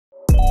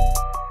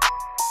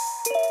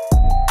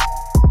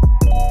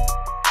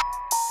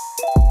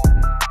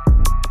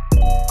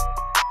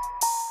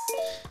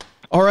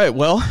All right.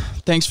 Well,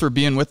 thanks for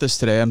being with us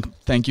today, and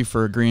thank you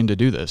for agreeing to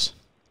do this.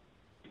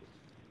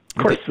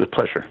 Of course, it's a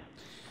pleasure.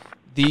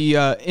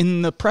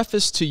 In the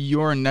preface to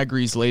your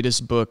Negri's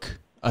latest book,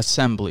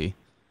 Assembly,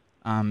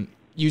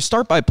 you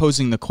start by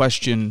posing the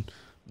question,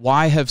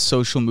 why have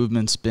social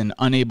movements been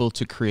unable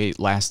to create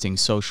lasting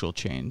social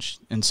change?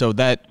 And so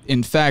that,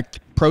 in fact,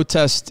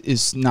 protest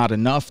is not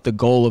enough. The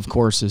goal, of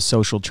course, is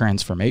social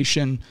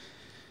transformation.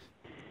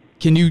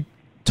 Can you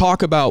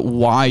talk about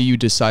why you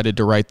decided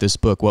to write this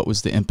book? What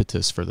was the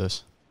impetus for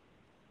this?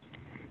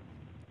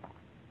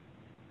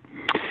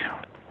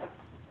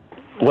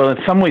 Well, in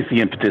some ways, the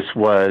impetus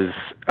was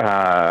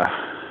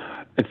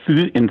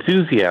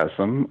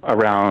enthusiasm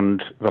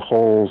around the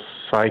whole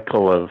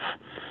cycle of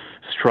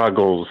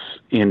struggles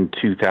in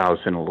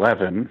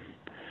 2011,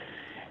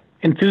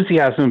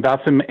 enthusiasm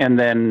about them, and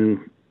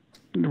then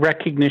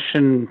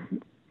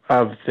recognition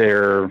of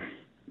their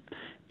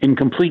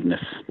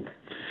incompleteness.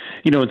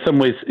 In some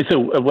ways, so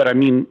what I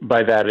mean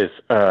by that is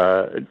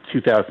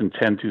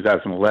 2010,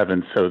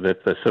 2011, so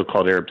that the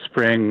so-called Arab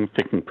Spring,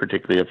 thinking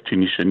particularly of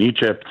Tunisia and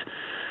Egypt,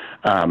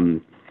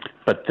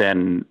 but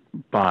then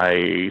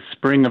by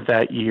spring of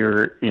that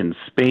year in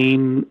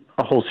Spain,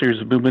 a whole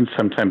series of movements,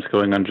 sometimes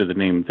going under the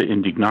name the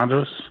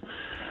Indignados,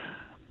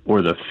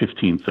 or the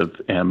 15th of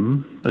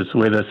M, is the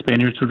way the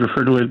Spaniards would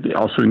refer to it.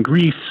 Also in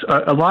Greece,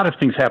 a lot of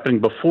things happening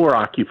before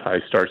Occupy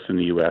starts in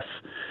the U.S.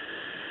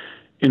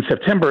 in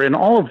September, and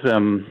all of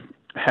them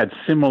had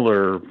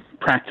similar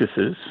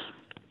practices,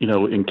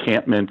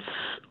 encampments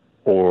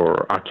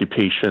or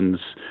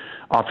occupations,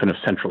 often of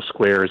central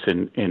squares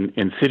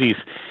in cities.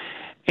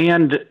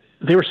 And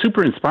they were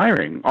super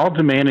inspiring, all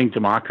demanding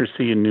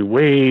democracy in new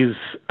ways,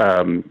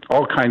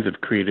 all kinds of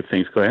creative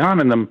things going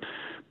on in them.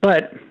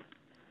 But,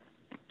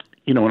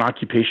 an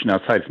occupation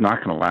outside is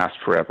not going to last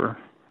forever.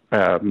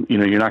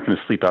 You're not going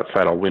to sleep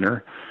outside all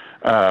winter.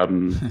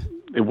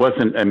 It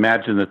wasn't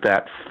imagined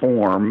that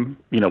form,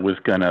 was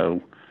going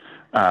to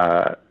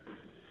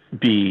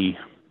be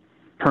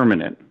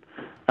permanent.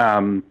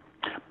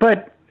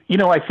 But,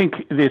 I think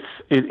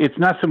it's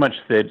not so much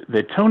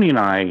that Tony and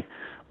I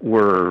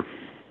were,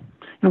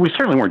 we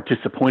certainly weren't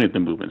disappointed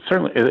in the movement.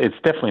 Certainly, it's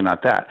definitely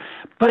not that.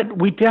 But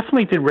we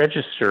definitely did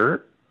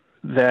register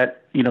that,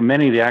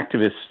 many of the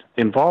activists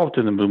involved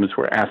in the movements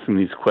were asking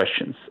these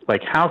questions.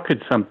 Like, how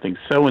could something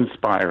so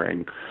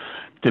inspiring,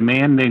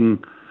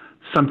 demanding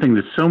something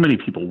that so many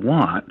people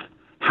want,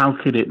 how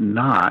could it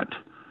not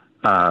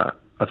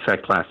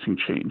affect lasting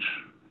change?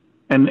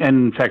 And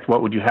in fact,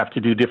 what would you have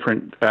to do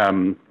different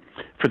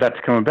for that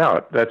to come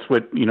about? That's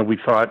what, we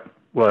thought it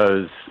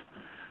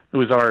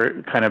was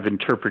our kind of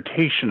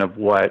interpretation of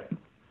what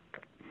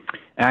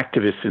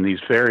activists in these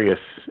various,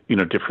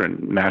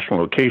 different national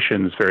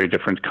locations, very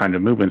different kind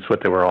of movements,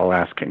 what they were all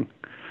asking.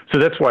 So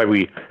that's why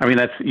you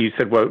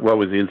said what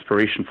was the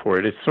inspiration for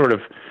it? It's sort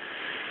of,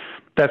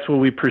 that's what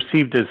we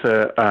perceived as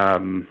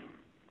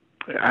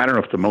I don't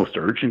know if the most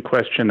urgent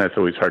question, that's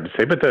always hard to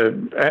say, but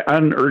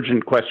an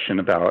urgent question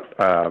about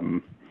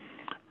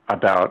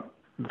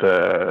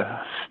the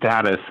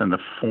status and the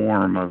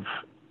form of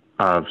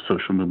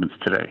social movements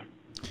today.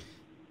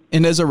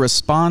 And as a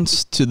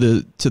response to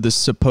the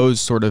supposed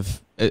sort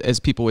of, as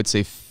people would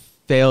say,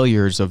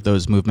 failures of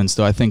those movements,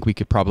 though I think we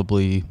could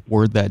probably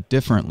word that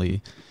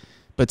differently,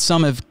 but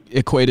some have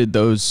equated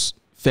those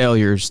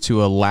failures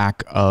to a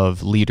lack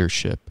of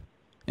leadership.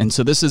 And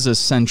so this is a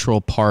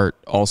central part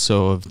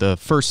also of the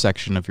first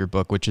section of your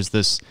book, which is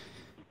this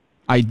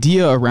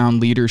idea around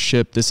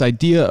leadership, this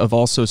idea of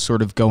also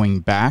sort of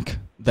going back,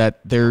 that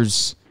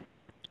there's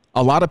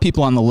a lot of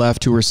people on the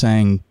left who are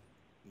saying,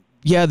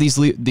 yeah,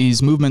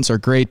 these movements are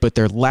great, but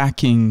they're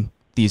lacking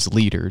these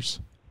leaders.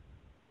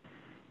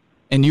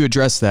 And you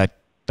address that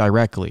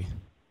directly.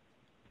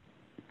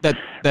 That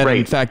right.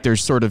 In fact,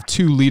 there's sort of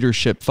two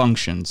leadership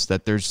functions,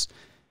 that there's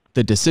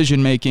the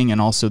decision-making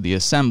and also the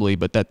assembly,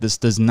 but that this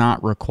does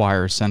not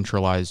require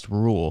centralized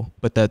rule,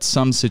 but that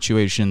some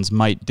situations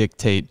might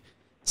dictate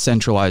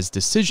centralized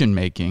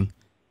decision-making,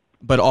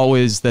 but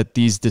always that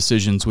these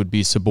decisions would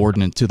be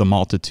subordinate to the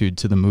multitude,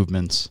 to the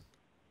movements.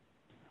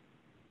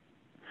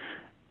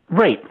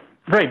 Right.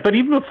 But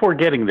even before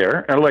getting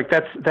there,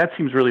 that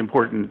seems really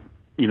important,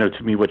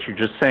 to me, what you're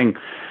just saying.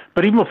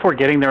 But even before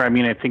getting there,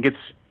 I think it's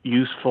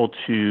useful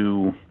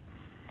to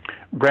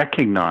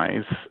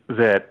recognize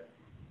that,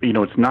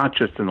 it's not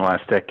just in the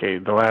last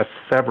decade, the last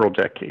several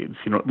decades,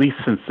 at least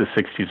since the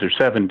 60s or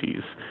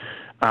 70s,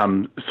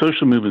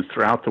 social movements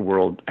throughout the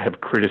world have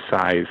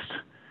criticized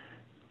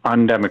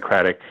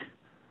undemocratic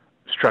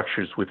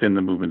structures within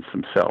the movements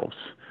themselves.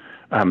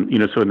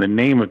 So in the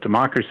name of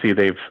democracy,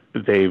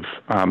 they've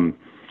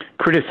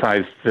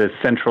criticized the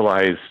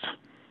centralized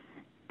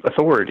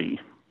authority,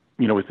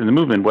 within the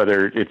movement,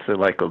 whether it's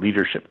like a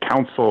leadership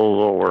council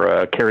or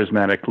a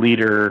charismatic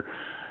leader,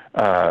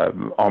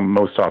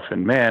 most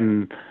often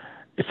men,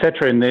 et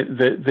cetera. And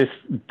this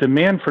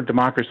demand for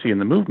democracy in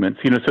the movements,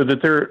 so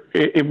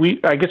that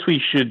I guess we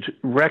should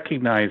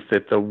recognize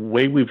that the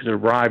way we've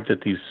arrived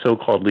at these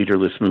so-called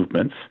leaderless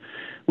movements,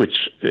 which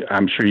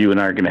I'm sure you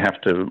and I are going to have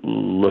to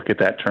look at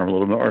that term a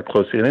little more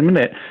closely in a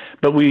minute.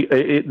 But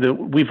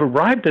we've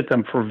arrived at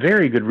them for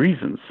very good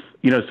reasons.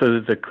 So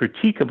that the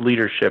critique of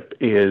leadership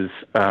is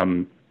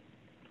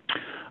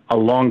a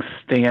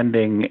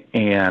long-standing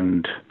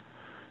and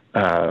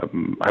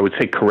I would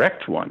say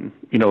correct one.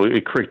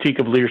 A critique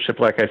of leadership,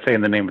 like I say, in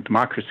the name of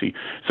democracy.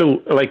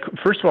 So,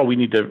 first of all, we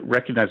need to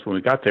recognize when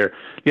we got there.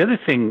 The other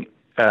thing,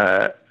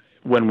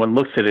 when one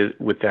looks at it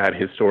with that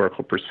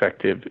historical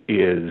perspective,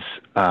 is,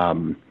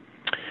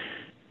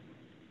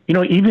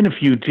 even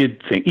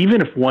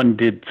if one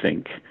did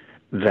think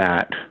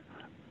that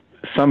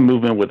some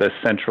movement with a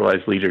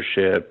centralized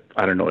leadership,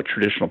 I don't know, a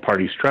traditional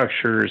party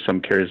structure,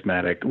 some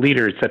charismatic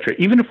leader, et cetera,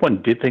 even if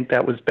one did think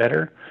that was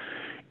better,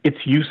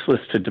 it's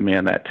useless to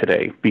demand that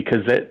today,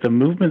 because the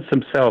movements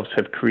themselves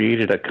have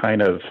created a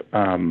kind of,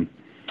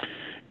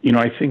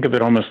 I think of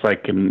it almost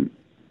like an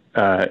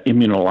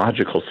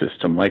immunological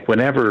system. Like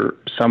whenever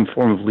some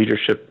form of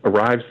leadership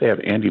arrives, they have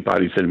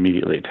antibodies that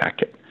immediately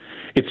attack it.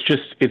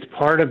 It's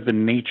part of the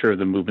nature of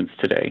the movements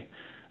today.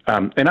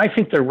 And I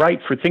think they're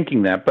right for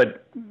thinking that,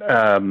 but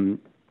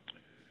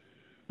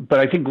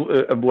I think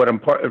what I'm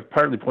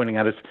partly pointing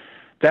out is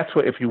that's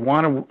what if we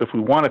want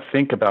to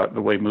think about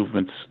the way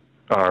movements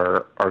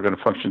are going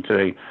to function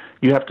today,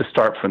 you have to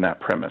start from that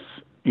premise,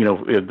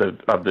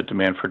 of the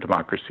demand for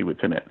democracy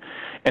within it,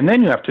 and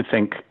then you have to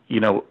think,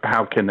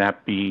 how can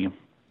that be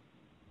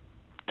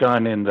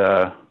done in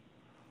the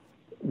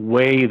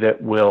way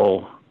that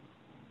will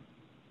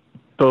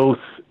both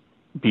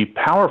be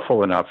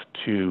powerful enough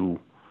to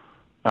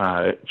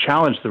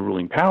challenge the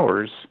ruling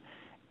powers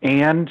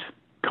and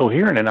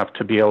coherent enough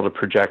to be able to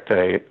project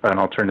an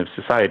alternative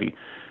society.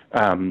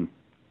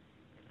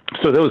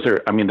 So those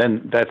are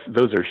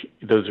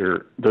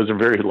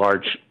very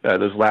large.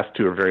 Those last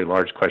two are very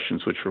large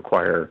questions, which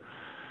require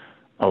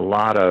a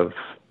lot of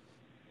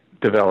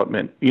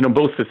development.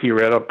 Both the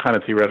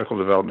theoretical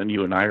development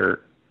you and I are,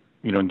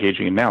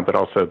 engaging in now, but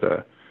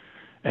also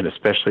and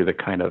especially the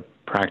kind of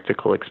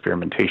practical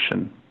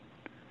experimentation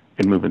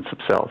in movements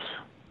themselves.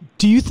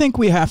 Do you think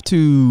we have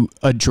to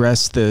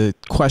address the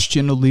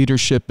question of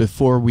leadership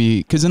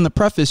because in the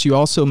preface you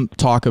also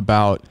talk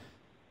about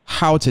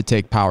how to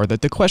take power,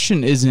 that the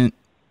question isn't,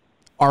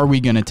 are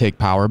we going to take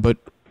power, but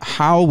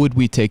how would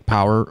we take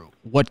power,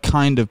 what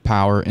kind of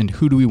power, and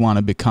who do we want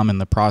to become in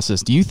the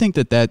process? Do you think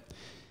that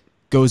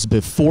goes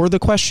before the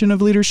question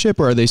of leadership,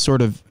 or are they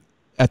sort of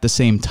at the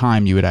same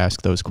time you would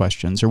ask those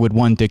questions, or would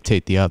one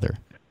dictate the other?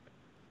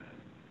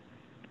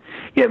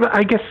 Yeah, but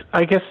I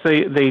guess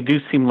they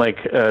do seem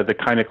like the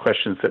kind of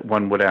questions that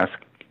one would ask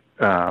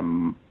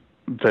at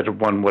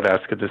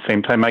the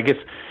same time. I guess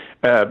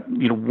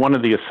one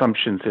of the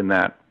assumptions in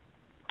that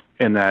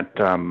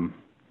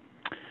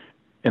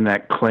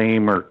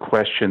claim or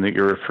question that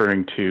you're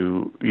referring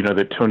to,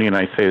 that Tony and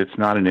I say it's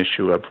not an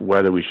issue of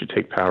whether we should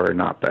take power or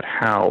not, but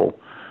how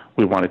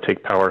we want to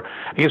take power.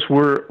 I guess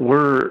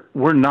we're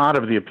not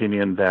of the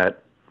opinion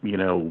that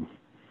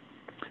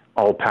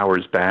all power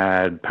is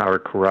bad, power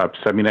corrupts.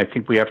 I mean, I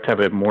think we have to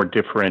have a more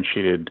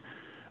differentiated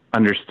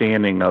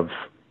understanding of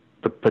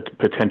the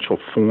potential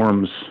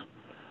forms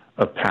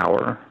of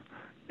power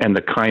and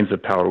the kinds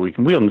of power we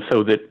can wield, and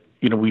so that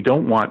we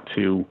don't want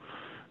to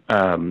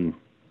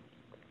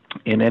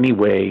in any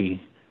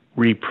way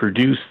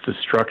reproduce the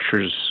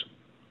structures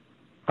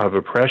of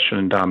oppression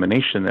and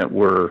domination that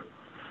we're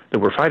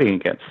fighting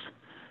against.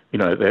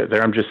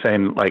 There I'm just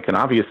saying like an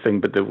obvious thing,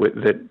 but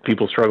that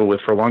people struggle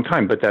with for a long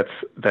time. But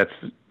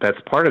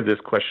that's part of this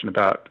question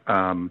about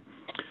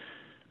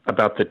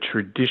the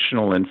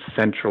traditional and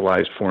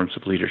centralized forms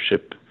of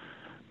leadership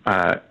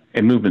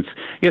and movements.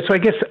 Yeah, so I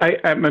guess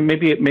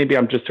maybe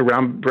I'm just a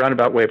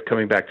roundabout way of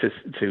coming back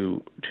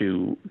to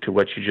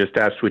what you just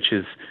asked, which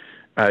is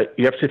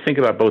you have to think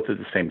about both at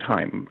the same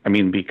time. I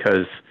mean,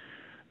 because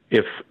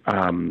if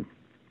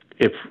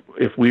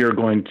we are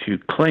going to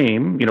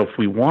claim, if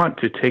we want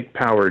to take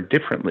power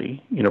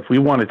differently, if we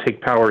want to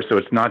take power so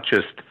it's not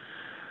just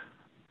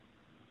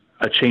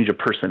a change of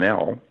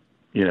personnel,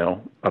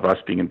 of us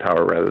being in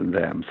power rather than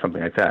them,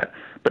 something like that,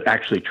 but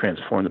actually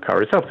transform the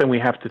power itself, then we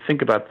have to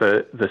think about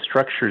the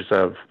structures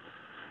of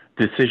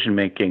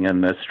decision-making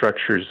and the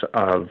structures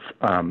of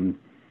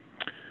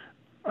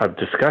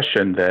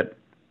discussion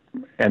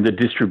and the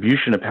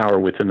distribution of power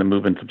within the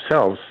movement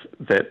themselves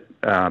that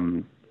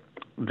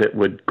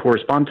would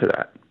correspond to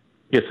that.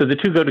 Yeah, so the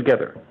two go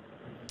together.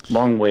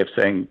 Long way of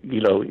saying,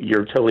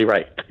 you're totally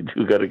right. The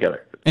two go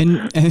together.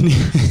 And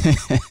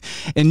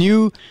and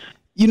you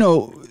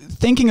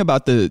thinking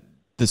about the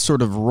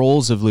sort of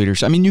roles of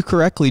leadership. I mean, you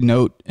correctly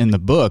note in the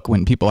book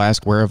when people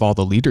ask where have all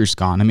the leaders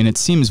gone. I mean, it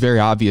seems very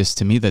obvious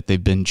to me that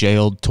they've been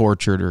jailed,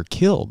 tortured, or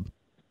killed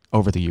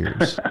over the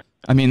years.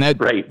 I mean,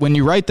 right. When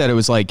you write that, it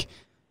was like,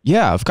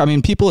 yeah. I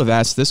mean, people have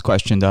asked this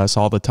question to us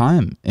all the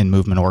time in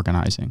movement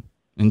organizing,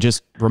 and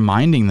just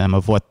reminding them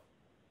of what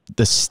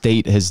the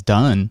state has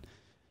done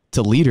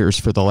to leaders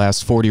for the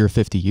last 40 or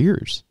 50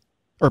 years,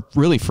 or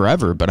really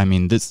forever. But I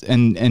mean, this,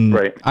 and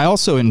right. I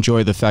also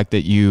enjoy the fact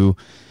that you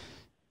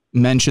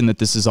mentioned that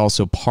this is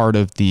also part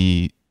of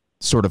the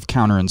sort of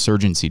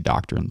counterinsurgency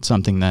doctrine,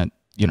 something that,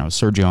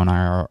 Sergio and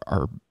I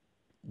are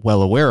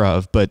well aware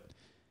of, but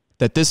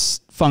that this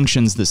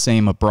functions the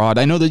same abroad.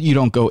 I know that you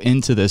don't go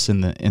into this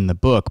in the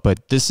book,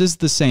 but this is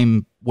the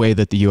same way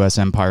that the U.S.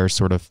 empire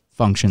sort of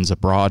functions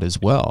abroad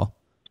as well.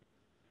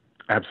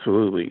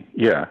 Absolutely,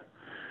 yeah.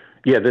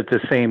 That the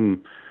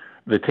same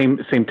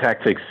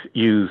tactics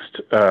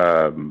used,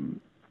 about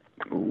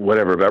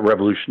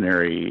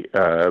revolutionary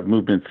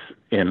movements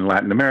in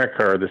Latin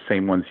America are the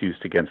same ones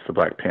used against the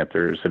Black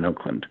Panthers in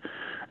Oakland.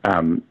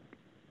 And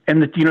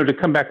to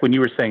come back when you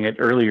were saying it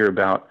earlier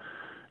about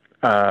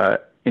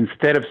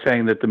instead of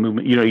saying that the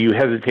movement, you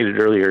hesitated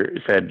earlier,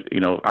 said,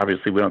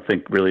 obviously we don't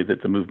think really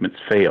that the movements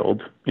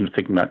failed,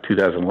 thinking about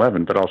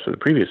 2011, but also the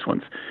previous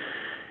ones.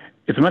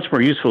 It's much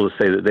more useful to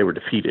say that they were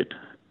defeated.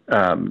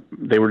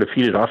 They were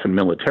defeated often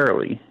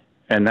militarily,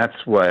 and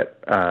that's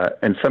what.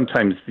 And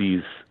sometimes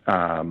these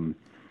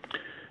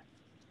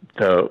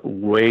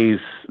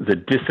the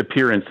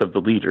disappearance of the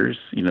leaders,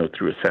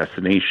 through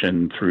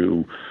assassination,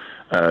 through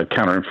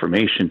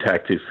counterinformation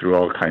tactics, through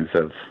all kinds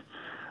of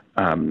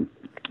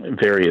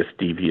various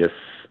devious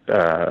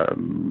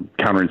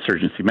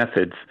counterinsurgency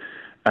methods,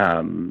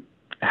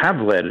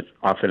 have led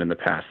often in the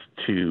past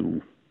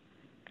to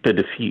the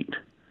defeat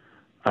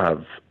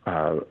of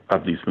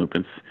these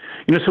movements.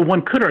 So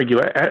one could argue,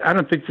 I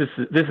don't think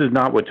this is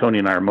not what Tony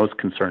and I are most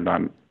concerned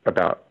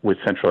about with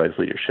centralized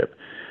leadership,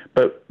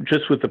 but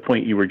just with the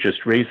point you were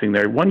just raising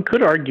there, one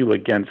could argue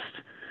against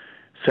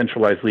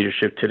centralized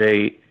leadership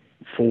today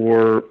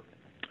for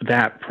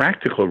that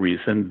practical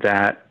reason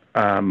that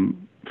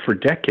for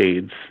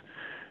decades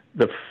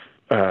the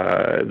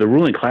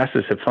ruling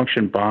classes have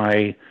functioned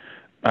by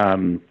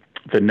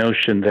the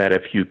notion that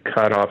if you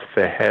cut off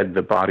the head,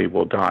 the body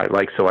will die.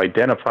 So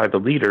identify the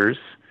leaders,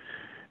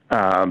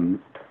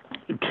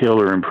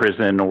 kill or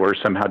imprison or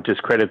somehow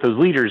discredit those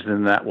leaders,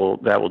 and that will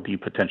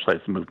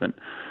depotentialize the movement.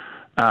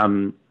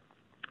 And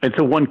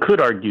so one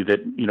could argue that,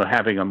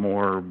 having a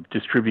more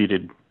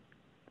distributed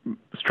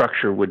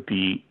structure would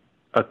be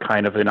a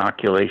kind of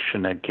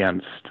inoculation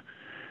against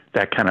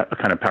that kind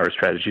of power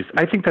strategies.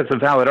 I think that's a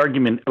valid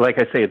argument. Like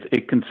I say,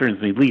 it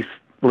concerns me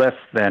less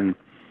than,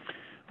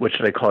 what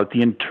should I call it,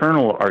 the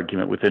internal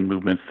argument within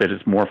movements that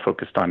is more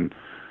focused on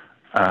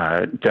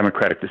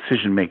democratic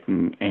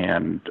decision-making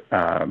and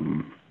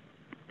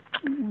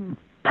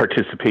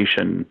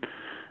participation.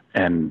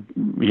 And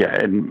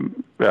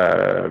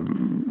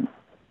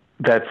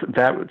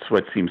that's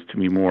what seems to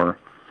me more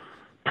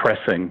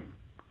pressing.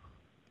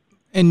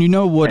 And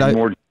what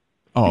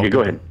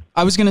go ahead.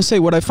 I was going to say,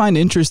 what I find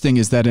interesting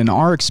is that in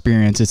our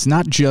experience, it's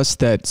not just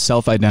that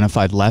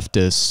self-identified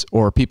leftists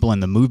or people in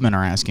the movement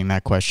are asking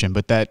that question,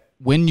 but that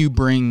when you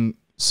bring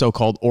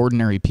so-called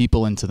ordinary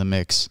people into the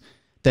mix,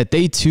 that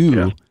they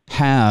too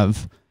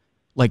have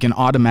like an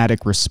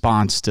automatic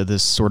response to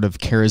this sort of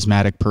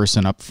charismatic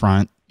person up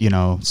front,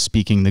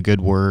 speaking the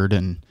good word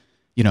and,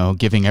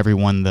 giving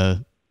everyone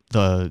the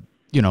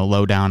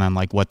lowdown on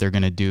like what they're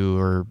going to do,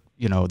 or,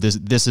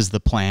 this is the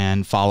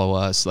plan, follow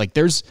us. Like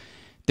there's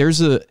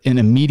an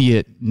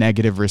immediate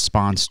negative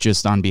response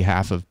just on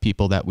behalf of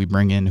people that we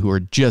bring in who are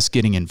just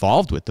getting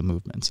involved with the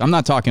movements. I'm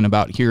not talking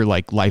about here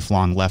like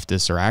lifelong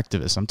leftists or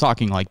activists. I'm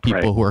talking like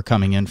people who are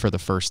coming in for the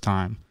first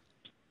time.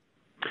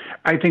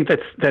 I think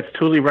that's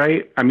totally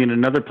right. I mean,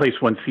 another place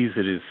one sees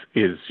it is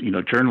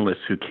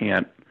journalists who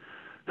can't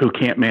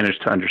manage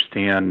to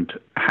understand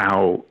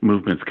how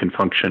movements can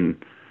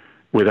function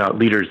without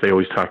leaders. They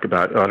always talk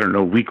about,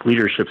 weak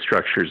leadership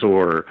structures,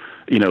 or,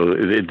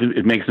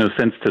 it makes no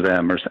sense to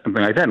them or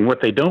something like that. And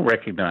what they don't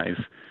recognize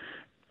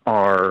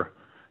are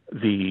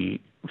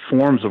the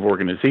forms of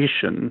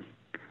organization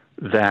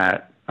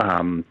that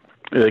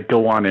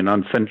go on in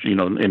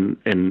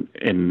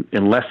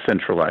less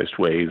centralized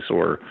ways,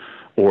 or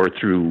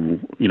through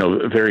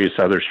various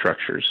other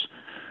structures.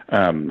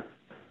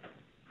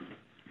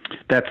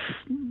 That's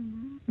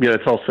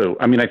also,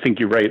 I think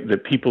you're right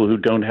that people who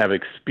don't have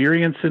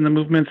experience in the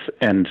movements,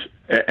 and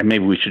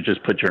maybe we should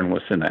just put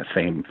journalists in that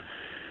same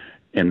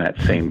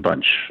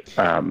bunch.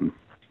 And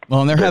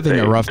they're having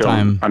a rough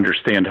time.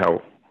 Understand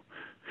how,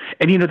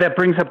 and that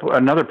brings up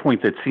another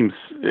point that seems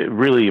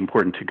really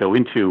important to go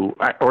into,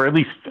 or at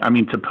least,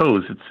 to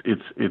pose.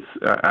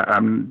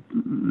 I'm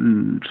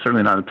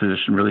certainly not in a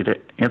position really to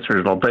answer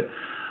it all, but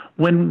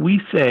when we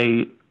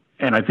say,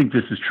 and I think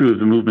this is true of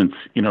the movements,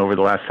 over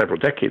the last several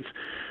decades,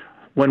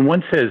 when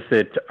one says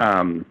that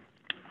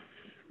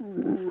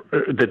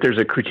there's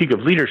a critique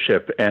of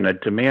leadership and a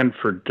demand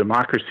for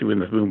democracy within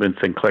the movements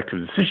and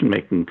collective decision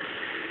making,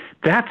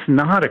 that's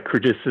not a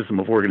criticism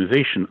of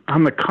organization.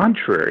 On the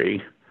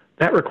contrary,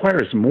 that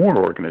requires more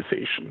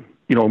organization,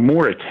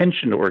 more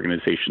attention to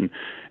organization.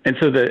 And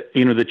so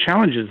the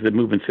challenges that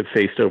movements have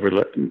faced over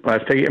the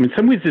last decade, in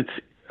some ways it's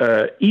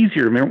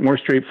easier, more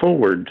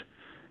straightforward.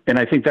 And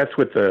I think that's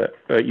what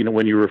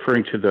when you're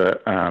referring to the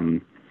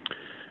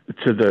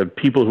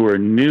people who are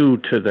new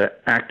to the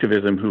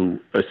activism, who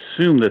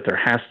assume that there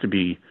has to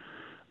be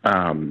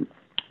a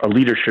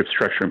leadership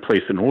structure in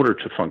place in order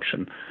to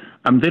function,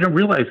 they don't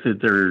realize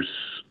that there's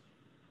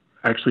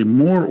actually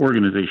more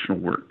organizational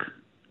work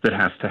that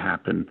has to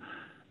happen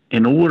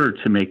in order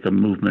to make a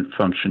movement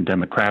function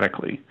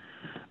democratically.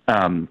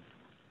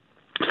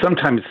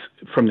 Sometimes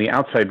from the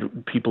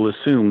outside, people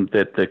assume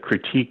that the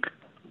critique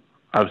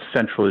of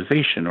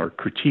centralization or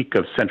critique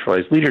of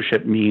centralized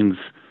leadership means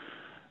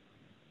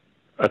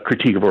a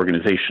critique of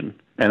organization.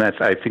 And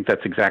I think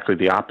that's exactly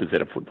the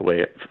opposite of the way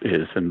it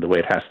is and the way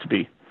it has to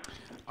be.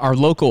 Our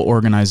local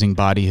organizing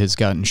body has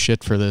gotten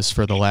shit for this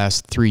for the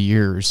last 3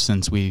 years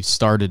since we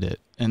started it.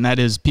 And that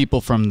is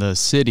people from the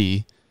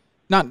city,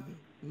 not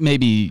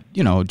maybe,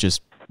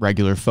 just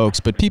regular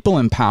folks, but people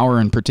in power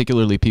and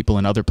particularly people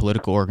in other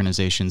political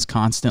organizations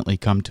constantly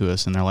come to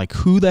us and they're like,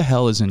 who the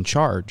hell is in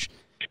charge?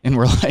 And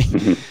we're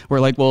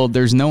like, well,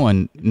 there's no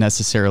one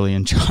necessarily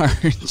in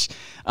charge.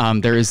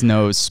 There is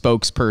no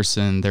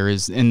spokesperson.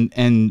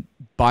 And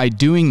by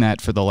doing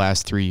that for the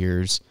last 3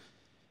 years,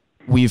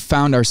 we've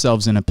found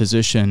ourselves in a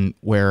position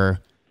where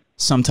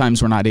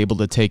sometimes we're not able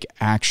to take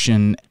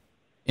action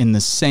in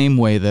the same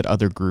way that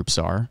other groups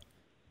are,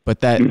 but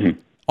that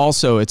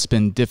also it's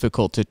been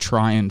difficult to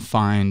try and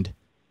find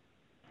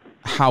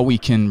how we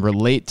can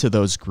relate to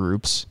those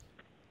groups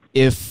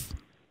if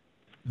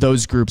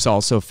those groups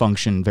also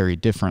function very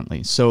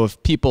differently. So if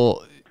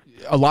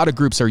a lot of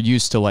groups are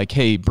used to like,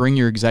 hey, bring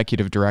your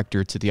executive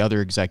director to the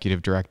other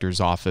executive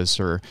director's office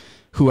or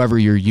whoever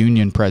your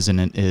union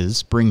president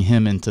is, bring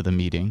him into the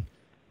meeting.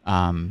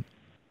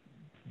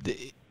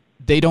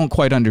 They don't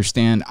quite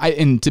understand.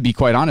 And to be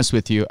quite honest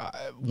with you,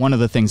 one of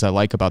the things I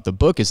like about the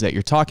book is that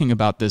you're talking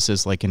about this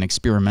as like an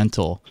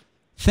experimental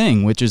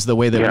thing, which is the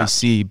way that we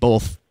see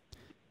both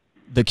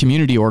the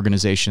community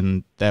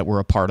organization that we're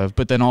a part of,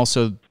 but then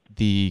also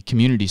the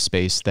community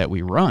space that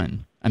we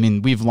run. I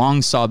mean, we've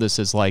long saw this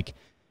as like,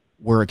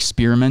 we're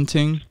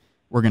experimenting.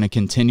 We're going to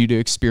continue to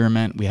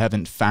experiment. We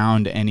haven't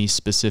found any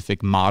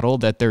specific model,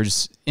 that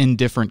there's in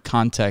different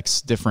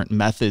contexts, different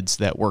methods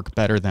that work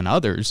better than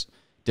others,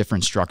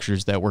 different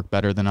structures that work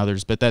better than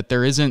others, but that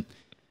there isn't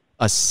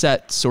a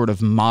set sort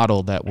of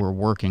model that we're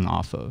working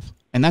off of.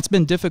 And that's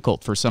been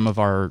difficult for some of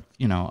our,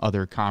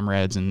 other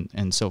comrades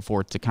and so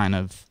forth to kind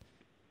of,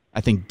 I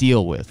think,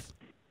 deal with.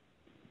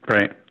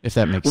 Right. If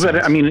that makes sense.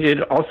 But I mean, it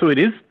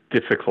is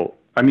difficult.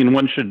 I mean,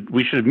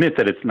 we should admit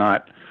that it's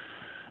not,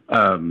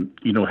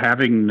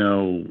 having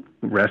no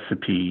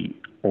recipe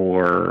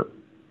or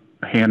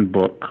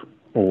handbook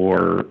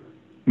or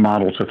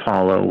model to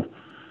follow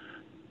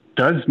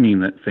does mean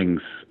that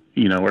things,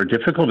 are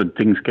difficult and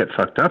things get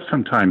fucked up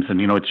sometimes.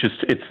 And,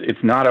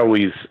 it's not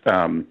always,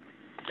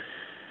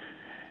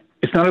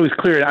 it's not always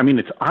clear. I mean,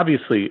 it's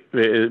obviously,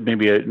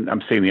 maybe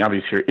I'm saying the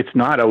obvious here, it's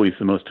not always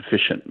the most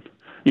efficient.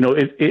 I'm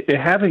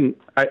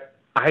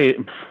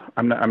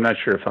not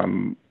sure if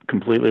I'm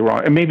completely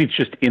wrong, and maybe it's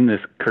just in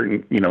this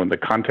current, in the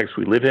context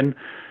we live in,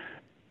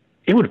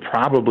 it would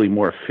probably be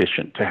more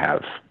efficient to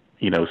have,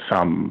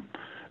 some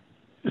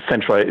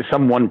centralized,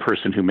 some one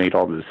person who made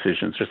all the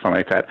decisions or something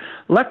like that.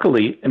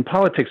 Luckily, in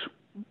politics,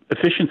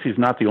 efficiency is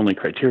not the only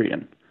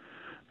criterion.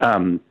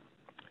 And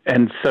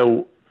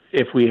so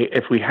if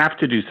we have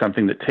to do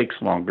something that takes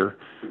longer,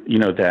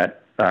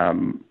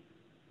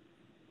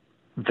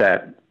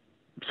 that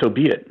so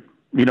be it.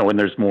 And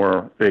there's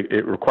more,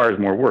 it requires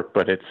more work,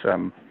 but it's,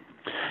 this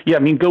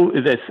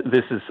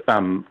is,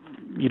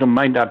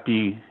 might not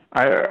be,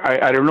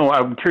 I don't know.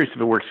 I'm curious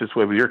if it works this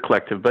way with your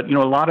collective, but, a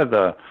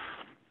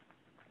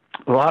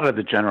lot of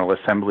the general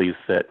assemblies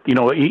that,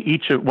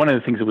 one of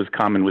the things that was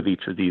common with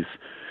each of these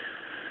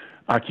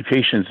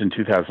occupations in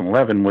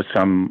 2011 was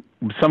some,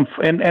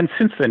 and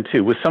since then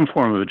too, was some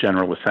form of a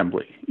general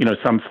assembly,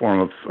 some form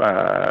of,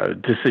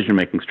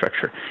 decision-making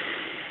structure.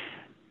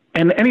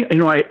 And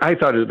I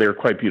thought they were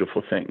quite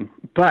beautiful thing,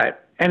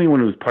 but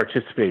anyone who's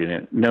participated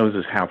in it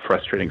knows how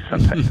frustrating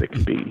sometimes it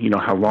can be.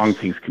 How long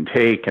things can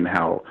take and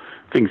how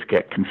things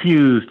get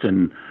confused,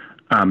 and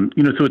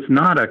so it's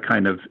not a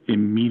kind of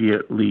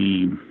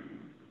immediately,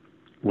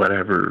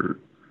 whatever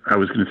I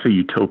was going to say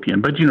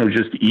utopian, but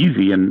just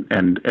easy and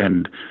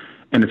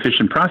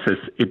efficient process.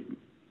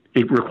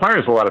 It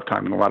requires a lot of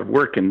time and a lot of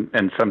work,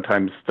 and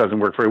sometimes doesn't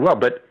work very well.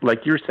 But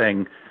like you're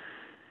saying,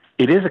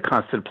 it is a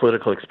constant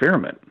political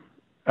experiment.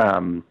 I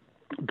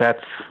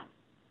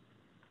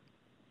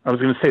was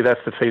going to say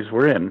that's the phase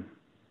we're in.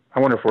 I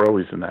wonder if we're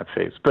always in that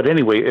phase. But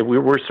anyway,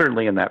 we're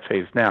certainly in that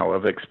phase now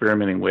of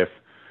experimenting with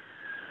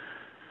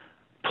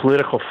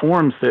political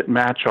forms that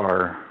match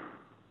our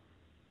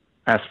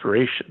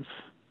aspirations,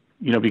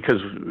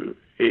 because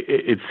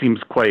it seems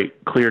quite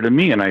clear to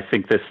me, and I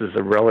think this is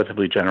a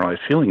relatively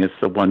generalized feeling, is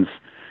the ones,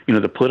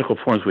 the political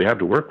forms we have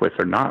to work with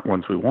are not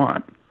ones we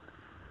want.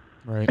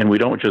 Right. And we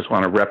don't just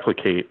want to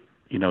replicate,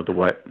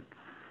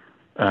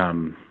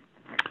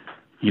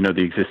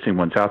 the existing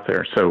ones out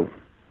there. So,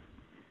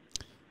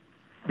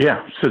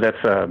 so that's,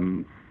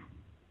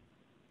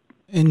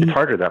 it's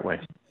harder that way.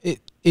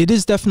 It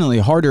is definitely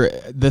harder.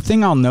 The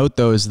thing I'll note,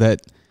 though, is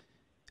that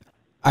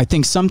I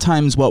think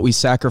sometimes what we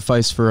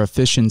sacrifice for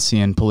efficiency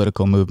in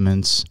political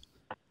movements,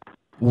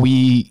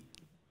 we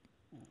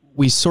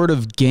we sort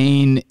of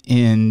gain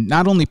in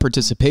not only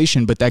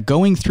participation, but that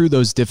going through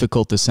those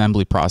difficult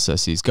assembly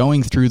processes,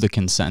 going through the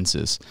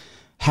consensus,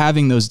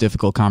 having those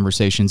difficult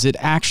conversations, it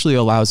actually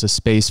allows a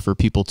space for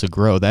people to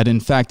grow. That in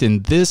fact,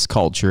 in this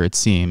culture, it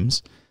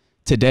seems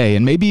today,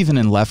 and maybe even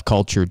in left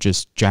culture,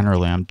 just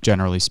generally, I'm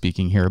generally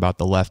speaking here about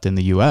the left in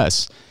the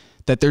US,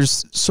 that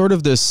there's sort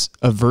of this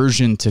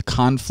aversion to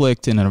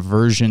conflict and an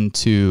aversion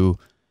to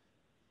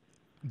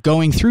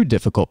going through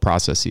difficult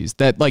processes,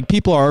 that like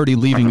people are already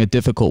leaving a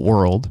difficult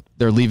world.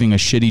 They're leaving a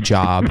shitty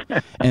job.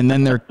 And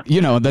then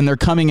they're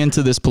coming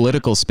into this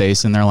political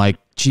space and they're like,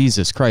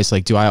 Jesus Christ,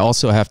 like, do I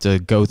also have to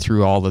go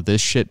through all of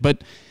this shit?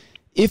 But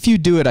if you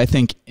do it, I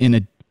think in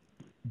a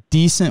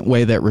decent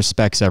way that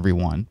respects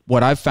everyone,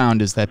 what I've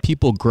found is that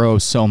people grow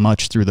so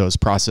much through those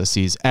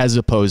processes, as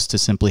opposed to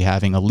simply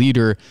having a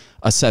leader,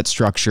 a set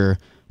structure,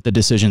 the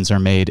decisions are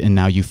made, and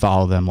now you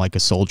follow them like a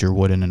soldier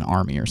would in an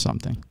army or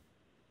something.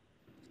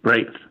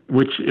 Right,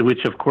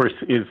 which of course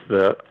is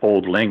the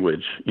old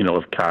language,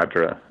 of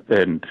cadre,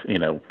 and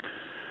the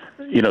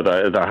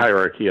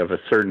hierarchy of a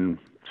certain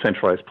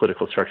centralized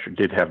political structure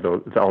did have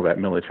all that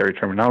military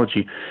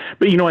terminology.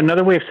 But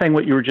another way of saying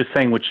what you were just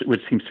saying, which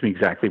seems to me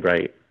exactly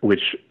right,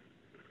 which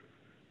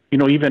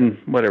even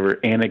whatever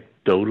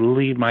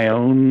anecdotally my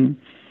own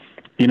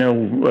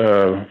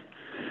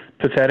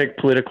pathetic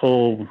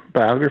political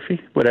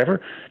biography,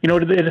 whatever, at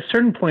a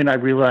certain point I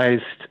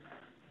realized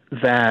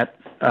that.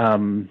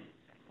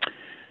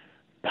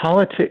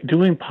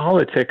 Doing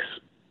politics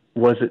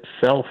was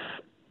itself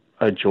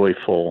a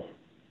joyful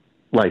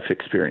life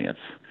experience.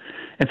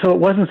 And so it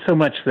wasn't so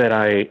much that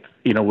I,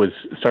 was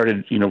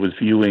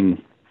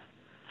viewing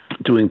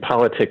doing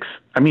politics.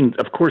 I mean,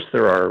 of course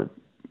there are,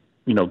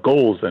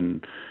 goals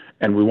and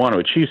we want to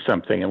achieve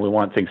something and we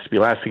want things to be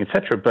lasting, et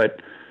cetera.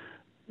 But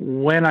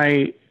when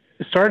I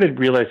started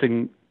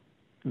realizing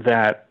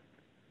that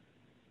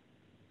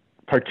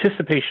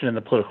participation in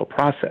the political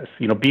process,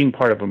 being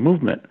part of a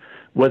movement,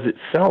 was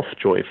itself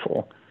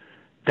joyful,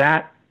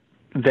 that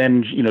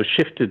then,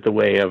 shifted the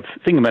way of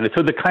thinking about it.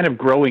 So the kind of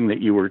growing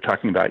that you were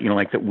talking about,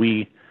 like that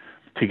we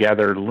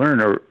together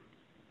learn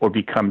or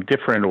become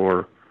different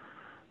or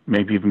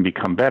maybe even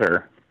become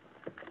better.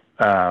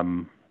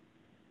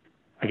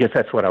 I guess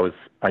that's what I was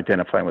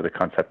identifying with the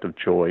concept of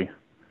joy.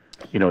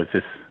 Is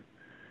this,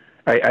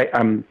 I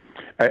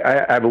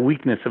have a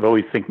weakness of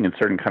always thinking in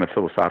certain kind of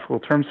philosophical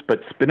terms,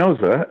 but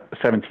Spinoza, a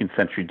 17th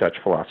century Dutch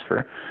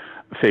philosopher,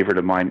 a favorite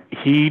of mine,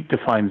 he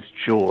defines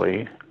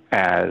joy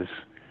as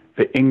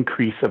the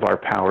increase of our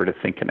power to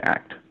think and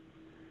act.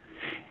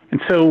 And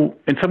so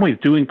in some ways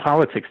doing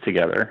politics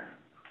together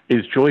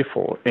is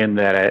joyful in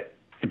that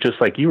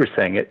just like you were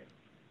saying, it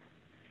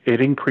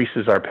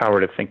increases our power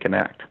to think and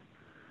act.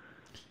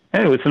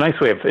 Anyway, it's a nice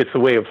way of,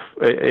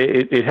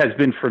 it has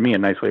been for me a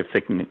nice way of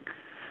thinking,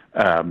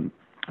 not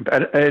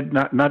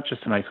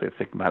just a nice way of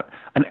thinking about it,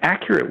 an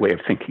accurate way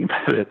of thinking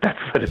about it. That's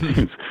what it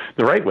seems,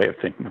 the right way of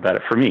thinking about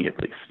it, for me at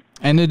least.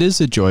 And it is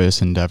a joyous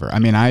endeavor. I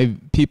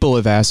mean, people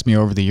have asked me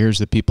over the years,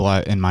 the people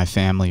in my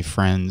family,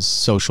 friends,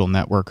 social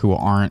network who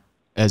aren't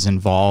as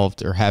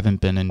involved or haven't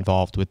been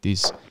involved with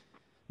these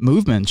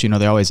movements,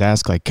 they always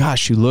ask like,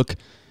 gosh, you look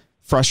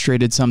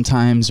frustrated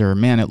sometimes, or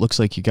man, it looks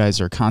like you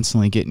guys are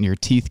constantly getting your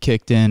teeth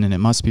kicked in and it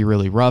must be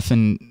really rough.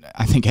 And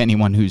I think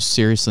anyone who's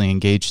seriously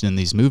engaged in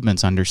these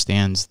movements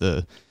understands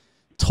the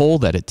toll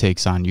that it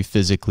takes on you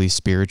physically,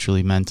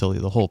 spiritually, mentally,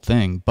 the whole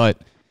thing.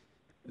 But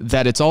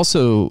that it's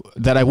also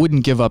that I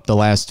wouldn't give up the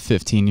last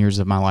 15 years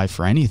of my life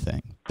for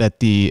anything.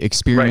 That the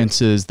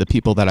experiences, the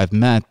people that I've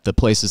met, the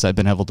places I've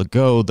been able to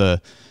go,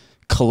 the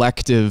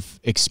collective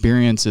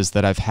experiences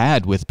that I've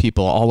had with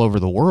people all over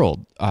the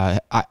world,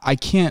 I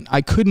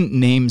couldn't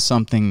name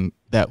something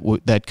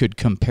that could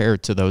compare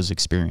to those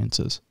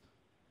experiences.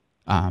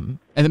 And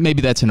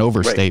maybe that's an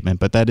overstatement,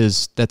 but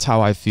that's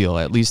how I feel,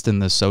 at least in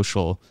the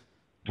social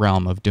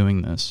realm of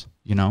doing this,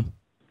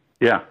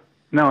 Yeah,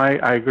 no,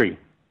 I agree.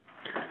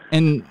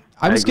 And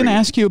I was going to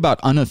ask you about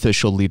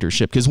unofficial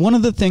leadership, because one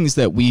of the things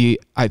that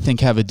I think,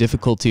 have a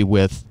difficulty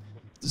with,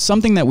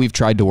 something that we've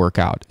tried to work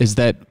out, is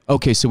that,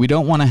 okay, so we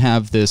don't want to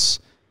have this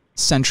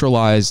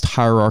centralized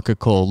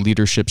hierarchical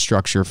leadership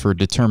structure for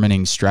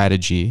determining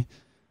strategy,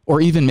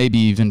 or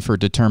even for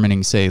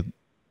determining, say,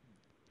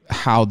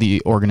 how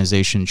the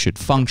organization should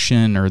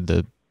function, or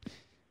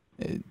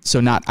so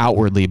not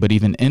outwardly, but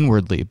even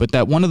inwardly. But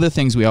that one of the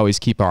things we always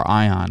keep our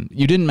eye on,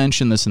 you didn't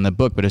mention this in the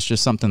book, but it's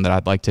just something that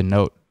I'd like to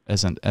note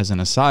as an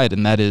aside,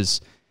 and that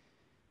is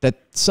that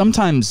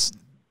sometimes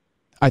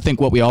I think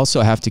what we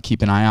also have to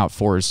keep an eye out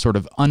for is sort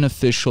of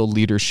unofficial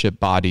leadership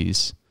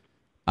bodies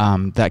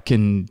that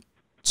can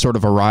sort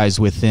of arise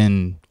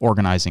within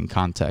organizing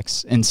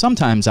contexts. And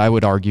sometimes I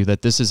would argue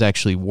that this is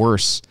actually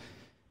worse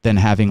than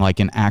having like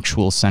an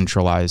actual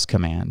centralized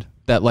command.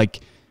 That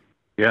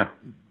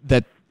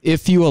that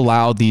if you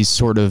allow these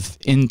sort of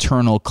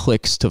internal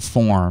cliques to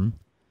form,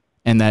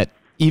 and that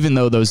even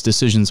though those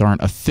decisions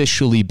aren't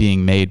officially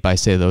being made by,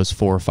 say, those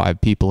 4 or 5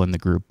 people in the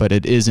group, but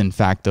it is in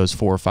fact those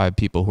 4 or 5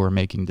 people who are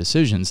making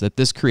decisions, that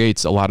this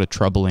creates a lot of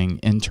troubling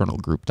internal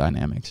group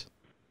dynamics.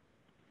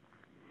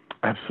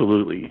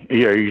 Absolutely.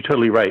 Yeah, you're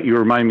totally right. You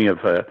remind me of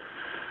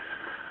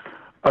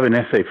an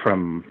essay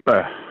from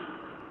the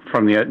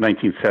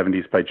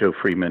 1970s by Joe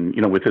Freeman,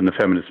 within the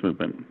feminist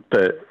movement,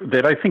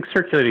 that I think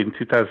circulated in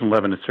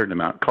 2011 a certain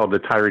amount, called The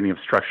Tyranny of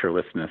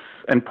Structurelessness.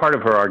 And part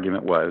of her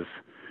argument was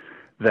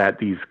that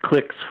these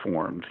cliques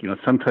formed,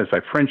 sometimes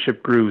by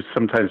friendship groups,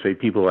 sometimes by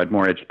people who had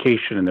more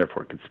education and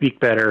therefore could speak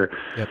better,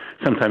 yep.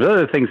 Sometimes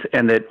other things,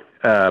 and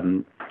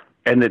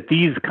that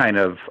these kind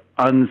of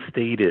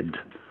unstated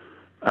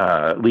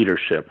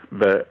leadership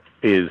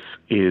is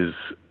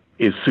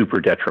super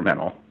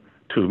detrimental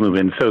to a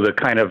movement. So the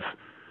kind of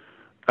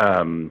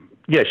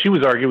she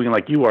was arguing,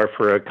 like you are,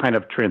 for a kind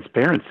of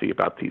transparency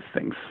about these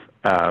things,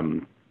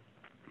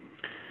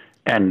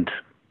 and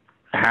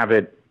have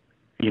it,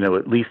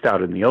 at least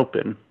out in the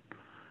open,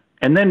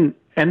 and then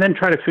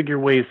try to figure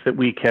ways that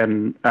we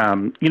can,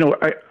 I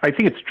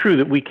think it's true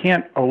that we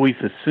can't always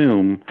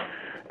assume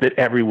that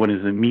everyone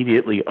is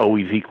immediately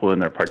always equal in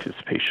their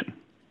participation.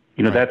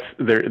 Right.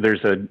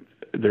 There's a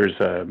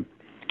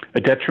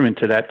detriment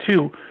to that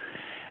too.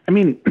 I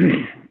mean,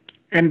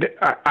 and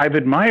I've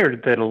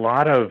admired that a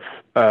lot of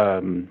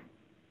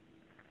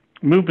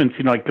movements,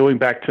 like going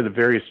back to the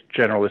various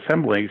General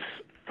Assemblies,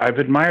 I've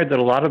admired that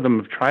a lot of them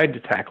have tried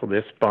to tackle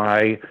this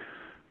by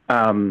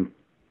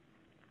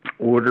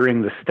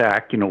ordering the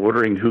stack,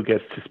 ordering who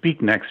gets to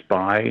speak next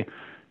by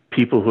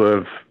people who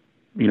have,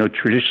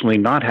 traditionally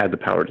not had the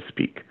power to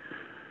speak,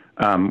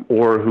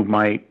 or who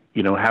might,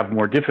 have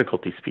more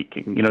difficulty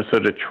speaking, so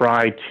to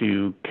try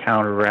to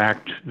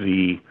counteract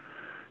the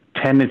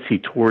tendency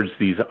towards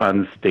these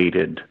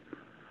unstated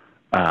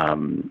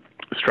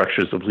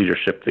structures of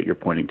leadership that you're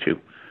pointing to.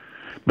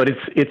 But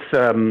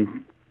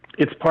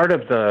it's part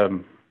of the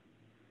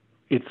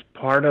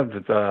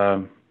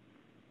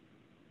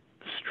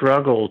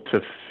struggle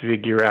to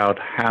figure out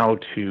how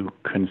to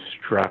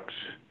construct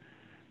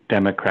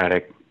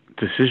democratic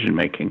decision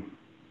making.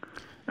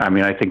 I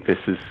mean, I think this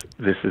is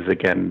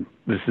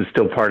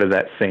still part of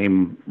that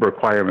same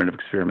requirement of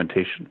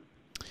experimentation.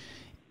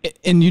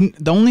 And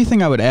the only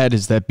thing I would add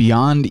is that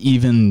beyond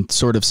even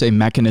sort of, say,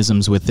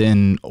 mechanisms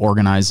within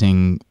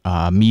organizing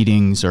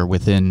meetings or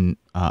within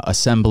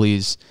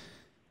assemblies,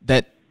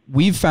 that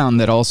we've found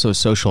that also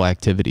social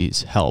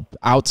activities help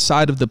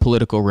outside of the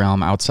political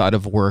realm, outside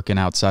of work, and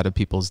outside of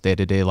people's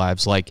day-to-day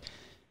lives. Like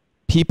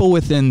people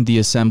within the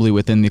assembly,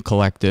 within the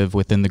collective,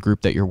 within the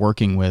group that you're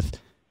working with,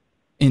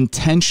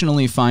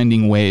 intentionally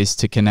finding ways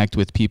to connect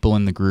with people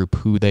in the group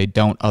who they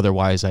don't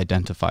otherwise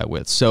identify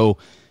with. So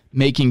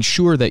making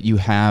sure that you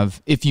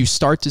have, if you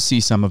start to see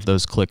some of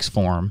those cliques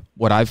form,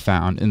 what I've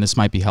found, and this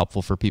might be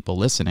helpful for people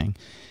listening,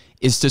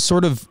 is to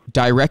sort of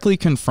directly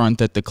confront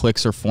that the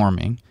cliques are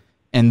forming,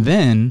 and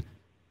then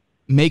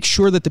make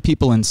sure that the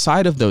people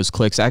inside of those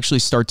cliques actually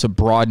start to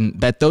broaden,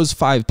 that those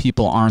 5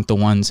 people aren't the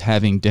ones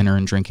having dinner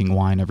and drinking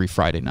wine every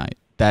Friday night,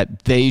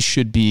 that they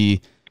should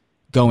be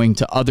going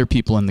to other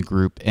people in the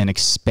group and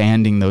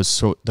expanding those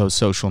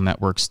social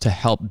networks to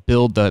help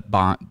build the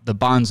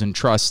bonds and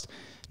trust,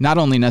 not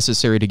only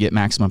necessary to get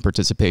maximum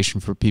participation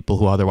for people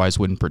who otherwise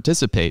wouldn't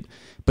participate,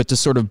 but to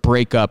sort of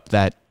break up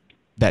that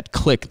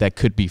clique that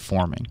could be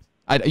forming.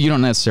 You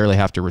don't necessarily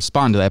have to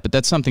respond to that, but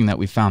that's something that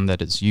we found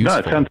that is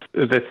useful.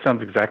 No, that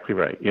sounds exactly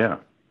right, yeah.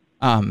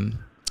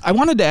 I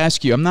wanted to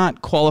ask you, I'm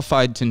not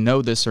qualified to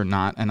know this or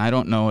not, and I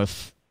don't know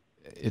if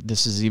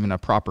this is even a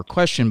proper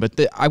question, but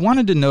I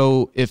wanted to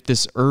know if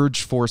this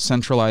urge for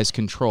centralized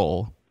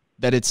control,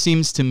 that it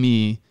seems to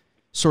me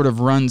sort of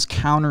runs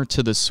counter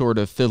to the sort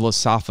of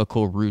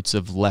philosophical roots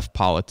of left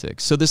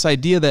politics. So this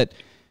idea that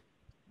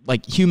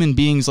like human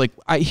beings, like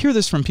I hear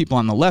this from people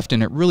on the left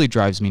and it really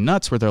drives me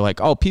nuts, where they're like,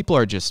 oh, people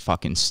are just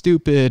fucking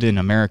stupid and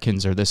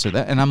Americans are this or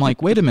that. And I'm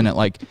like, wait a minute,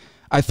 like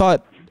I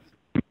thought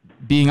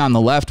being on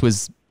the left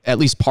was at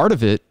least part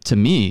of it to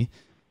me,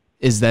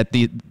 is that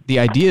the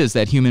idea is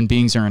that human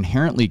beings are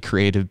inherently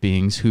creative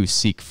beings who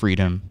seek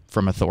freedom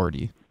from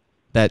authority,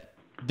 that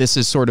this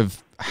is sort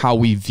of how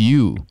we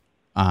view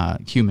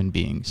human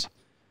beings,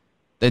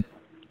 that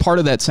part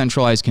of that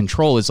centralized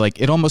control is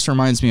like, it almost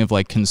reminds me of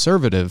like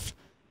conservative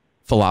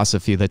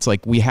philosophy, that's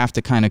like we have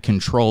to kind of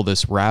control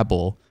this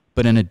rabble,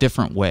 but in a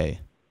different way.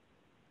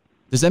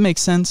 Does that make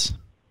sense?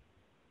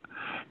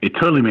 It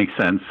totally makes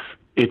sense.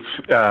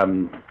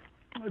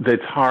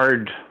 That's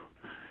hard.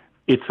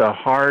 It's a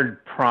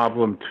hard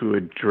problem to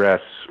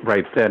address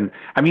right then.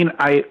 I mean,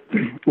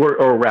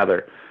 or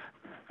rather,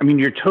 I mean,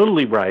 you're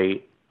totally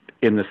right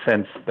in the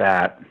sense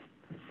that,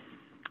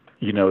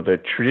 the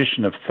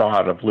tradition of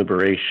thought of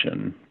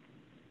liberation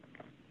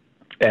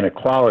and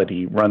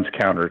equality runs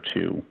counter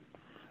to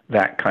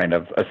that kind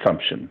of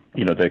assumption,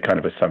 the kind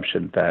of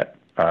assumption that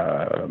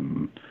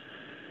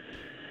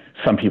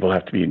some people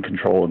have to be in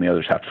control and the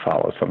others have to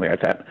follow, something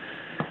like that.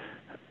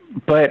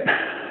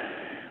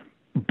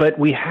 But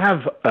we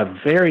have a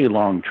very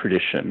long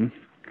tradition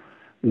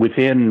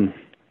within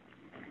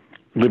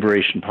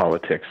liberation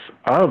politics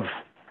of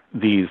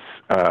these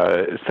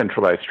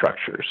centralized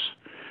structures.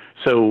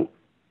 So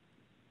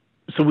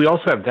we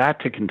also have that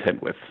to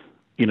contend with,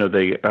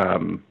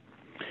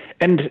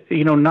 And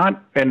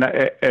not and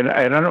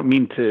I don't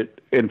mean to.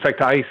 In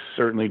fact, I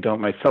certainly don't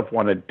myself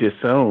want to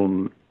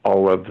disown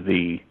all of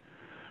the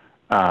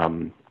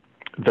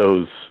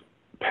those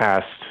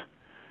past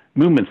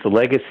movements, the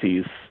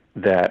legacies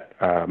that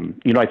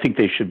I think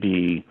they should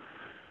be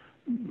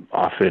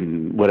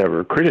often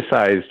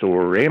criticized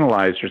or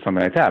analyzed or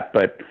something like that.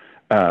 But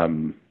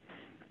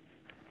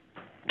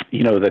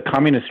the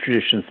communist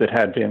traditions that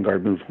had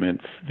vanguard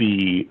movements,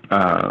 the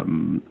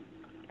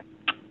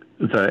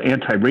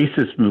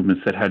anti-racist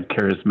movements that had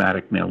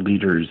charismatic male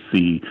leaders,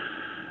 the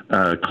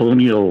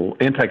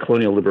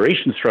anti-colonial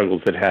liberation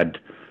struggles that had,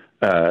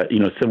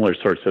 similar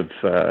sorts of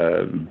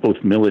both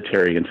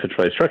military and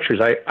centralized structures.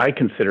 I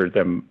consider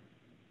them,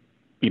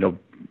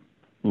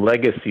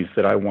 legacies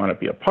that I want to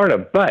be a part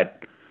of.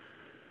 But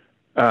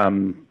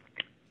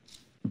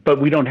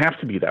we don't have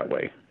to be that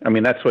way. I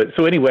mean, that's what.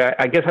 So anyway,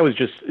 I guess I was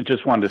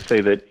just wanted to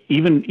say that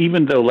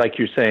even though, like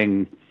you're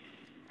saying,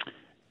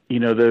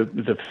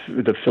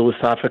 the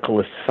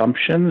philosophical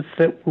assumptions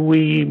that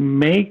we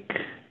make,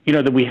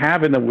 that we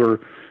have, and that we're,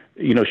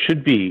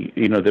 should be,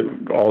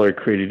 that all are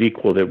created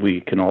equal, that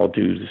we can all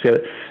do.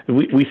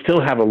 We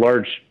still have a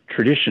large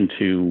tradition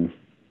to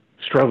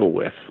struggle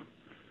with.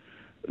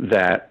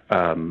 But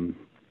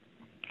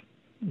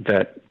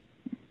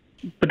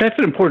that's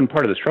an important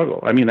part of the struggle.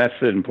 I mean, that's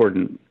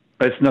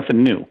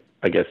nothing new,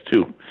 I guess,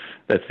 too.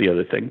 That's the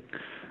other thing.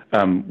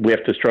 We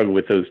have to struggle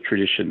with those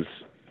traditions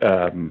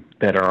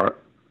that are,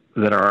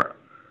 I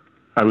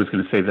was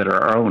going to say that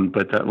are our own,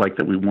 but that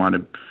we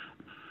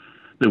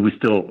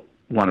still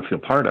want to feel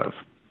part of.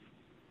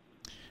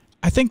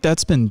 I think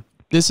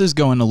this is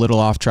going a little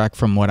off track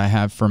from what I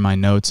have for my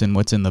notes and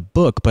what's in the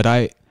book, but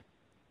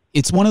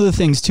it's one of the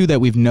things too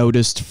that we've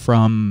noticed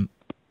from,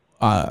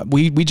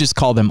 we just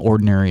call them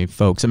ordinary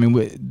folks. I mean,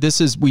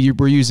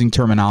 we're using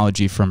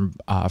terminology from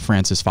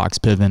Frances Fox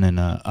Piven and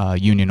a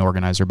union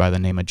organizer by the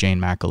name of Jane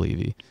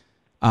McAlevey.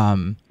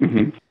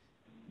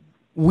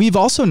 We've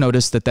also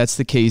noticed that that's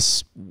the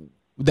case,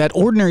 that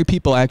ordinary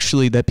people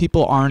that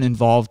people aren't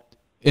involved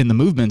in the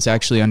movements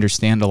actually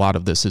understand a lot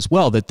of this as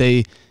well,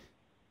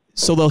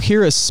 so they'll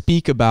hear us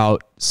speak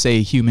about,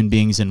 say, human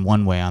beings in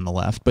one way on the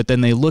left, but then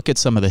they look at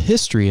some of the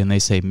history and they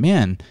say,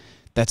 man,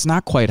 that's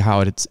not quite how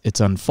it's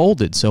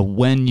unfolded. So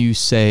when you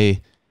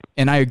say,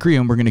 and I agree,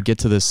 and we're going to get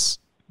to this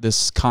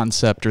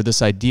concept or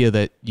this idea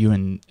that you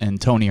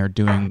and Tony are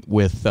doing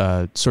with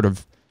sort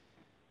of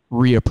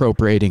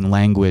reappropriating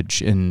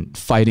language and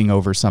fighting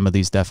over some of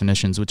these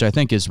definitions, which I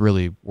think is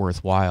really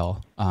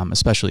worthwhile,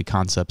 especially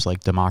concepts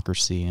like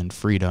democracy and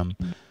freedom.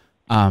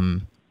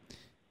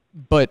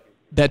 But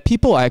that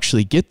people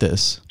actually get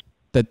this,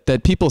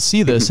 that people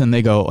see this and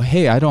they go,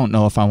 hey, I don't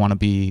know if I want to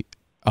be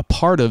a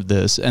part of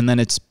this. And then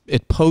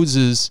it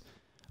poses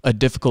a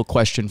difficult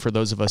question for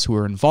those of us who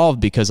are involved,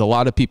 because a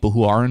lot of people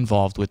who are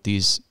involved with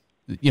these,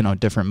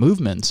 different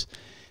movements,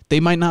 they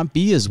might not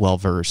be as well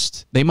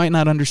versed. They might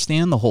not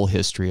understand the whole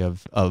history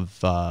of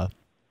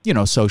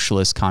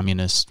socialist,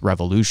 communist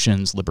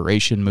revolutions,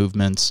 liberation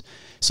movements.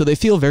 So they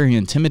feel very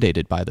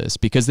intimidated by this,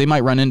 because they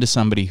might run into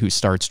somebody who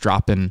starts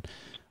dropping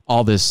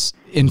all this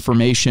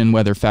information,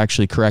 whether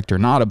factually correct or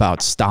not, about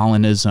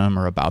Stalinism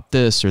or about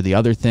this or the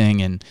other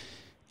thing. And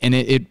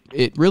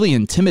it really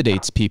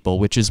intimidates people,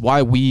 which is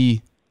why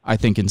we, I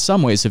think in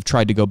some ways, have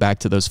tried to go back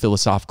to those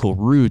philosophical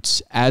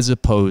roots as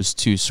opposed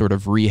to sort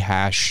of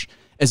rehash,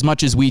 as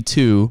much as we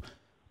too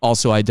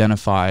also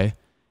identify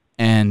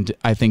and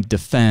I think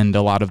defend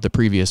a lot of the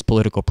previous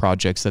political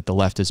projects that the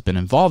left has been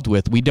involved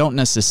with. We don't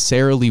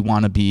necessarily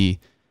want to be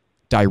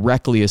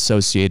directly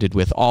associated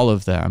with all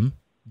of them,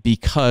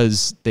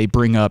 because they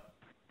bring up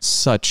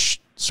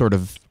such sort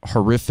of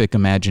horrific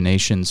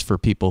imaginations for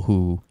people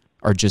who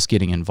are just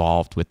getting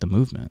involved with the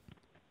movement.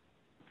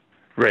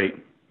 Right.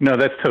 No,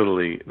 that's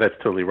totally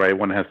right.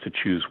 One has to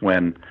choose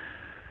when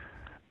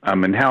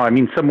and how. I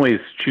mean, in some ways,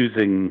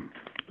 choosing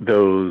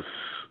those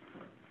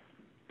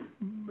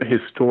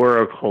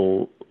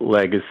historical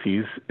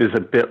legacies is a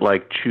bit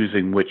like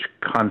choosing which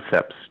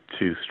concepts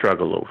to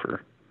struggle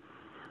over,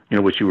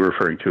 which you were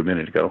referring to a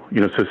minute ago.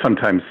 So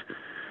sometimes,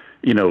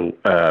 I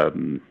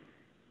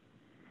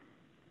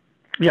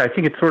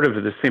think it's sort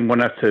of the same. One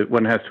has to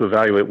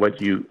evaluate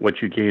what you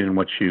gain and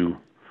what you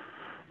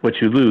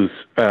lose.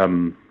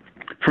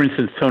 For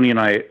instance, Tony and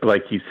I,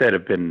 like you said,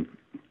 have been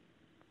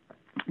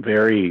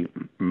very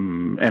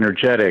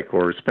energetic,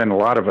 or spend a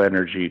lot of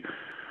energy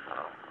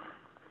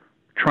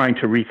trying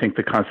to rethink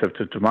the concept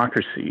of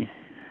democracy,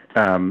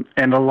 and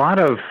a lot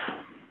of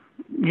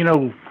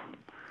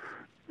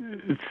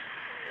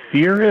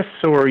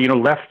theorists or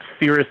left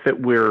theorists that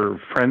we're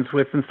friends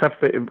with and stuff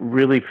that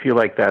really feel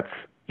like that's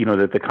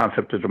that the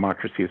concept of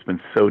democracy has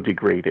been so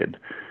degraded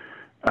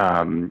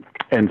and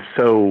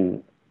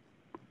so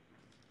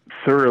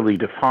thoroughly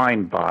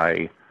defined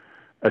by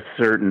a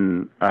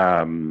certain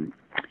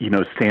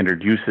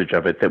standard usage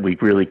of it that we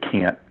really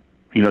can't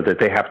that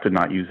they have to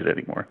not use it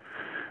anymore.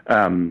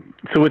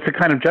 So it's a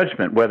kind of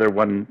judgment whether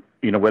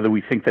whether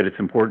we think that it's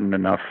important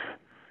enough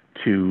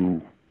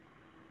to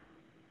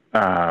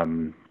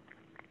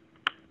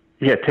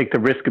take the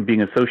risk of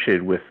being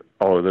associated with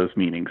all of those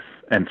meanings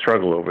and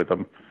struggle over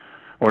them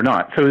or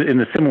not. So in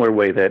a similar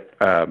way that,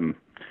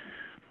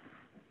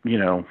 you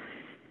know,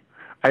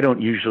 I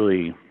don't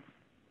usually,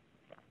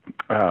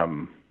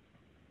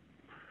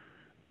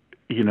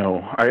 you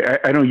know,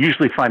 I don't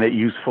usually find it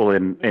useful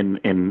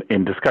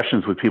in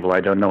discussions with people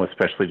I don't know,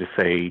 especially to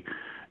say,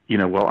 you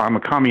know, well, I'm a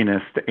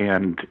communist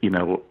and, you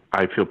know,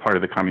 I feel part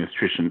of the communist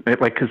tradition.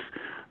 Because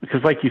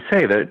like you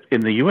say, that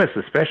in the U.S.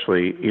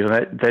 especially, you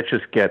know, that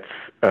just gets,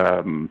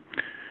 that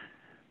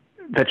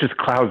just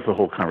clouds the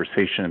whole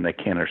conversation and they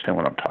can't understand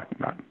what I'm talking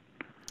about.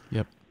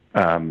 Yep.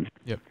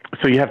 Yep.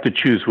 So you have to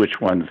choose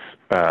which ones,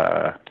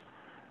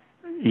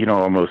 you know,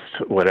 almost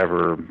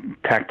whatever,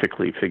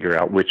 tactically figure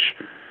out what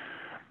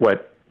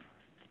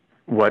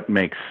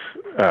makes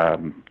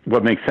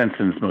sense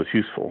and is most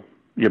useful.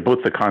 Yeah,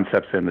 both the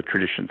concepts and the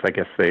traditions. I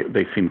guess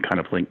they seem kind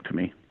of linked to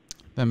me.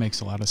 That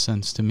makes a lot of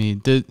sense to me.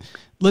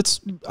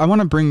 I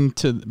want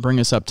to bring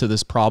us up to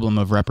this problem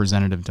of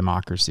representative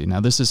democracy. Now,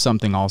 this is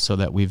something also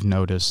that we've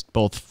noticed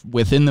both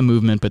within the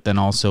movement, but then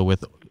also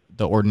with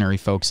the ordinary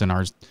folks in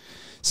our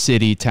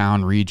city,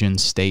 town, region,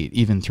 state,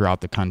 even throughout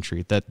the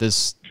country. That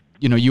this,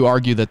 you know, you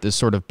argue that this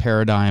sort of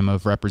paradigm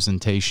of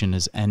representation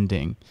is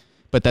ending,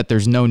 but that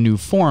there's no new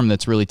form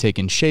that's really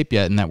taken shape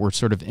yet, and that we're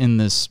sort of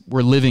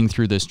we're living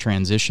through this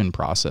transition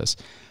process.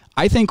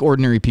 I think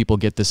ordinary people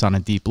get this on a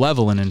deep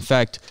level, and in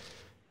fact,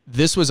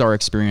 this was our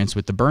experience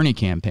with the Bernie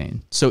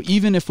campaign. So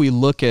even if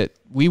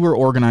we were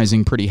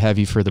organizing pretty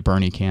heavy for the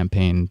Bernie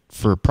campaign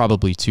for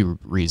probably two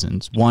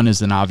reasons. One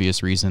is an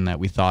obvious reason that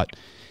we thought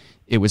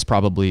it was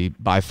probably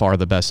by far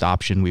the best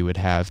option we would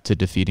have to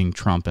defeating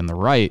Trump and the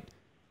right,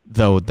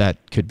 though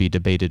that could be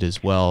debated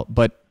as well.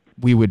 But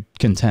we would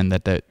contend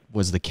that that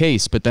was the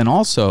case. But then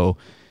also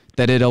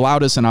that it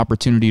allowed us an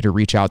opportunity to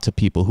reach out to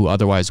people who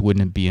otherwise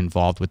wouldn't be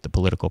involved with the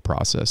political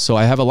process. So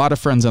I have a lot of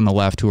friends on the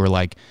left who are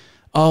like,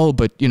 oh,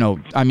 but, you know,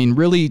 I mean,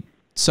 really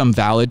some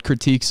valid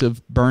critiques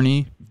of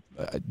Bernie.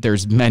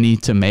 There's many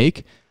to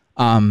make,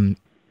 and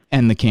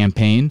the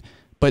campaign.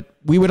 But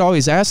we would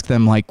always ask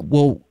them, like,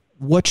 well,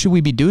 what should we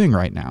be doing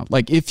right now?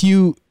 Like,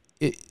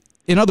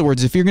 in other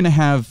words, if you're going to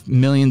have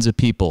millions of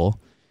people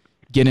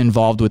get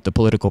involved with the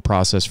political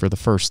process for the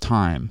first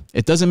time,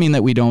 it doesn't mean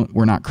that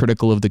we're not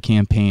critical of the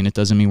campaign. It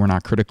doesn't mean we're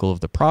not critical of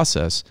the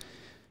process,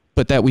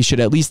 but that we should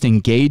at least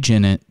engage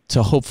in it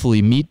to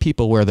hopefully meet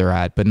people where they're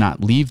at, but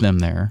not leave them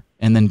there,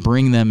 and then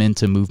bring them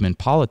into movement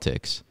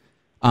politics.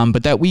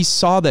 But that we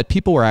saw that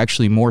people were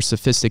actually more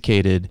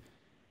sophisticated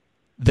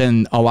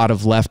than a lot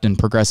of left and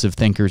progressive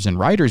thinkers and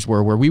writers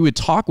were, where we would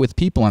talk with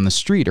people on the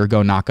street or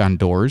go knock on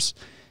doors,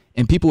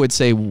 and people would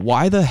say,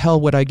 why the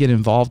hell would I get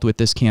involved with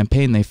this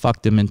campaign? They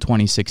fucked him in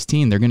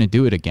 2016. They're going to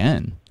do it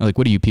again. Like,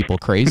 what are you people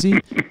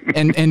crazy?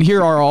 and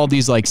here are all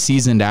these like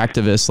seasoned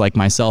activists like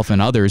myself and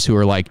others who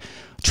are like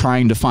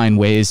trying to find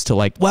ways to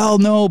like, well,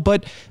 no,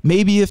 but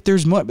maybe if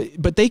there's more,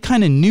 but they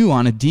kind of knew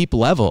on a deep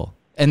level.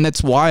 And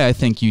that's why I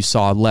think you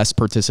saw less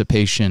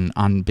participation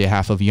on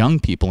behalf of young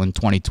people in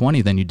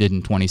 2020 than you did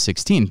in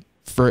 2016.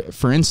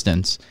 For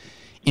instance,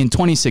 in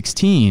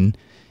 2016,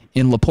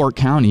 in LaPorte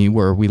County,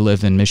 where we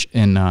live in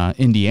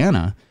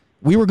Indiana,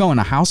 we were going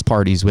to house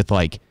parties with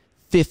like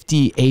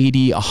 50,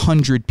 80,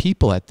 100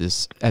 people at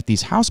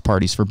these house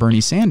parties for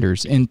Bernie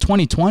Sanders. In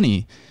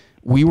 2020,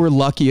 we were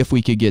lucky if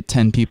we could get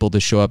 10 people to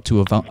show up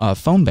to a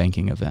phone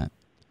banking event.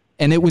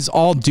 And it was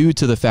all due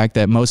to the fact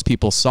that most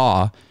people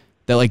saw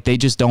that like they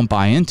just don't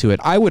buy into it.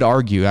 I would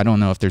argue, I don't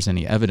know if there's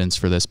any evidence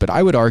for this, but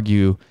I would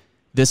argue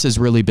this has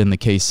really been the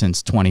case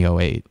since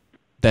 2008.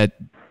 That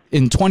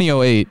in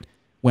 2008,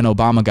 when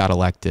Obama got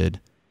elected,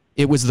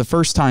 it was the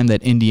first time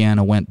that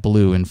Indiana went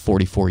blue in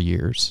 44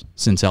 years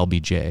since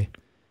LBJ.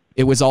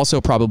 It was also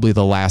probably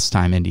the last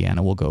time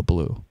Indiana will go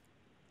blue.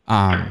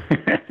 And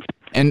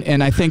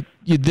I think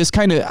this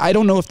kind of, I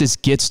don't know if this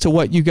gets to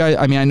what you guys,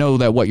 I mean, I know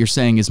that what you're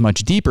saying is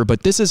much deeper,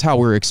 but this is how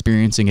we're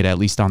experiencing it, at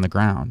least on the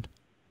ground.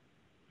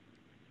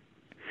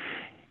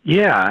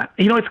 Yeah,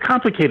 you know, it's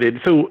complicated.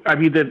 So, I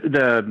mean,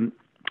 the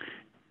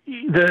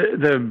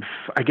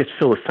I guess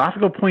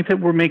philosophical point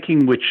that we're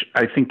making, which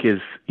I think is,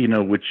 you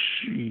know, which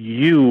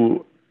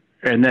you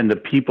and then the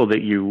people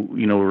that you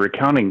were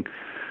talking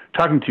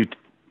to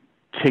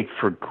take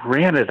for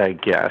granted, I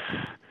guess,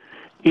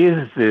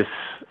 is this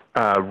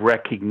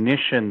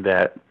recognition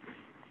that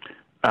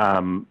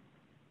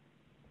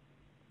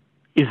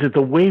is it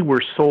the way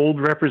we're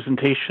sold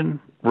representation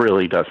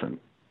really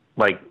doesn't,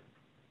 like,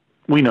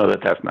 we know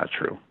that that's not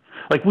true.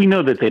 Like, we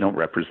know that they don't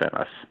represent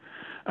us.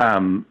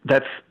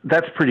 That's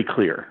pretty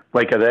clear.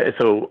 Like,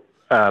 so,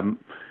 and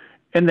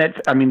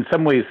that, I mean, in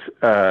some ways,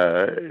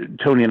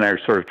 Tony and I are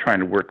sort of trying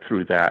to work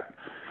through that,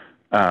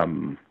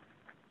 that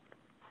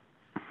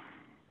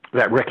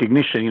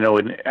recognition, you know,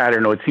 and I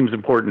don't know, it seems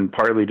important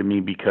partly to me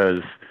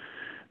because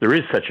there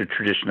is such a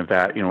tradition of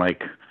that, you know,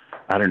 like,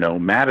 I don't know,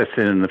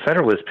 Madison in the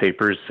Federalist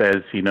Papers says,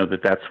 you know,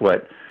 that's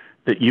what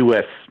the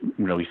U.S.,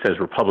 you know, he says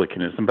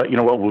republicanism, but, you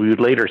know, what we would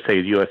later say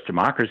is U.S.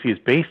 democracy is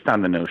based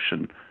on the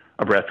notion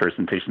of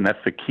representation. That's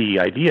the key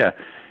idea.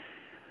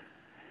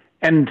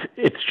 And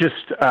it's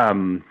just,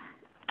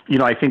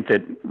 I think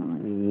that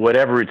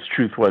whatever its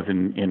truth was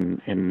in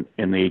the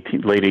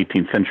late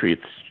 18th century,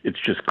 it's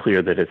just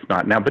clear that it's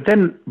not now. But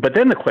then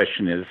the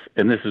question is,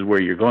 and this is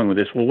where you're going with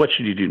this. Well, what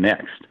should you do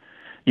next?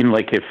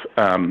 Like if,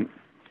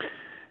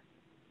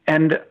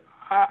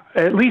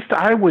 at least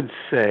I would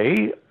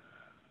say,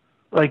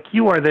 like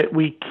you are, that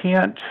we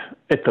can't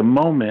at the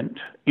moment.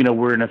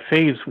 We're in a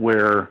phase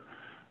where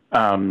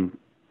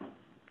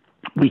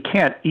we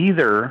can't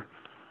either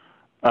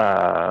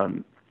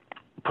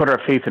put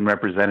our faith in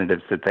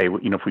representatives that they,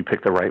 if we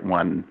pick the right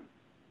one,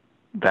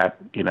 that,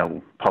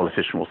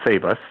 politician will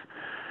save us.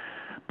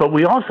 But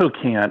we also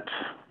can't,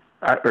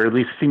 or at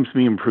least seems to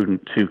me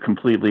imprudent, to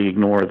completely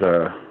ignore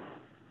the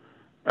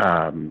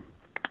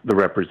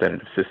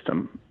representative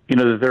system.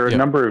 There are a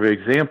number of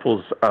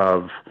examples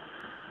of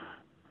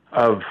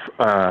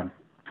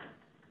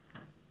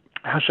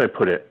how should I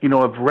put it?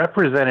 Of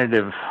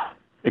representative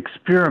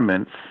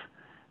experiments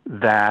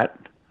that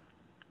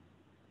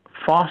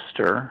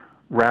foster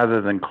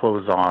rather than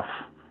close off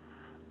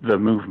the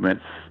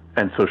movements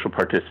and social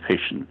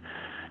participation.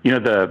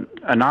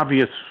 An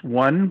obvious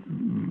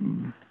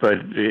one, but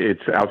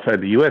it's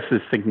outside the U.S.,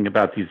 is thinking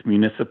about these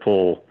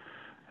municipal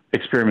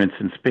experiments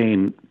in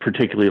Spain,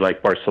 particularly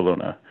like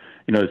Barcelona.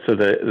 So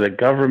the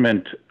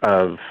government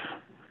of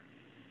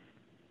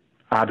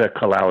Ada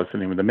Colau is the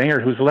name of the mayor,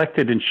 who's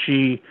elected, and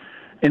she,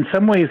 in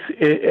some ways,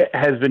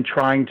 has been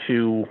trying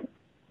to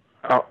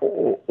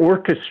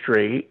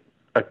orchestrate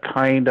a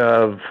kind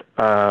of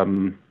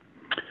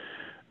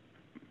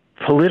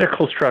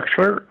political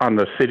structure on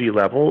the city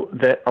level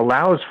that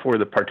allows for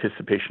the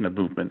participation of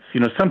movements.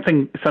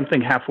 Something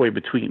halfway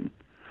between.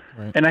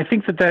 Right. And I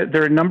think that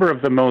there are a number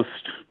of the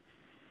most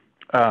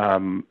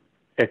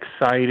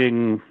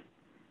exciting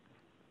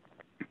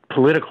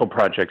political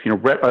projects,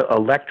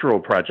 electoral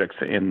projects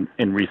in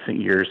recent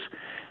years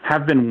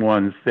have been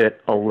ones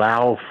that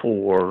allow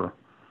for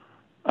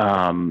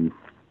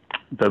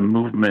the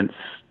movements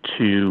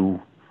to,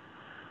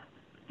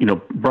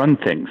 run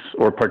things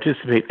or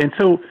participate. And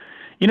so,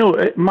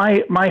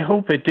 my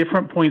hope at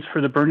different points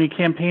for the Bernie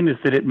campaign is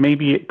that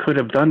it could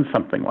have done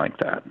something like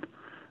that,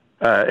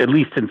 at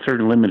least in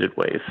certain limited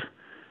ways.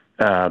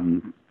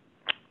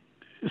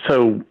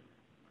 So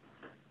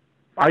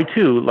I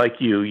too, like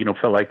you,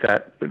 felt like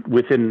that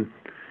within,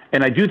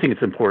 and I do think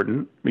it's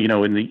important,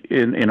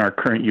 in our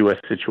current U.S.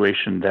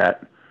 situation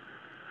that,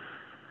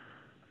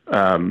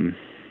 that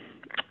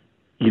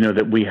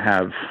we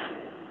have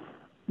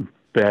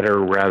better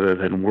rather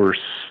than worse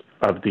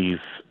of these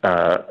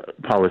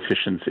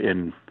politicians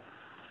in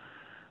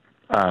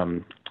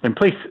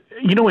place.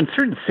 In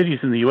certain cities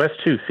in the U.S.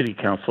 too, city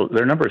council, there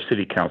are a number of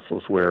city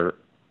councils where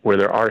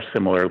there are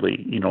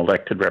similarly,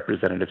 elected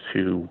representatives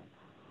who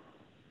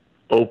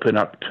open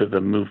up to the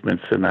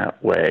movements in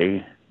that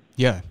way.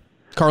 Yeah.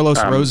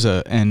 Carlos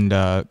Rosa and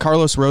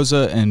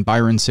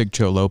Byron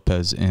Sigcho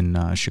Lopez in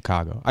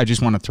Chicago. I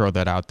just want to throw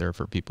that out there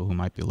for people who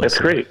might be listening. That's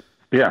great.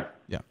 Yeah.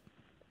 Yeah.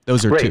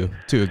 Those are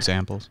two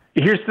examples.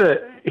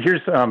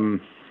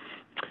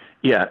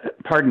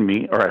 Pardon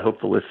me, or I hope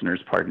the listeners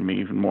pardon me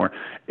even more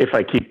if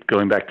I keep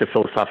going back to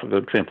philosophical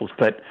examples,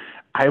 but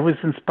I was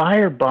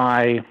inspired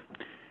by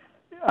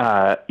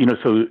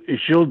so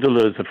Gilles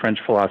Deleuze, a French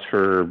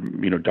philosopher,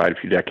 died a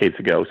few decades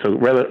ago, so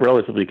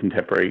relatively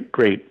contemporary,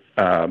 great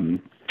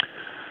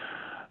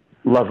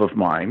love of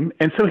mine.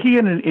 And so he,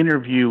 in an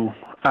interview,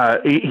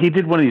 he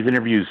did one of these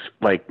interviews,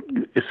 like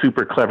a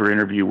super clever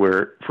interview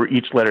where for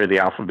each letter of the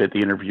alphabet, the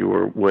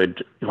interviewer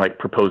would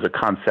propose a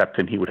concept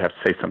and he would have to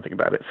say something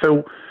about it.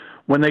 So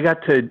when they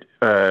got to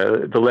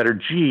the letter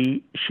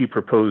G, she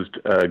proposed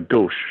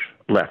gauche,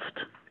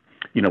 left.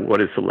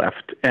 What is the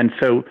left? And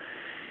so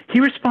he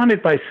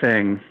responded by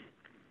saying,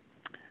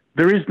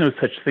 there is no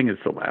such thing as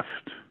the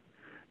left.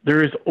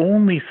 There is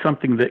only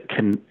something that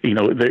can,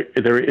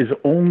 there is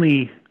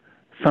only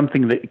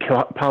something that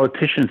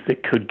politicians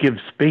that could give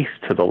space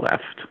to the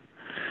left.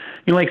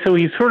 So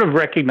he's sort of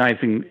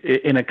recognizing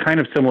in a kind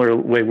of similar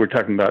way we're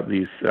talking about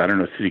these,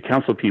 city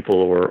council people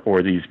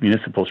or these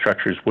municipal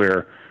structures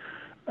where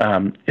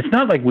it's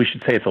not like we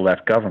should say it's a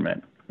left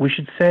government. We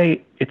should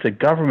say it's a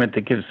government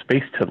that gives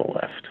space to the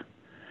left.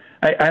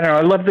 I don't know.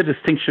 I love the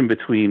distinction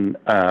between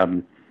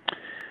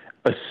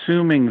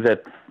assuming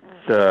that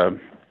the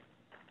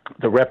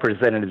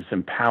representatives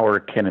in power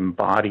can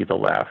embody the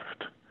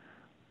left,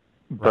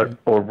 but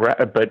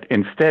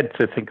instead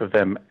to think of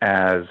them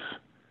as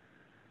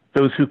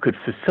those who could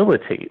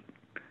facilitate,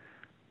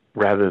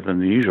 rather than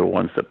the usual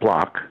ones that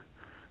block,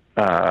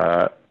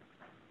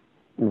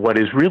 what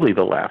is really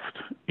the left.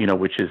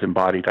 Which is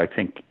embodied, I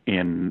think,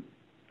 in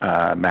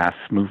mass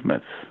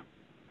movements.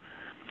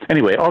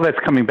 Anyway, all that's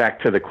coming back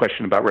to the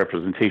question about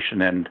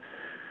representation and,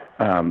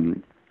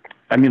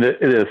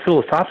 the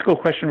philosophical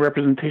question of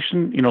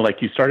representation,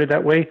 like you started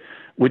that way,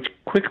 which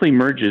quickly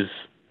merges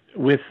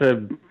with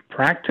the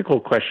practical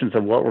questions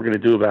of what we're going to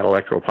do about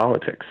electoral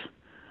politics.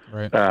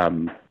 Right.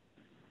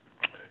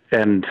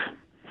 And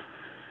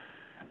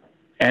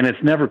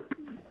it's never,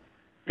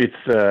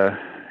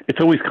 it's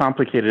always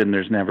complicated and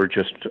there's never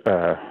just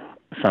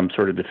some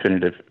sort of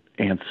definitive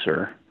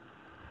answer.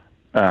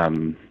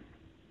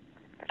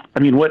 I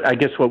mean, what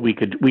we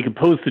could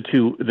pose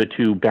the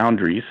two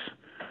boundaries,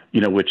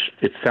 which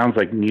it sounds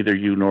like neither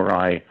you nor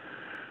I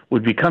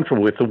would be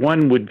comfortable with. The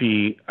one would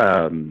be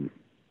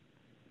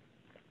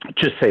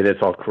just say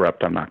that's all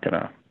corrupt. I'm not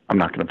gonna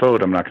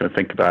vote. I'm not gonna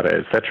think about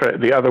it, etc.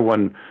 The other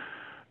one,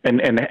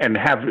 and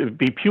have it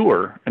be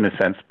pure in a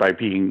sense by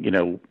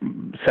being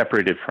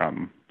separated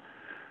from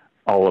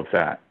all of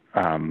that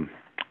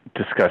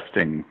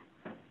disgusting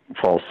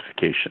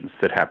falsifications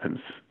that happens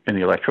in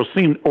the electoral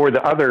scene, or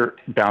the other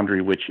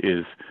boundary, which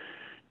is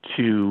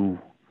to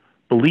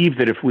believe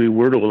that if we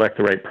were to elect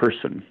the right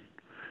person,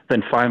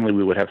 then finally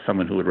we would have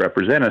someone who would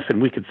represent us,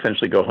 and we could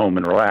essentially go home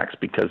and relax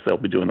because they'll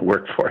be doing the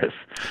work for us.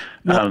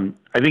 Well,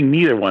 I think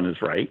neither one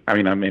is right. I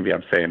mean, maybe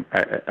I'm saying,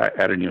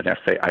 I don't even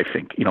have to say I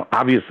think.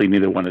 Obviously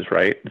neither one is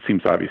right. It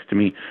seems obvious to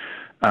me.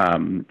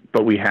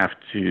 But we have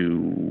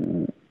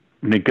to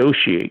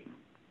negotiate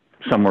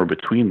somewhere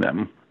between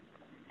them,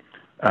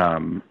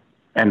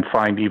 and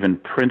find even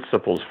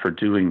principles for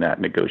doing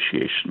that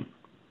negotiation.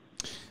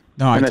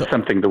 No, and that's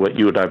something that what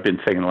you and I have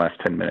been saying in the last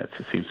 10 minutes,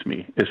 it seems to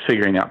me, is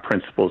figuring out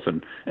principles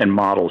and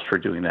models for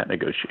doing that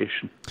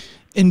negotiation.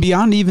 And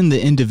beyond even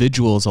the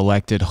individuals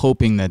elected,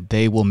 hoping that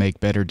they will make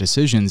better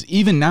decisions,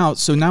 even now,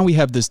 so now we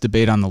have this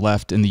debate on the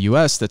left in the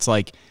U.S. that's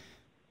like,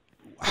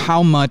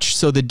 how much,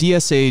 so the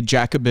DSA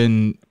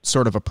Jacobin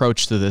sort of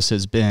approach to this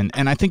has been,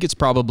 and I think it's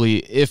probably,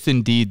 if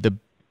indeed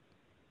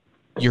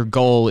your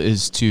goal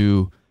is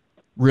to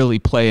really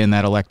play in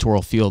that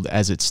electoral field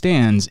as it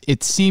stands,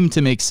 it seemed to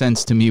make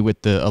sense to me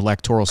with the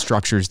electoral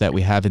structures that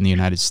we have in the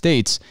United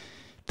States,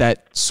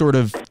 that sort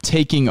of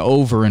taking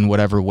over in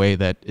whatever way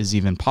that is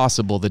even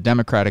possible, the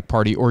Democratic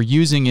Party, or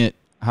using it,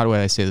 how do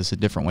I say this a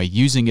different way,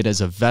 using it as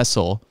a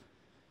vessel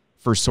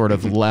for sort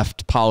of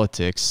left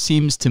politics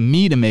seems to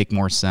me to make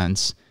more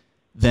sense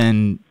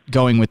than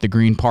going with the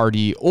Green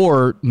Party,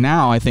 or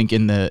now I think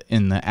in the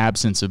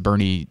absence of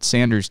Bernie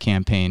Sanders'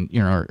 campaign,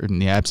 or in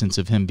the absence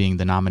of him being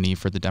the nominee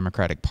for the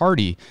Democratic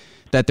Party,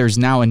 that there's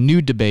now a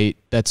new debate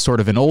that's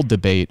sort of an old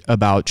debate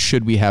about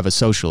should we have a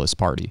socialist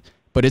party.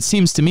 But it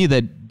seems to me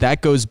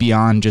that goes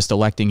beyond just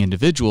electing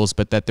individuals,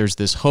 but that there's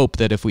this hope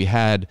that if we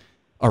had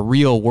a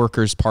real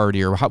workers'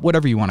 party, or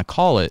whatever you want to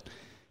call it,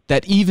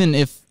 that even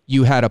if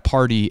you had a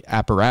party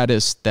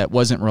apparatus that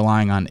wasn't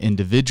relying on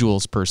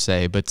individuals per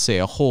se, but say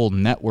a whole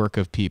network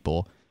of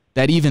people,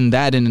 that even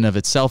that in and of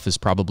itself is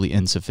probably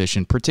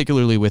insufficient,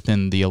 particularly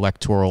within the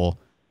electoral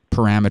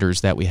parameters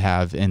that we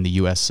have in the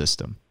U.S.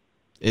 system.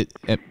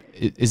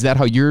 Is that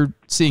how you're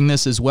seeing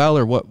this as well,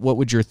 or what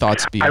would your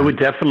thoughts be? I would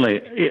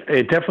definitely,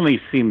 it definitely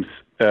seems,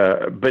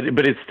 but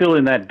it's still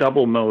in that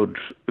double mode,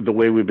 the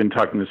way we've been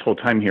talking this whole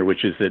time here,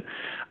 which is that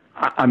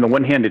on the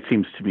one hand, it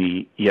seems to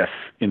be, yes,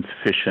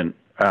 insufficient.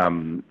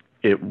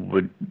 It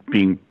would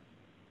being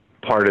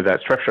part of that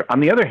structure.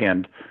 On the other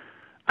hand,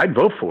 I'd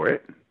vote for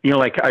it.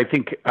 I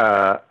think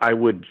I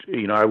would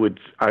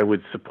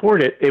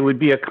support it. It would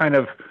be a kind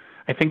of,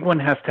 I think one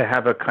has to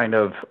have a kind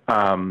of,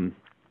 I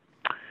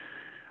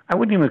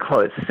wouldn't even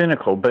call it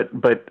cynical, but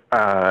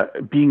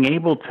being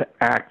able to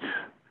act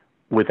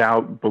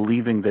without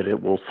believing that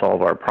it will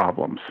solve our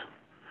problems.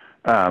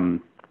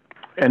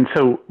 And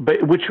so,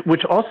 but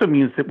which also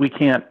means that we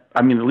can't,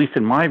 I mean, at least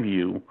in my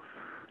view,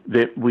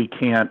 that we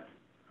can't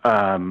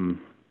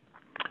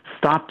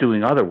stop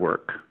doing other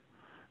work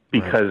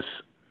because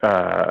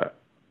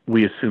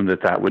we assume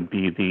that would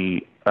be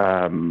the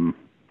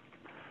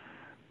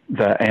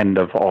end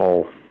of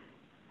all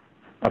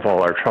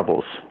our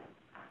troubles.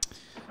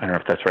 I don't know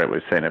if that's the right way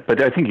of saying it,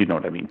 but I think you know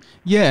what I mean.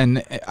 Yeah,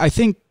 and I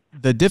think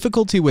the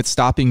difficulty with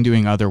stopping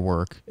doing other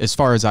work, as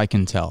far as I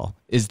can tell,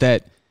 is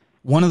that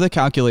one of the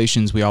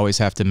calculations we always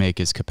have to make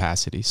is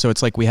capacity. So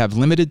it's like we have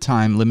limited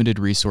time, limited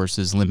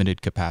resources,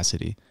 limited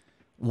capacity.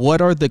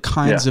 What are the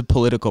kinds of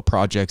political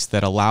projects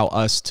that allow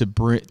us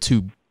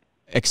to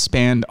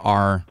expand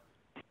our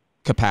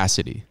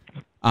capacity?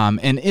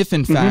 And if,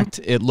 in fact,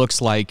 it looks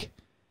like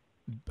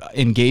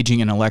engaging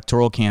in an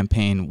electoral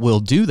campaign will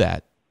do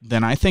that,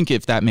 then I think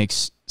if that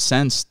makes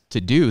sense to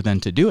do,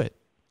 then to do it.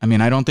 I mean,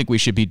 I don't think we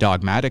should be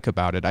dogmatic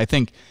about it. I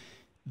think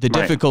the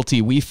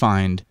difficulty we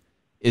find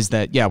is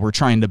that, we're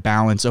trying to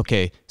balance,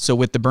 okay, so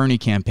with the Bernie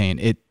campaign,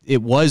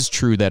 it was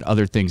true that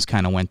other things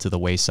kind of went to the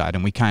wayside,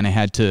 and we kind of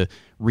had to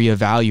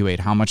reevaluate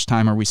how much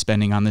time are we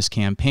spending on this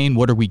campaign,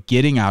 what are we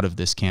getting out of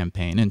this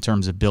campaign in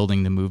terms of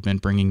building the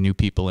movement, bringing new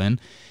people in,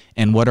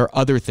 and what are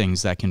other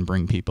things that can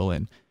bring people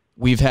in.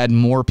 We've had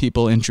more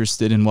people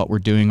interested in what we're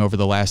doing over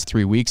the last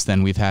 3 weeks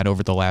than we've had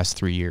over the last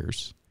 3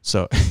 years.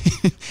 So,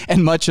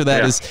 and much of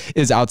that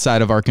is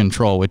outside of our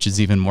control, which is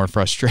even more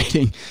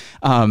frustrating.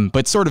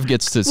 But sort of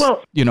gets to,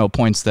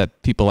 points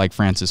that people like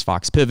Francis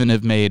Fox Piven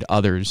have made,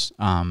 others.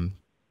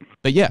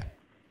 But yeah.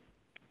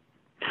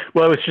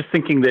 Well, I was just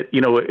thinking that,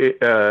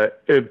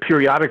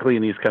 periodically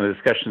in these kind of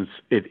discussions,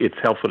 it's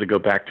helpful to go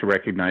back to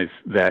recognize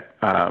that,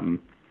 how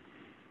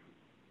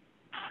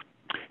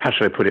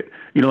should I put it?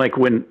 Like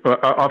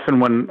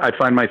often when I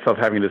find myself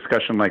having a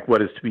discussion like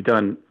what is to be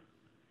done,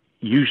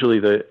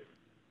 usually the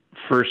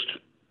first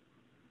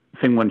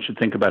thing one should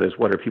think about is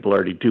what are people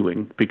already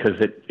doing, because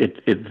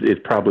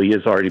it probably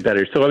is already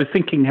better. So I was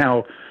thinking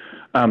how,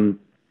 in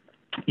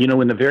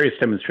the various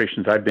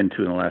demonstrations I've been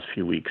to in the last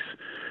few weeks,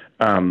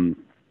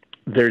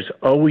 there's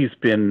always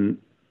been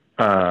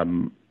a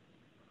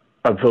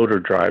voter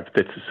drive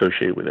that's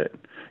associated with it.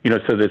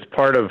 So there's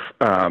part of,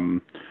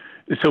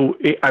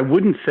 I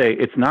wouldn't say,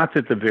 it's not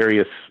that the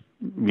various,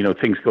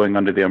 things going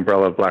under the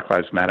umbrella of Black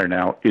Lives Matter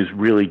now is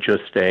really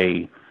just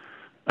a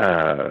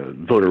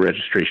voter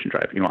registration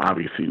drive.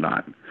 Obviously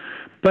not.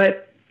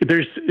 But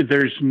there's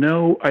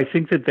no, I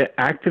think that the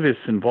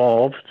activists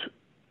involved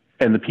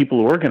and the people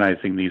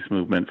organizing these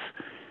movements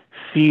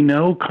see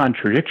no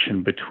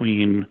contradiction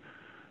between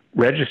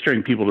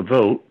registering people to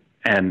vote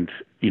and,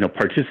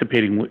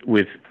 participating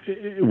with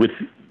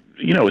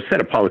a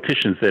set of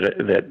politicians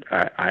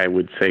that I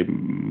would say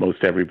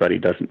most everybody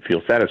doesn't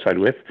feel satisfied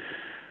with,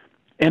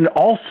 and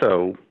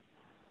also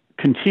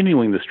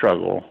continuing the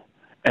struggle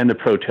and the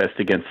protest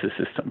against the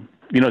system.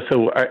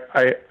 So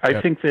I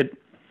think that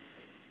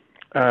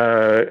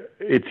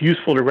it's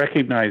useful to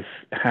recognize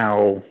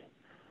how,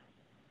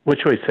 what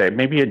should I say,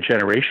 maybe a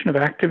generation of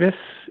activists,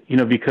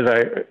 because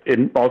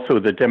and also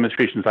the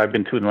demonstrations I've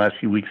been to in the last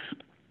few weeks,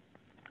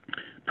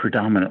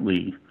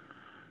 predominantly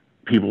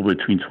people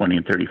between 20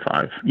 and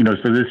 35.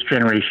 So this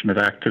generation of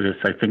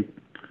activists, I think,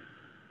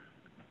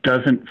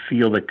 doesn't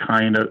feel the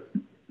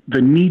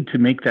need to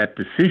make that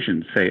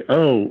decision, say,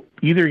 oh,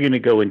 either you're going to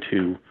go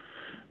into,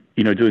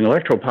 doing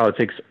electoral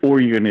politics,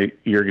 or you're going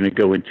to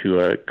go into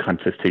a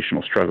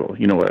contestational struggle.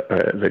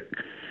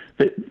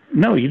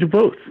 No, you do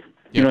both.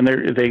 Yeah. And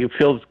it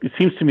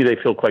seems to me they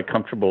feel quite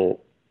comfortable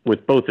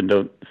with both and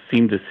don't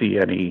seem to see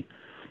any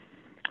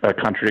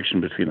contradiction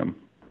between them.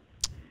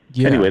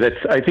 Yeah. Anyway,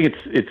 I think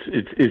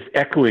it's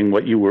echoing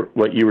what you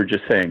were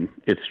just saying.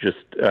 It's just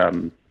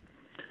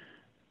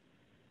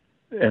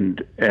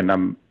and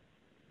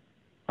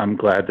I'm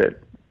glad that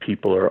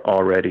people are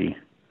already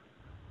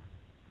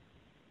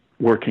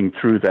working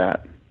through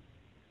that.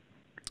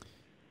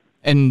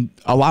 And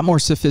a lot more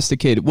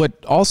sophisticated. What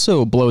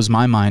also blows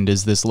my mind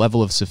is this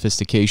level of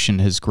sophistication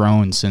has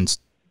grown since,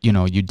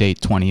 you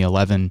date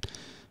 2011.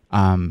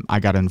 I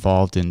got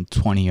involved in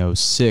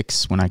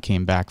 2006 when I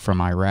came back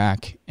from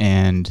Iraq,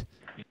 and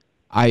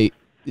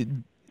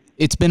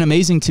it's been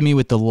amazing to me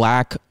with the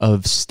lack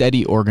of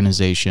steady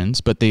organizations,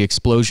 but the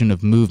explosion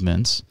of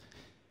movements,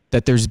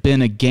 that there's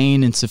been a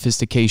gain in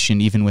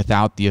sophistication even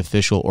without the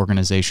official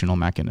organizational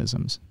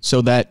mechanisms.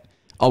 So that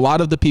a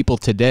lot of the people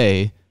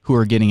today who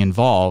are getting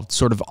involved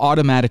sort of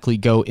automatically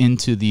go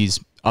into these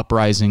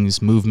uprisings,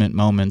 movement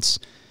moments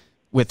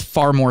with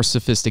far more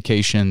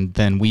sophistication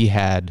than we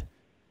had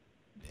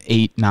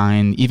 8,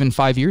 9, even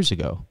 5 years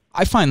ago.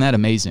 I find that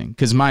amazing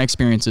because my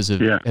experiences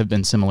have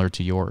been similar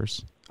to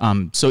yours.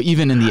 So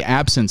even in the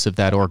absence of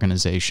that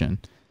organization,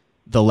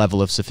 the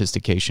level of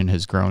sophistication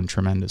has grown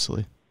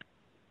tremendously.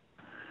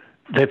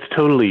 That's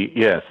totally,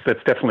 yes.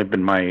 That's definitely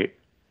been my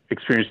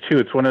experience too.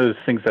 It's one of those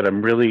things that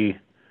I'm really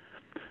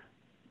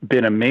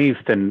been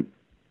amazed and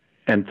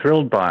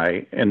thrilled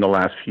by in the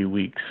last few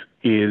weeks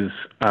is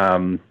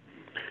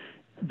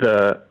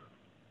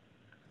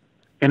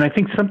and I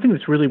think something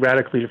that's really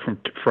radically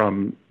different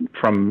from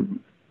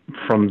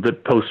the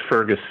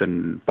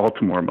post-Ferguson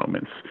Baltimore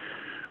moments,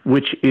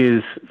 which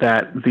is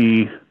that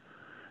the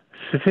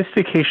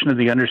sophistication of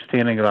the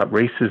understanding about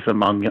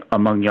racism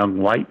among young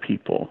white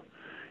people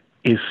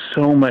is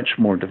so much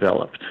more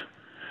developed.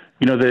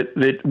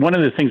 That one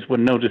of the things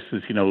one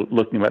notices,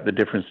 looking at the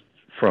difference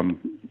from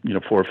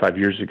 4 or 5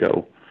 years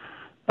ago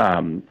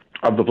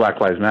of the Black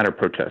Lives Matter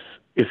protests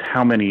is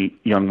how many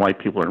young white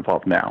people are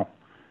involved now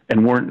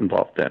and weren't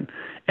involved then.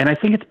 And I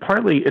think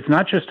it's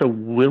not just a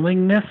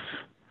willingness,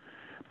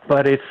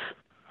 but it's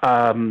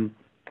an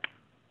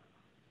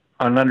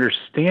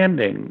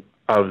understanding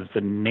of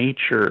the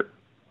nature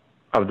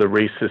of the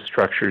racist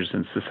structures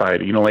in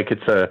society.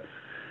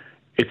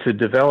 It's a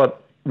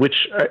develop,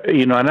 which,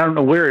 and I don't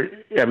know where,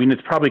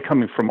 it's probably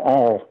coming from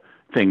all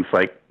things,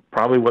 like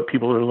probably what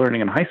people are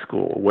learning in high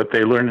school, what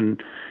they learn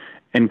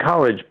in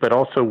college, but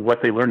also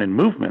what they learn in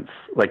movements.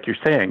 Like you're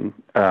saying,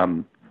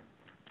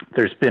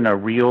 there's been a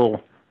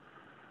real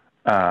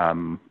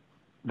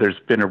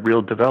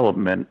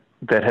development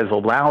that has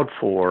allowed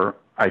for,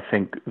 I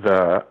think,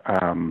 a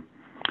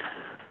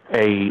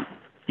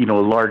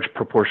large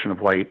proportion of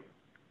white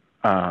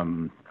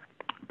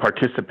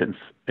participants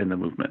in the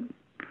movement.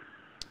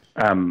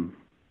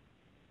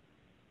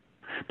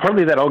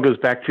 Partly that all goes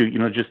back to,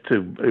 just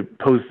to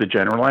pose the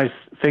generalized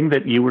thing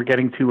that you were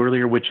getting to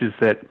earlier, which is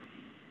that,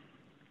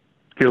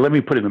 here, let me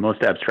put it in the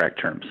most abstract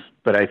terms,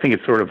 but I think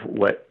it's sort of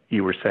what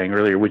you were saying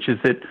earlier, which is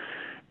that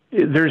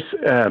there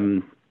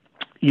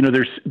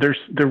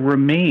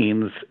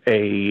remains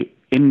a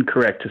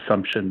incorrect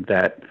assumption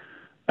that,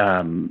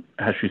 how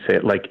should we say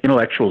it, like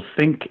intellectuals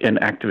think and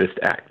activists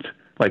act,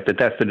 like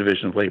that's the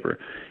division of labor.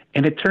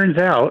 And it turns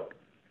out,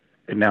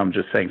 and now I'm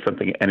just saying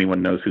something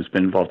anyone knows who's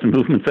been involved in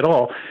movements at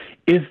all,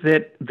 is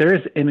that there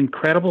is an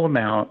incredible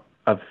amount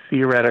of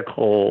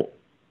theoretical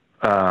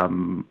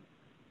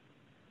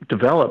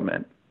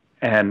development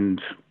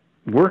and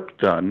work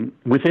done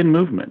within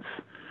movements.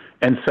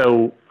 And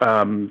so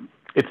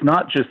it's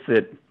not just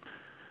that,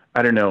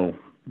 I don't know,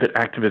 that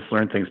activists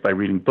learn things by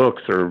reading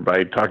books or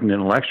by talking to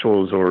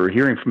intellectuals or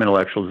hearing from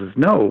intellectuals. Is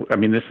no, I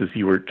mean, this is,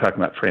 you were talking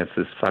about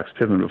Frances Fox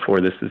Pittman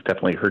before, this is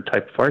definitely her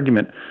type of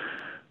argument.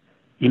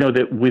 You know,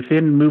 that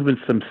within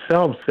movements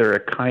themselves, they're a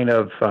kind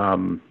of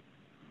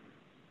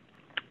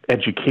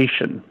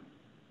education.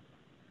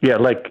 Yeah,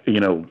 like, you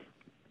know,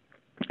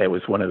 it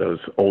was one of those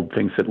old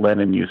things that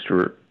Lenin used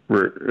to,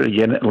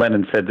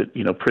 Lenin said that,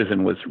 you know,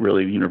 prison was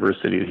really the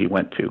university that he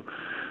went to,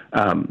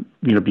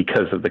 you know,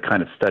 because of the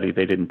kind of study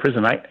they did in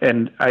prison.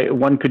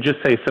 One could just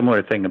say a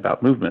similar thing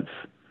about movements.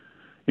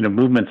 You know,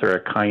 movements are a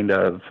kind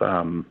of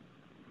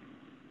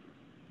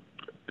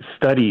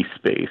study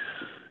space,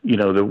 you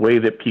know, the way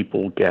that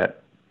people get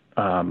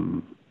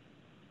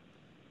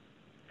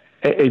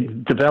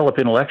develop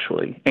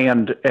intellectually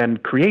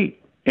and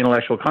create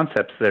intellectual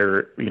concepts that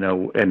are, you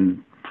know,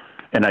 and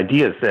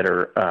ideas that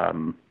are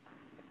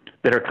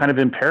kind of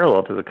in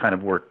parallel to the kind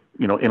of work,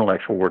 you know,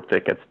 intellectual work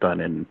that gets done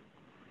in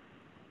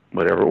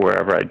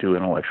wherever I do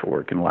intellectual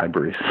work, in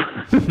libraries,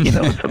 you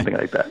know, something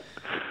like that.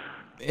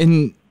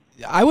 And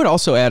I would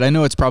also add, I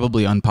know it's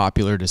probably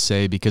unpopular to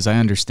say because I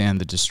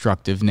understand the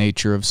destructive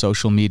nature of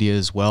social media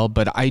as well,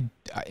 but I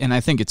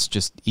think it's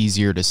just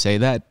easier to say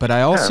that, but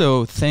I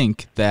also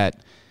think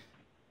that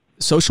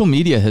social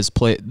media has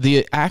played,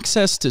 the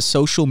access to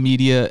social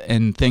media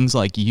and things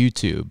like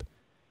YouTube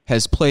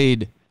has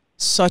played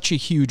such a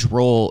huge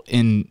role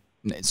in,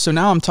 so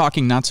now I'm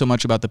talking not so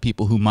much about the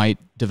people who might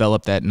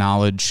develop that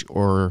knowledge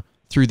or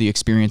through the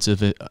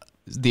experiences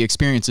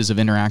of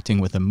interacting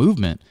with a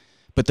movement,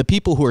 but the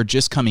people who are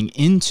just coming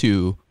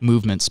into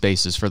movement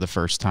spaces for the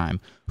first time,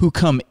 who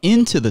come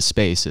into the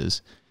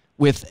spaces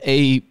with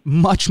a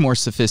much more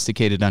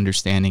sophisticated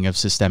understanding of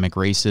systemic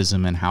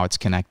racism and how it's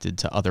connected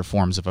to other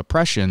forms of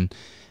oppression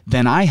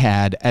than I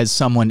had as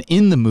someone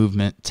in the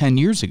movement 10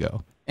 years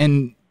ago.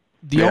 And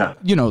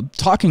you know,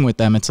 talking with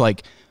them, it's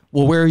like,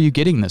 well, where are you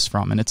getting this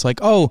from? And it's like,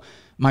 oh,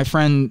 my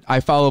friend,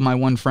 I follow my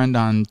one friend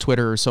on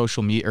Twitter or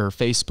social media or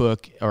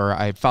Facebook, or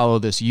I follow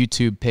this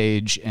YouTube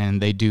page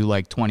and they do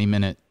like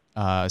 20-minute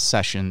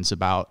sessions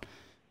about,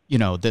 you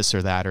know, this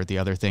or that or the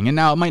other thing. And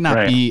now it might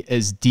not be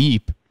as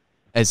deep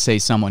as, say,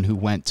 someone who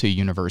went to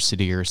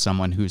university or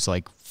someone who's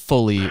like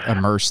fully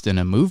immersed in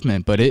a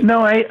movement, but it...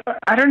 No, I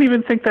don't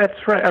even think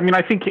that's right. I mean,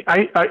 I think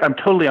I'm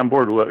totally on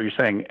board with what you're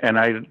saying, and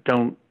I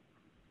don't,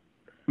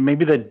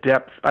 maybe the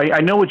depth, I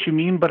know what you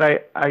mean, but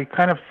I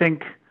kind of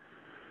think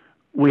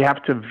we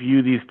have to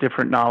view these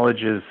different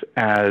knowledges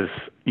as,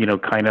 you know,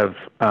 kind of,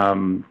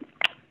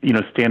 you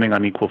know, standing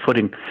on equal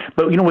footing.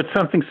 But, you know, what's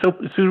something so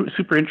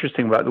super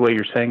interesting about the way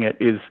you're saying it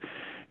is,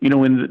 you know,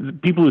 when the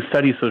people who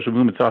study social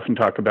movements often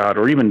talk about,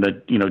 or even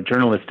the, you know,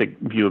 journalistic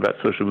view about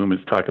social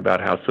movements talk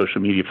about how social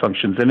media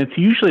functions, and it's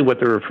usually what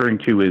they're referring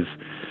to is,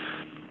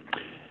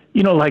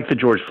 you know, like the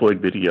George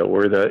Floyd video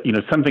or the, you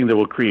know, something that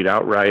will create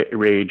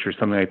outrage or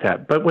something like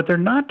that. But what they're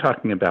not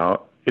talking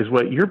about is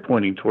what you're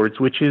pointing towards,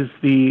 which is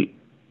the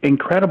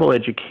incredible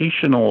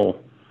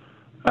educational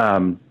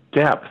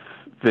depth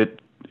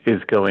that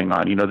is going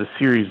on. You know, the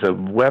series of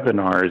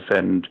webinars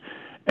and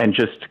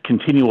just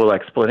continual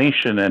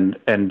explanation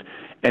and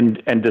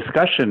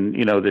discussion,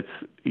 you know, that's,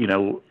 you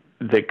know,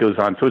 that goes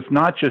on. So it's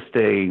not just,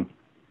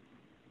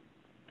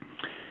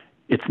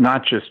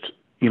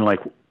 you know, like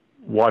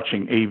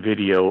watching a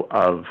video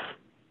of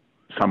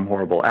some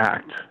horrible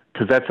act,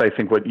 because that's, I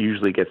think, what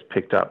usually gets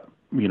picked up,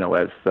 you know,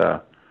 as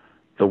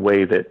the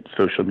way that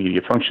social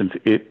media functions.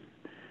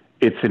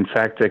 It's in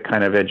fact a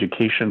kind of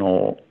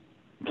educational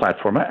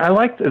platform. I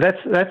like that.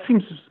 That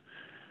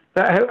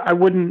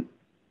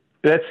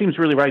seems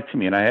really right to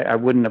me, and I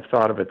wouldn't have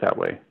thought of it that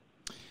way.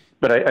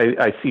 But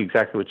I see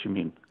exactly what you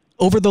mean.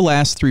 Over the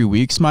last 3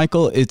 weeks,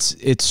 Michael,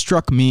 it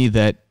struck me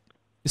that,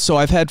 so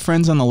I've had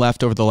friends on the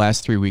left over the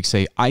last 3 weeks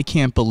say, I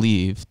can't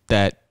believe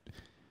that,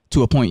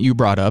 to a point you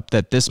brought up,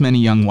 that this many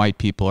young white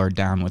people are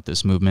down with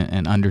this movement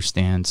and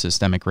understand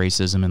systemic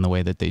racism in the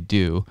way that they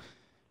do.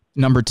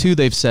 Number two,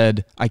 they've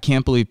said, I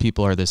can't believe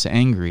people are this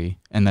angry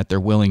and that they're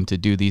willing to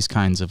do these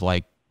kinds of,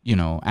 like, you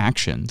know,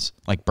 actions,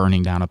 like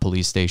burning down a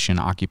police station,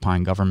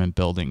 occupying government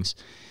buildings.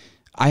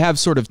 I have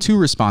sort of two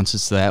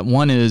responses to that.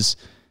 One is,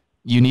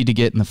 you need to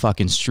get in the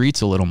fucking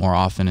streets a little more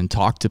often and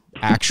talk to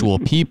actual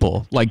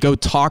people. Like, go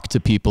talk to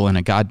people in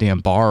a goddamn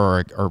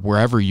bar or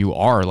wherever you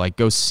are. Like,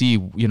 go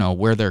see, you know,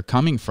 where they're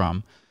coming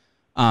from.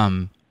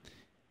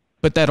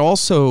 But that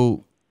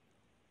also,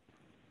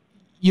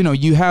 you know,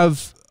 you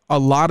have a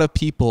lot of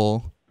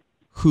people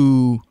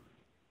who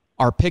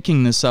are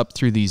picking this up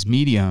through these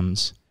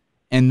mediums,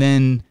 and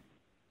then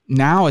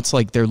now it's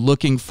like they're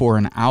looking for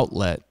an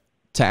outlet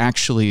to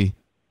actually,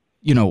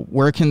 you know,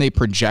 where can they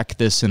project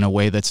this in a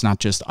way that's not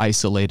just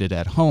isolated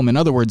at home? In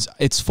other words,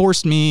 it's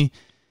forced me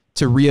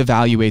to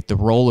reevaluate the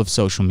role of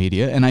social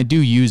media, and I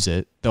do use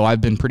it, though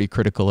I've been pretty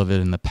critical of it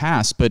in the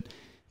past. But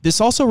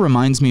this also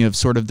reminds me of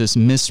sort of this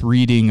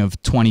misreading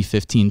of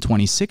 2015,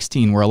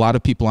 2016, where a lot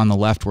of people on the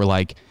left were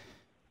like,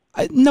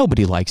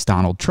 nobody likes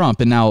Donald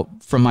Trump. And now,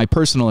 from my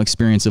personal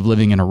experience of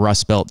living in a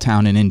Rust Belt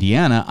town in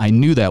Indiana, I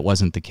knew that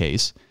wasn't the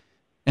case.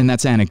 And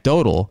that's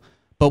anecdotal.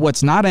 But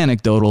what's not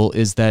anecdotal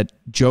is that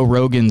Joe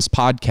Rogan's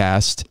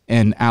podcast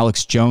and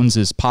Alex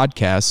Jones's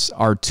podcasts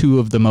are two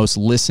of the most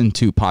listened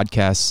to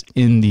podcasts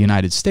in the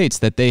United States,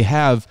 that they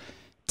have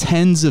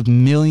tens of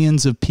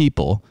millions of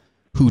people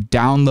who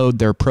download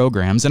their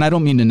programs. And I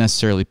don't mean to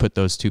necessarily put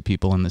those two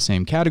people in the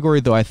same category,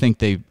 though I think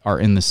they are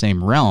in the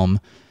same realm.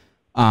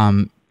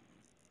 And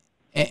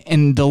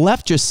the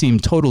left just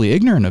seemed totally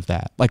ignorant of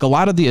that. Like a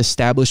lot of the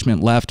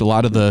establishment left, a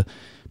lot of the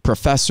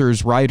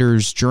professors,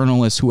 writers,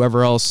 journalists,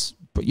 whoever else,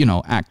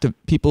 active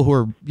people who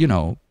are,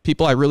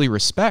 people I really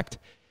respect,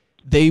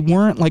 they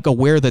weren't like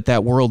aware that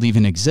that world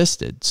even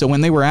existed. So when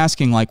they were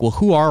asking like, well,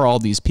 who are all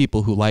these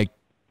people who like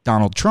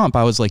Donald Trump?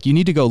 I was like, you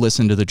need to go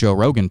listen to the Joe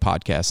Rogan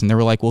podcast. And they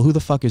were like, well, who the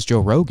fuck is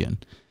Joe Rogan?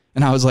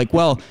 And I was like,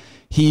 well,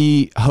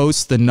 he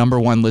hosts the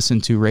 #1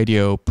 listened to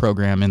radio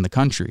program in the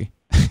country.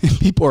 And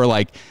people are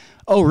like,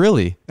 oh,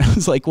 really? I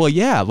was like, well,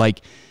 yeah,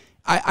 like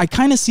I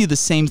kind of see the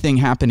same thing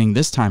happening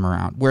this time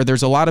around, where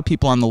there's a lot of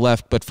people on the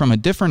left, but from a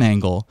different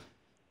angle,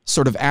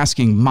 sort of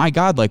asking, my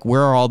God, like,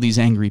 where are all these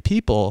angry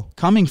people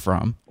coming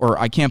from? Or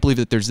I can't believe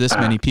that there's this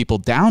many people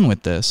down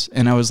with this.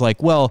 And I was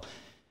like, well,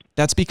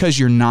 that's because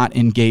you're not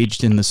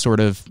engaged in the sort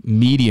of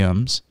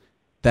mediums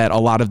that a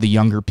lot of the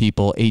younger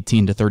people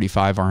 18 to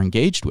 35 are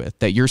engaged with,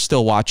 that you're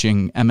still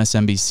watching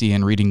MSNBC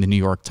and reading the New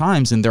York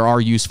Times. And there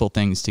are useful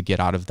things to get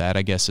out of that,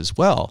 I guess, as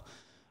well.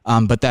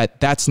 But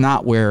that's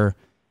not where,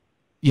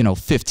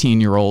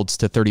 15-year-olds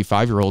to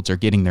 35-year-olds are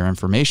getting their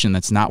information.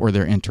 That's not where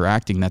they're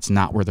interacting. That's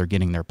not where they're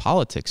getting their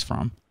politics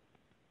from.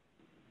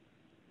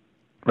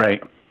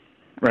 Right.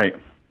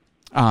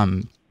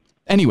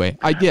 Anyway,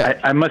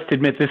 I must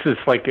admit, this is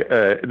like,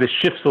 this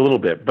shifts a little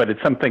bit, but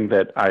it's something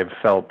that I've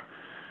felt,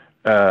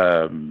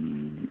 a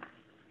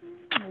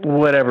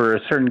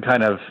certain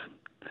kind of,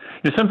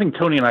 something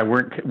Tony and I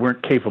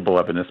weren't capable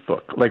of in this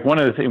book. Like one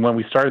of the things, when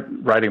we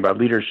started writing about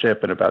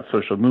leadership and about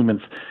social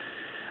movements,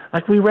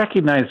 like we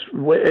recognize,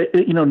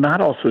 not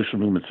all social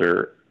movements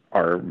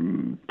are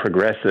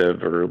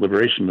progressive or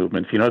liberation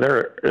movements.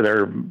 There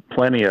are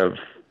plenty of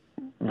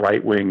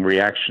right-wing,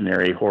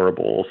 reactionary,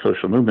 horrible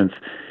social movements.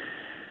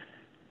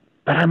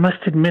 But I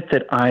must admit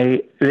that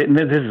and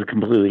this is a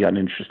completely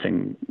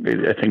uninteresting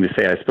thing to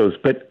say, I suppose,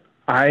 but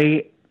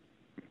I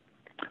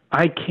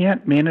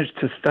can't manage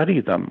to study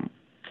them.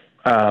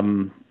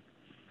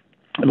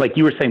 Like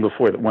you were saying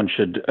before, that one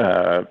should,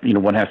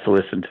 one has to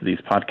listen to these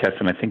podcasts,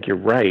 and I think you're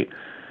right.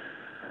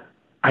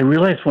 I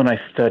realize when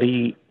I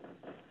study,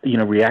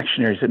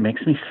 reactionaries, it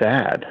makes me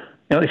sad.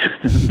 No, it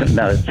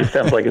just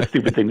sounds like a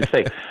stupid thing to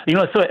say.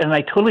 And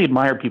I totally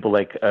admire people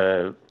like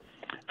a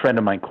friend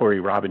of mine, Corey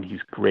Robin. He's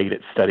great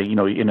at studying,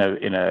 in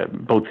a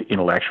both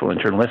intellectual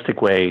and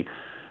journalistic way,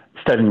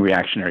 studying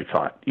reactionary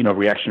thought,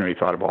 reactionary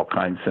thought of all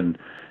kinds, and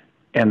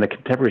the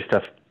contemporary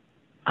stuff.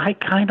 I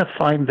kind of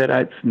find that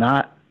it's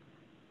not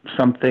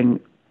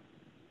something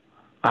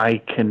I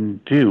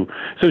can do.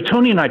 So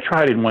Tony and I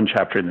tried in one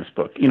chapter in this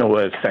book,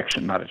 a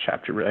section, not a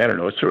chapter, really. I don't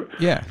know.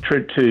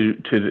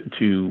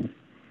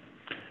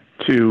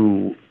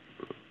 To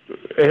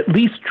at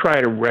least try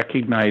to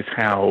recognize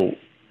how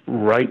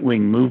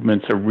right-wing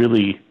movements are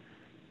really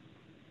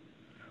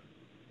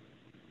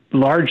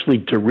largely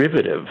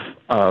derivative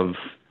of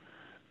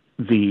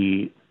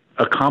the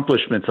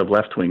accomplishments of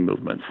left-wing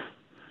movements.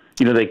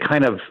 They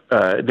kind of,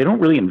 they don't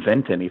really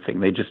invent anything.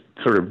 They just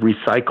sort of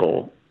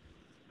recycle,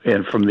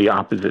 and from the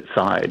opposite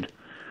side,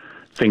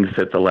 things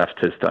that the left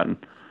has done.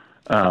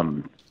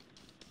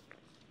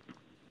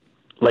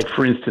 Like,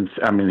 for instance,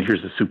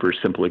 here's a super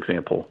simple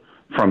example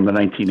from the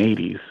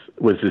 1980s,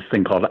 was this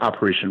thing called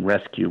Operation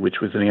Rescue, which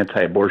was an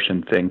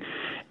anti-abortion thing.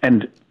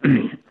 And,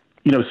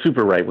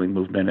 super right-wing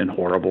movement and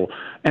horrible.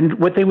 And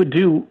what they would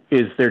do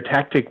is their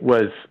tactic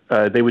was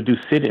they would do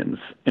sit-ins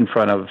in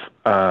front of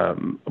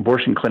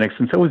abortion clinics.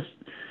 And so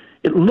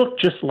it looked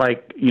just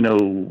like,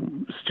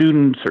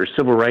 students or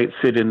civil rights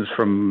sit-ins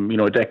from,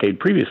 a decade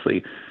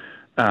previously.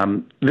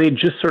 They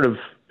just sort of,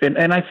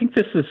 and I think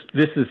this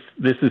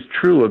is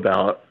true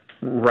about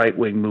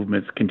right-wing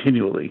movements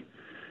continually,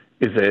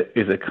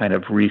 is a kind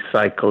of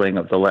recycling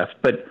of the left.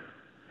 But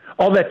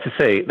all that to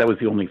say, that was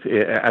the only,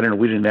 I don't know,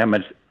 we didn't have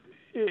much,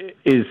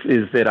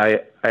 is that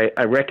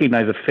I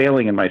recognize a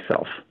failing in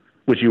myself,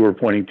 which you were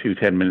pointing to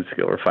 10 minutes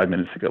ago or 5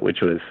 minutes ago,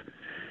 which was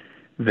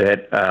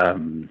that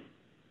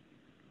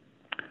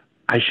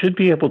I should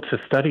be able to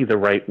study the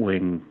right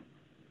wing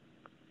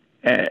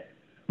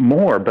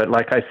more. But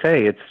like I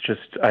say, it's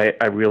just,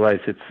 I realize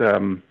it's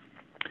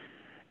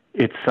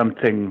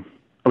something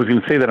I was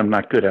going to say that I'm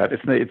not good at.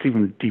 It's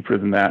even deeper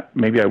than that.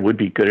 Maybe I would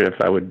be good at it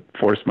if I would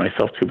force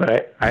myself to,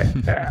 but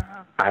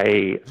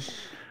I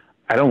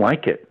don't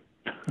like it.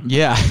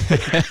 Yeah.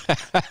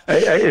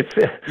 I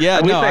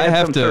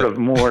have some to sort of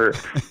more,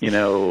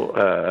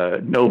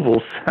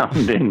 noble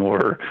sounding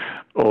or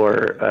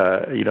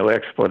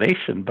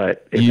explanation,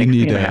 but it makes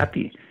me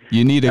happy.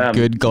 You need a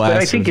good glass.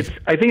 But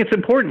I think it's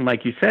important,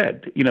 like you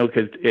said,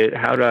 because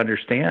how to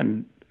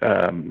understand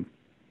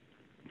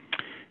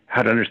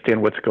how to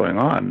understand what's going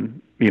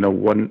on,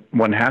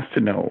 one has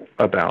to know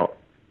about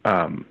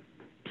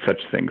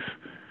such things.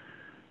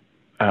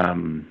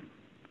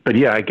 But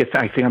yeah, I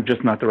think I'm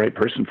just not the right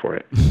person for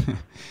it.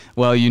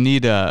 Well, you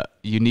need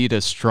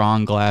a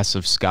strong glass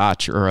of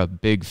scotch or a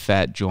big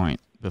fat joint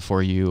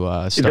before you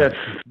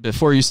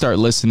start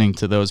listening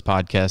to those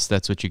podcasts.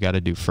 That's what you got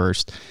to do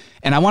first.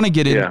 And I want to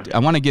get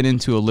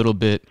into a little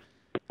bit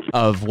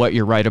of what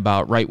you're right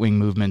about right-wing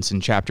movements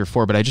in Chapter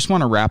 4, but I just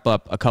want to wrap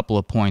up a couple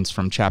of points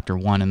from Chapter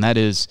 1, and that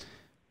is,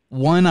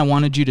 one, I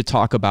wanted you to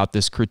talk about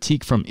this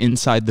critique from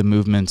inside the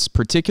movements,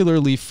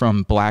 particularly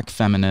from black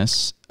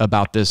feminists,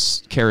 about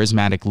this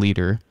charismatic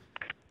leader,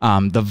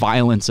 the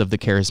violence of the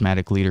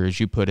charismatic leader, as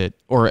you put it,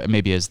 or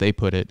maybe as they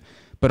put it,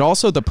 but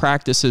also the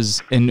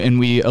practices, and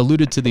we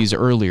alluded to these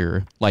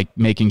earlier, like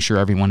making sure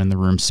everyone in the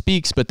room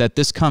speaks, but that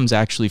this comes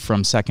actually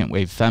from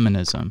second-wave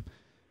feminism.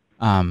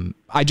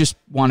 I just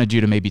wanted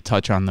you to maybe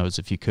touch on those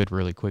if you could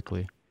really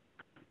quickly.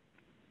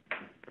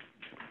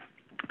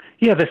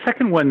 Yeah, the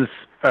second one's,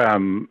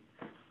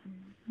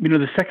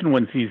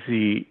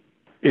 easy.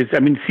 It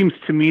seems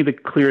to me the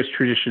clearest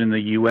tradition in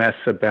the U.S.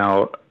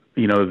 about,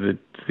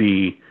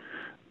 the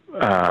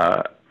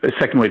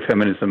second-wave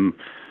feminism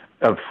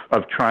of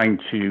trying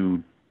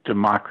to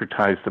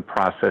democratize the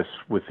process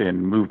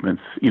within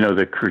movements,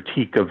 the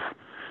critique of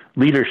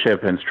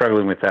leadership and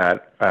struggling with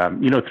that,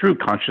 through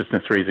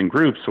consciousness-raising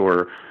groups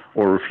or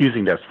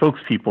refusing to have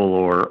spokespeople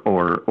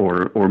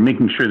or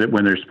making sure that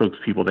when there's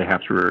spokespeople, they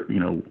have to,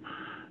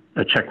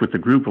 check with the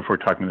group before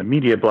talking to the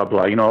media, blah,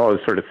 blah, all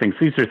those sort of things.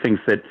 These are things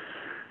that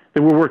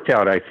were worked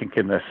out, I think,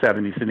 in the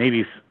 70s and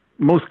 80s,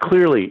 most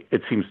clearly,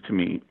 it seems to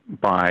me,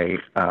 by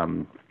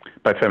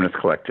feminist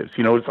collectives.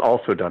 It's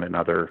also done in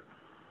other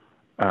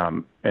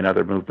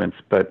movements,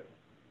 but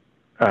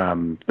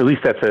at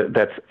least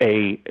that's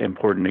a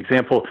important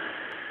example.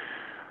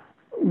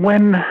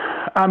 When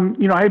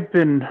I've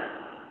been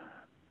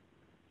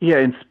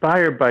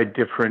inspired by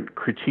different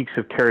critiques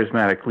of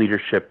charismatic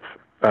leadership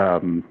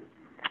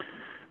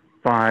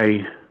by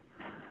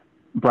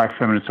black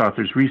feminist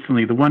authors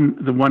recently. One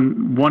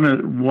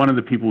of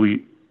the people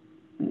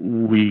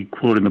we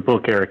quote in the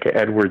book, Erica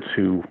Edwards,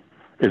 who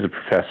is a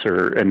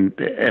professor and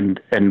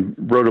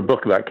wrote a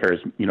book about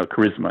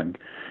charisma and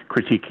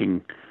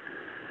critiquing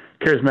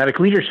charismatic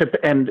leadership,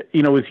 and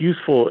it was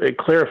useful,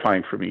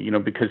 clarifying for me,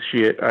 because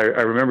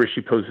I remember she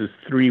poses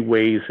three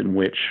ways in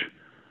which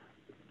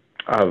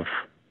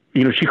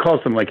she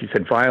calls them, like you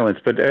said, violence,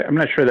 but I'm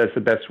not sure that's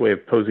the best way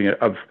of posing it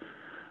of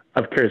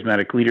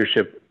charismatic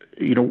leadership.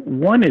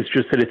 One is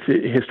just that it's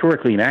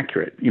historically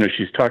inaccurate.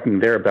 She's talking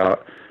there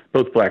about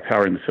both Black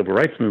Power and the civil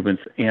rights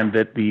movements, and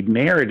that the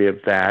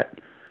narrative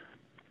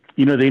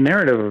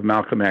of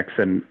Malcolm X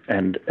and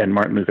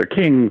Martin Luther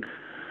King,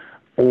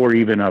 or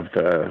even of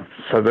the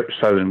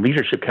Southern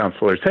Leadership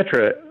Council, et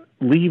cetera,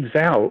 leaves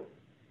out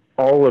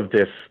all of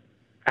this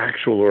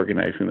actual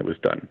organizing that was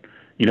done,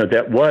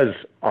 that was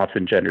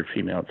often gendered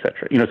female, et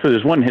cetera. So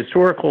there's one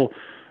historical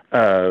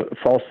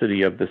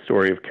falsity of the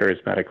story of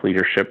charismatic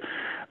leadership.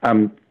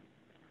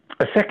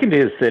 A second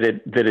is that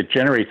it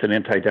generates an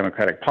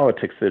anti-democratic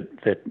politics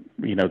that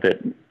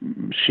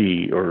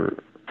she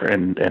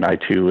and I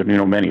too,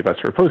 and many of us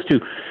are opposed to.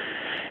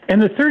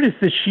 And the third is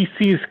that she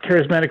sees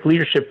charismatic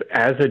leadership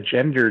as a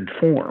gendered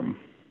form,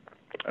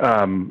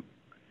 and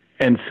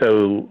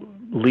so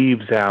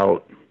leaves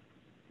out,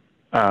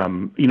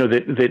 she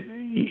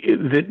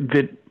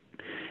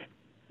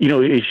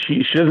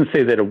doesn't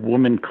say that a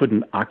woman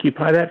couldn't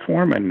occupy that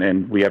form,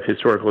 and we have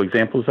historical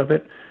examples of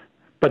it,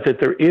 but that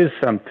there is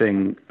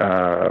something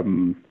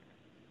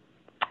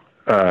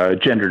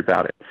gendered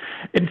about it.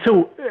 And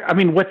so,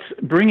 what's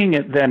bringing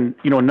it then,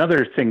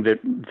 another thing that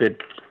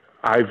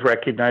I've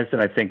recognized,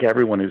 and I think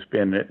everyone who's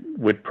been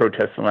with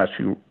protests in the last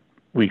few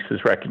weeks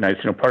has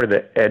recognized, part of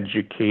the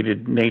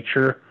educated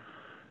nature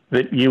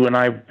that you and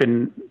I have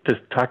been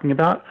just talking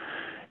about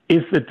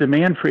is the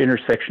demand for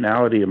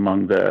intersectionality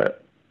among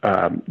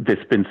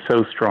that's been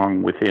so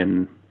strong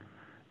within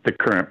the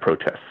current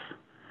protests.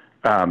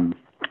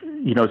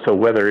 So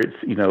whether it's,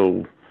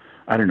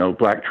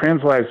 Black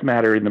Trans Lives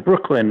Matter in the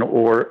Brooklyn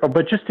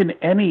but just in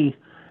any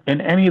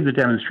of the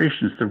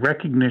demonstrations, the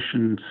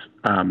recognitions,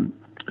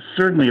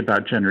 certainly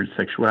about gendered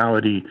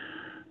sexuality,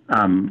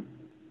 and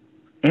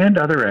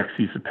other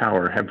axes of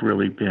power have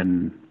really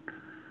been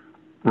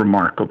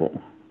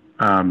remarkable.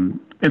 And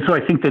so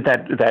I think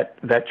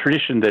that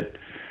tradition that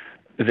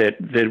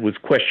was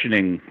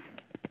questioning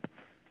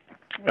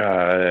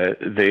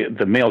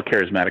the male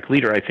charismatic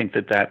leader, I think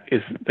that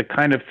is the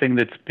kind of thing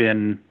that's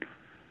been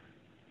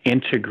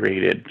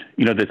integrated,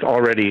 that's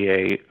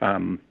already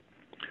an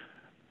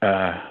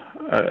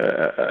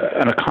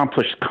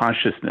accomplished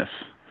consciousness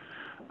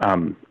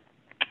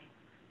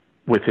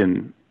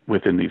within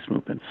these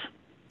movements.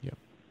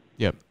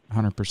 Yep,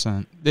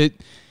 100%.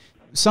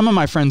 Some of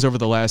my friends over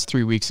the last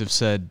 3 weeks have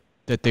said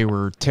that they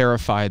were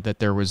terrified that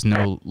there was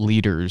no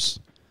leaders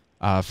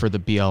for the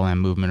BLM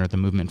movement or the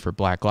movement for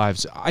Black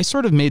Lives. I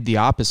sort of made the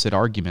opposite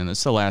argument.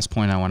 That's the last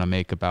point I want to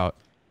make about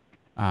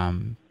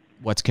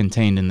what's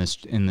contained in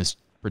this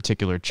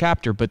particular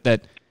chapter, but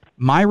that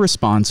my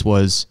response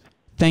was,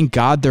 thank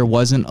God there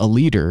wasn't a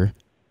leader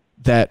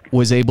that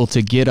was able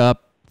to get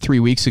up 3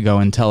 weeks ago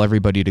and tell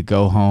everybody to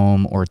go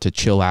home or to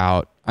chill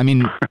out. I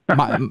mean,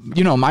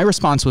 my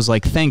response was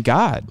like, thank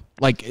God.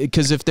 Like,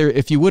 because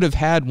if you would have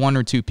had one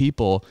or two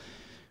people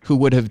who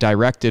would have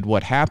directed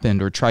what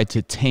happened or tried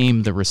to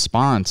tame the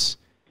response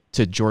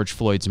to George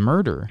Floyd's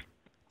murder,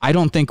 I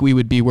don't think we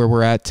would be where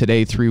we're at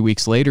today, 3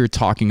 weeks later,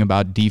 talking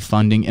about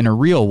defunding in a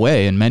real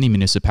way in many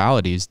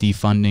municipalities,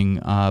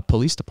 defunding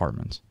police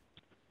departments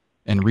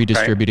and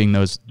redistributing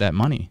that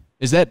money.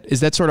 Is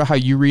that sort of how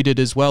you read it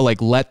as well?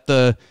 Like, let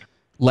the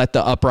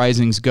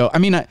uprisings go. I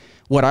mean,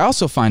 what I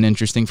also find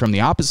interesting from the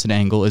opposite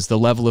angle is the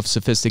level of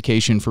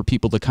sophistication for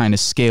people to kind of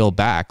scale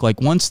back.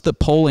 Like, once the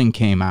polling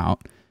came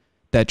out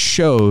that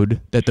showed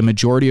that the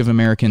majority of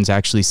Americans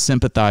actually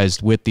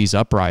sympathized with these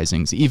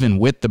uprisings, even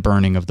with the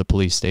burning of the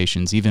police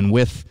stations, even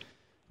with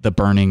the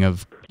burning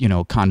of,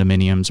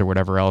 condominiums or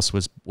whatever else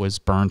was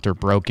burnt or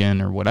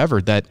broken or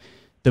whatever, that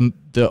the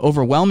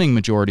overwhelming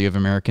majority of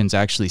Americans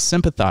actually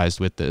sympathized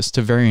with this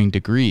to varying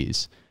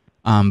degrees.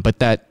 But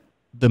that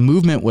the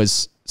movement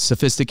was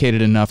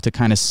sophisticated enough to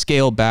kind of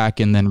scale back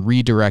and then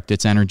redirect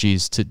its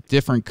energies to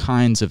different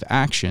kinds of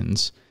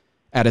actions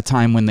at a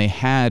time when they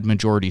had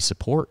majority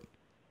support.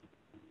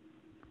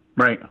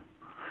 Right.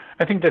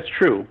 I think that's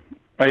true.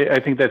 I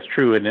think that's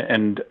true,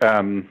 and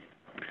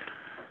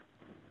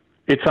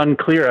it's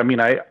unclear. I mean,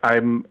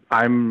 I'm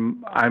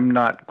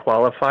not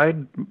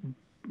qualified,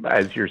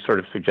 as you're sort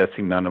of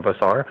suggesting. None of us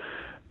are,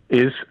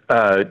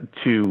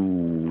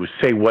 to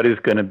say what is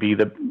going to be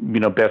the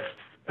best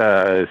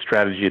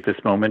strategy at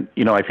this moment.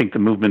 I think the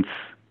movements.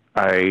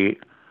 I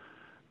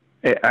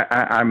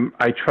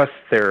trust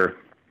their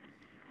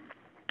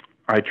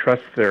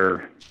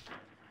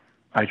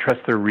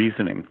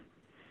reasoning.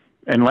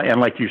 And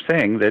like you're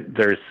saying, that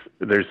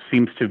there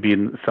seems to be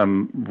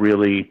some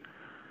really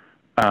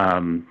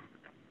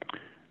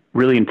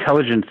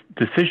intelligent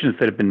decisions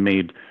that have been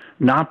made,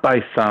 not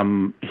by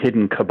some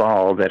hidden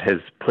cabal that has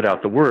put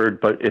out the word,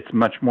 but it's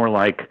much more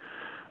like,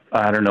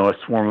 I don't know, a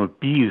swarm of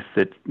bees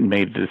that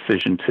made a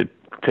decision to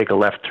take a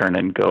left turn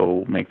and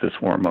go make the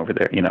swarm over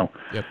there. Yep.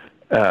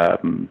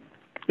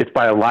 It's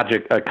by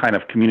a kind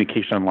of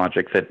communication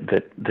logic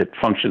that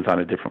functions on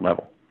a different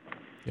level.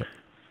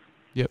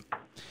 Yep.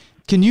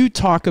 Can you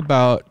talk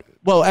about,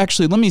 well,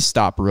 actually, let me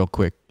stop real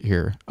quick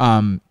here.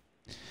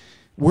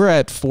 We're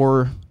at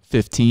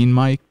 4:15,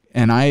 Mike,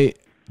 and I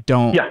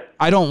don't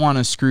want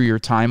to screw your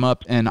time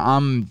up, and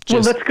I'm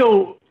just... Well,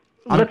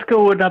 let's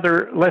go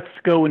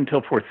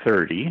until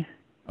 4:30.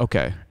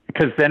 Okay.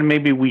 Because then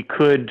maybe we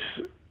could,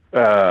 do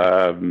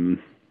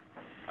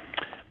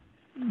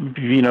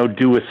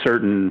a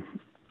certain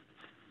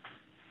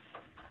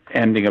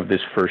ending of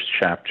this first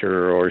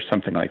chapter or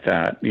something like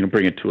that,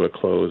 bring it to a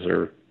close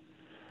or...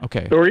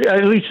 Okay. Or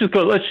at least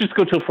let's just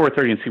go till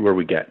 4:30 and see where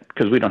we get,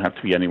 because we don't have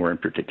to be anywhere in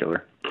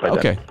particular.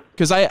 Okay.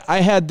 Because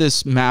I had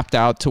this mapped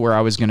out to where I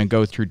was going to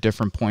go through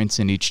different points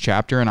in each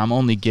chapter, and I'm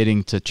only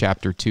getting to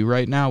chapter 2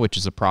 right now, which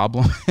is a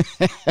problem.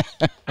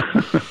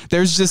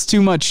 There's just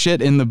too much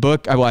shit in the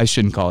book. Well, I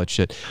shouldn't call it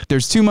shit.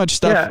 There's too much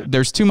stuff. Yeah.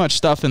 There's too much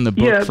stuff in the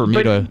book for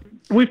me to...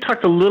 We've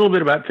talked a little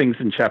bit about things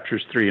in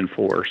chapters 3 and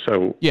 4,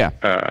 so... Yeah.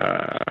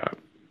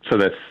 So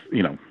that's,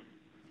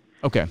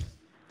 Okay.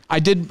 I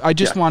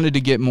just wanted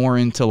to get more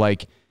into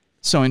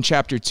so in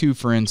chapter 2,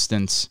 for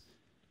instance,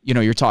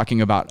 you're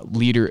talking about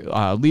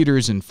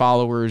leaders and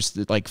followers,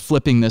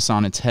 flipping this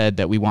on its head,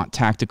 that we want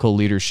tactical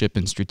leadership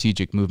and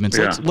strategic movements.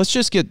 Yeah.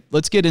 Let's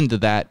get into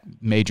that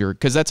major,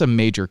 because that's a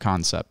major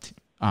concept.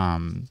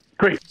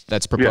 Great.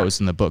 That's proposed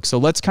in the book. So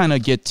let's kind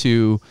of get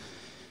to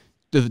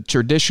the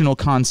traditional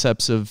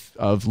concepts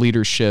of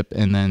leadership,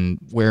 and then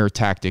where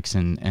tactics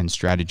and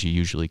strategy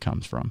usually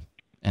comes from,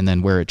 and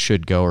then where it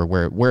should go, or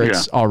where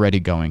it's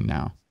already going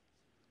now.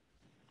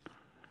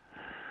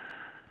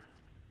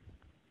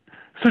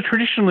 So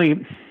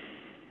traditionally,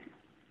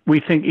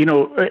 we think,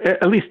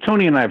 at least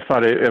Tony and I have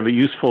thought of a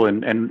useful,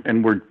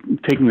 and we're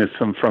taking this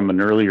from an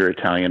earlier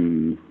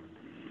Italian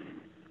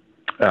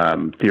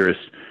theorist,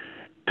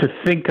 to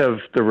think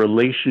of the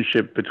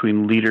relationship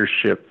between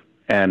leadership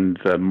and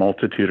the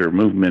multitude or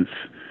movements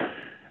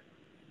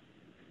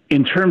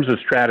in terms of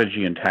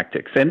strategy and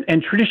tactics. And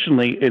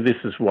traditionally, this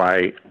is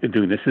why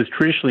doing this is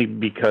traditionally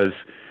because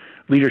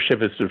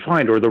leadership is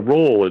defined, or the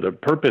role or the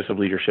purpose of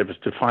leadership is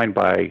defined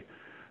by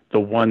the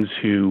ones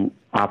who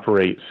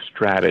operate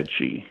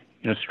strategy.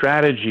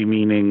 Strategy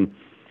meaning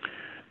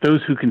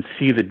those who can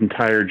see the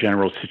entire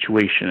general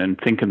situation and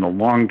think in the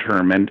long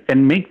term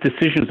and make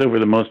decisions over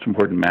the most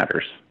important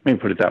matters. Let me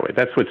put it that way.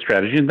 That's what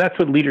strategy, and that's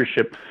what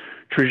leadership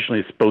traditionally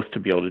is supposed to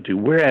be able to do.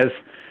 Whereas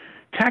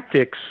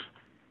tactics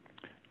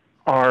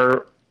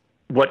are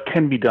what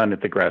can be done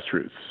at the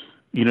grassroots.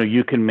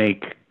 You can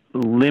make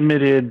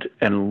limited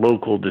and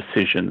local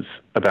decisions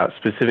about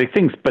specific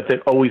things, but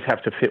that always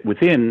have to fit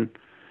within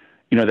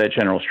that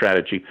general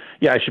strategy.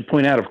 Yeah, I should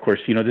point out, of course,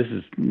 this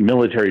is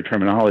military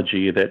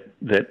terminology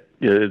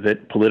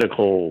that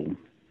political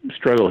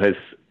struggle has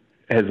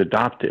has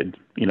adopted,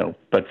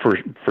 but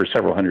for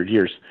several hundred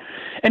years.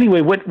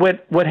 Anyway,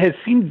 what has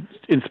seemed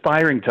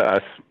inspiring to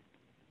us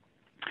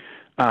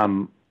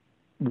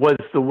was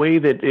the way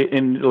that,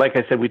 like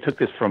I said, we took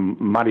this from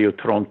Mario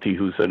Tronti,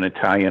 who's an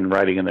Italian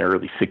writing in the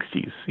early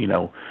 60s,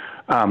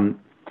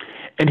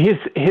 and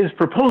his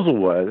proposal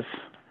was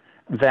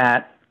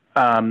that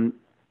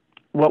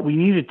what we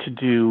needed to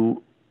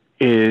do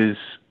is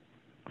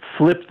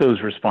flip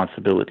those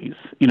responsibilities.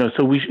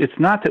 So it's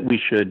not that we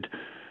should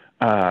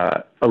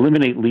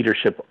eliminate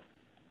leadership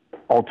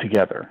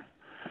altogether.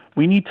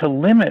 We need to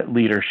limit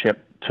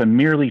leadership to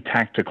merely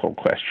tactical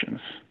questions.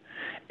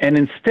 And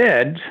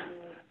instead,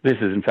 this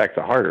is in fact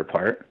the harder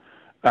part,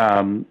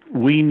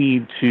 we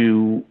need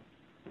to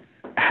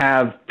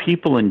have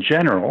people in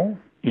general,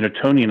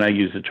 Tony and I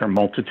use the term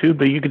multitude,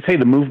 but you could say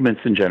the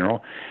movements in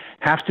general,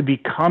 have to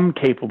become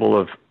capable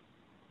of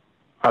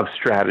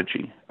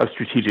strategy, of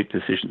strategic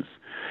decisions.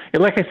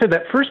 And like I said,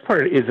 that first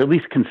part is at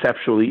least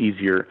conceptually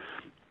easier.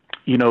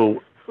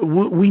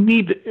 We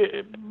need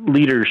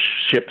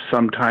leadership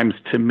sometimes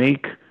to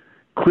make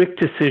quick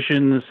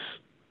decisions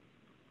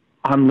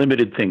on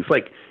limited things.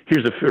 Like,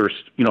 here's a first,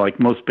 like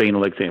most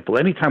banal example.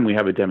 Anytime we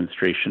have a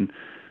demonstration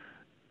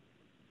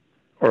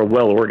or a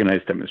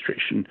well-organized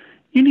demonstration,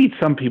 you need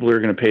some people who are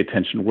going to pay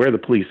attention where the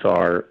police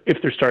are,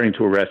 if they're starting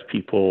to arrest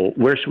people,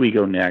 where should we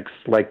go next?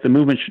 Like, the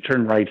movement should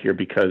turn right here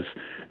because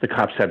the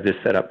cops have this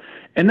set up.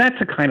 And that's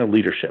a kind of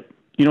leadership.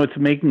 It's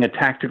making a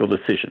tactical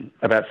decision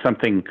about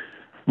something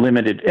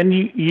limited. And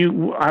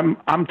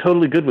I'm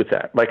totally good with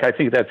that. Like, I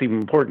think that's even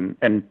important.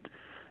 And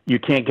you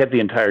can't get the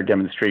entire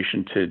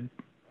demonstration to,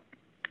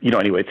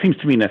 anyway, it seems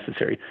to me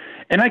necessary.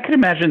 And I could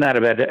imagine that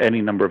about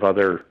any number of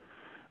other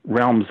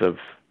realms of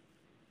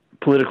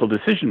political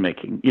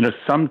decision-making.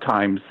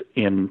 Sometimes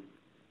in,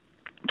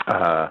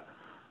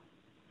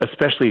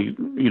 especially,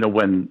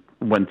 when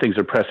things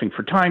are pressing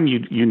for time,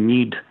 you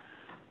need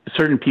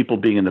certain people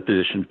being in the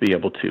position to be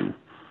able to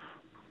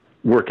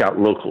work out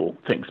local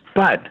things.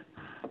 But,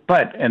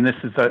 and this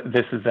is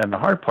then the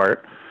hard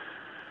part,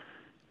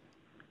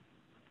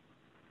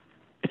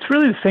 it's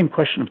really the same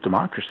question of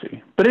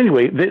democracy. But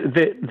anyway,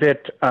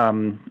 that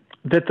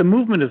the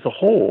movement as a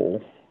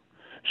whole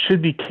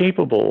should be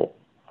capable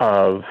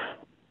of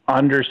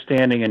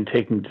understanding and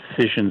taking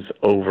decisions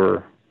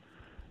over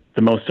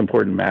the most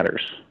important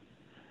matters.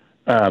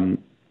 And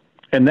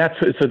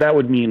that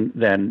would mean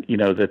then,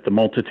 that the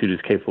multitude is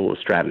capable of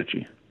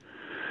strategy.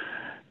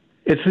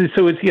 It's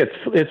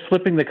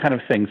flipping the kind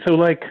of thing. So,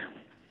 like,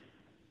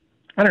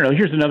 I don't know,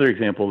 here's another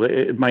example.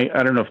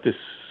 I don't know if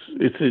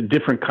it's a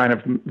different kind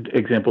of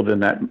example than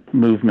that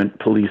movement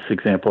police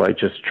example I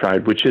just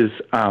tried, which is,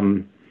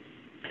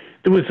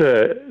 there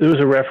was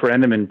a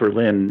referendum in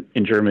Berlin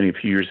in Germany a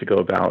few years ago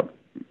about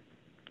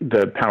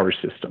the power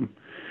system.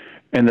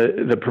 And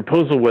the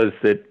proposal was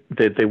that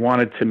they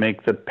wanted to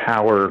make the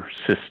power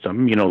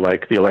system,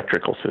 like the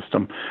electrical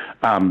system,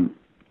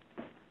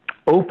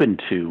 open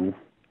to,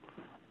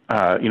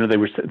 they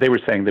were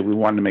saying that we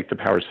wanted to make the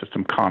power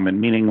system common,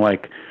 meaning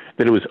like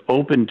that it was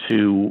open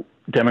to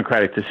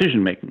democratic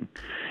decision making.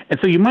 And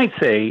so you might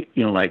say,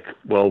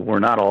 well, we're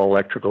not all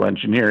electrical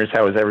engineers.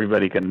 How is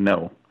everybody going to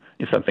know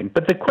something?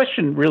 But the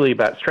question really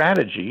about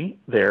strategy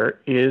there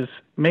is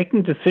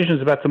making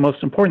decisions about the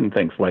most important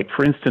things. Like,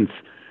 for instance,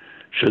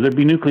 should there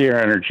be nuclear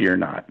energy or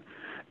not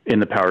in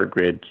the power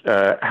grid?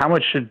 How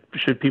much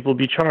should people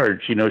be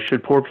charged?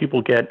 Should poor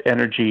people get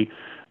energy,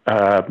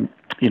 at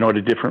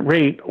a different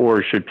rate,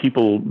 or should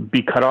people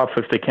be cut off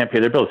if they can't pay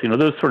their bills?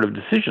 Those sort of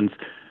decisions.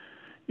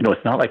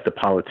 It's not like the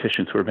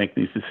politicians who are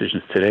making these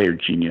decisions today are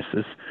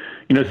geniuses.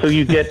 So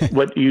you get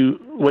what you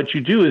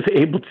do is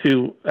able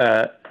to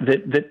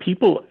that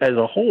people as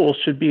a whole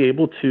should be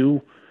able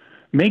to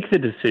make the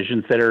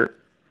decisions that are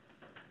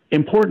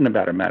important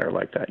about a matter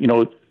like that.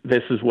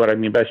 This is what I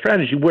mean by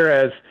strategy.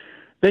 Whereas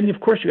then, of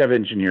course, you have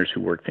engineers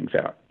who work things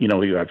out.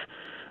 You have,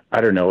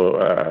 I don't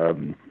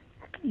know,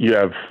 you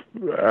have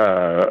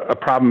a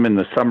problem in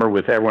the summer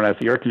with everyone has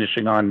the air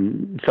conditioning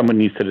on. Someone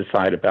needs to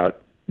decide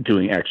about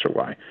doing X or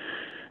Y.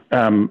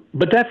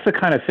 But that's the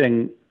kind of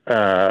thing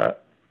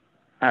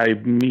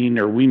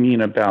we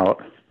mean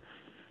about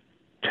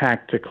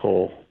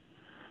tactical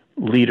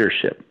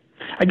leadership.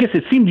 I guess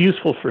it seemed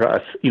useful for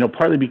us,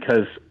 partly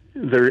because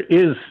there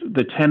is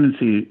the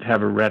tendency to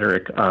have a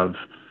rhetoric of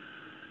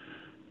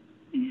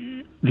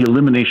the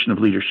elimination of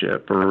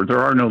leadership, or there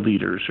are no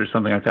leaders, or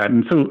something like that.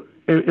 And so,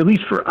 at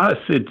least for us,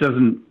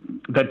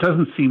 that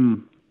doesn't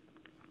seem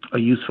a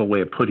useful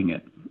way of putting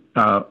it.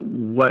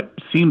 What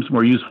seems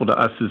more useful to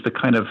us is the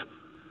kind of,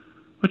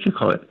 what you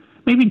call it,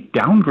 maybe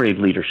downgrade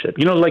leadership,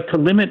 like to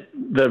limit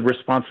the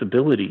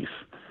responsibilities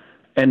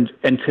and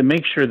to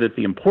make sure that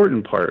the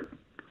important part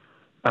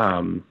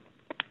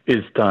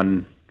is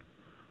done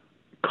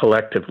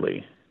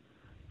collectively.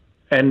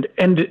 And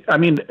I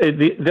mean,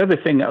 the other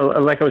thing,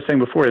 like I was saying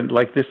before,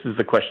 like this is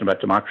the question about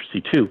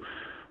democracy too,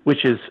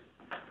 which is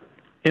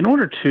in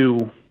order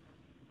to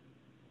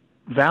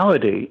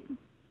validate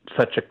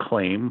such a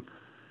claim,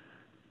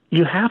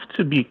 you have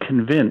to be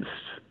convinced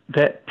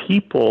that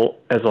people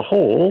as a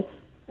whole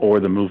or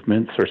the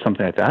movements or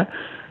something like that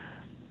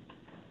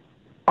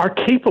are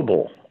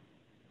capable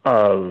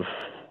of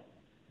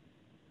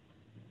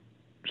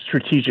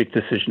strategic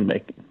decision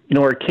making,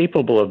 are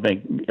capable of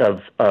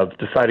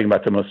deciding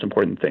about the most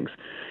important things,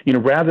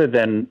 rather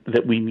than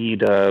that we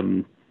need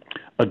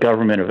a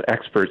government of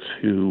experts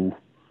who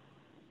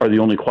are the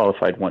only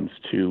qualified ones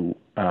to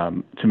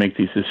make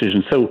these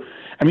decisions. So,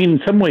 I mean,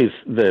 in some ways,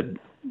 the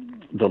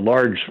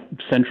large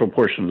central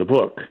portion of the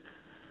book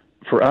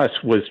for us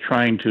was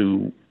trying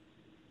to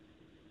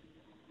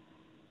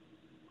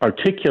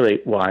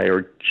articulate why,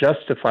 or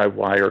justify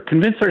why, or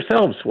convince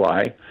ourselves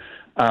why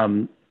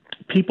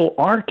people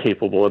are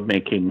capable of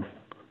making,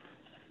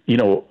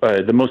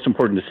 the most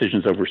important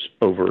decisions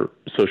over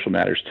social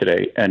matters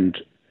today, and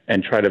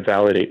try to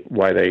validate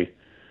why they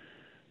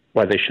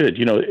should.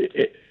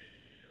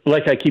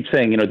 Like I keep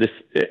saying,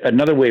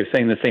 another way of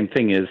saying the same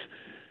thing is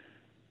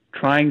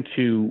trying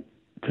to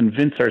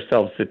convince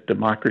ourselves that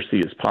democracy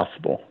is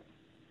possible,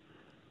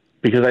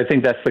 because I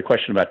think that's the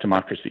question about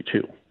democracy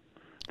too.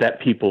 That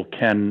people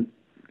can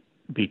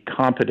be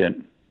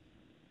competent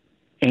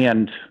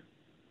and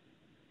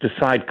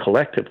decide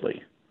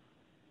collectively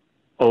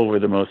over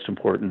the most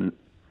important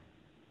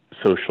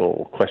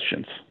social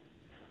questions.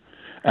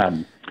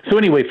 So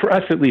anyway, for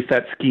us, at least,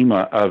 that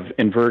schema of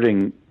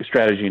inverting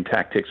strategy and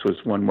tactics was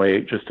one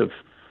way just of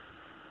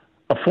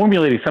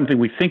formulating something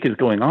we think is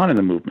going on in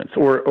the movements,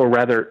 or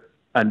rather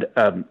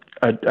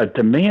a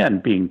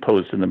demand being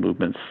posed in the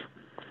movements,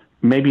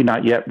 maybe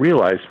not yet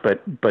realized,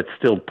 but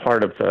still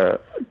part of the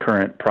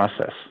current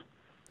process.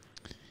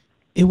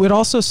 It would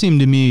also seem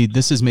to me,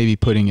 this is maybe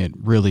putting it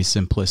really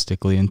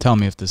simplistically, and tell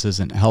me if this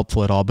isn't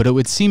helpful at all, but it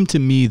would seem to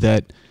me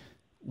that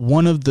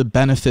one of the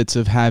benefits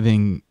of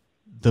having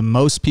the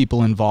most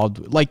people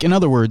involved, like, in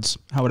other words,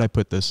 how would I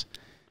put this?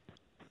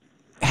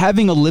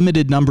 Having a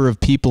limited number of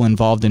people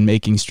involved in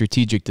making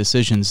strategic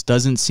decisions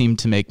doesn't seem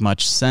to make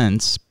much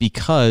sense,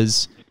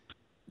 because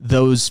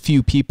those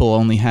few people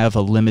only have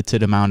a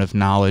limited amount of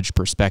knowledge,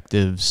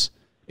 perspectives,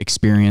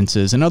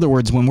 experiences. In other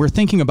words, when we're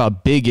thinking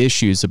about big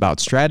issues about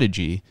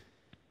strategy,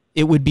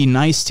 it would be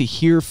nice to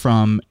hear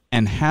from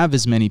and have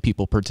as many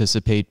people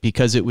participate,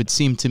 because it would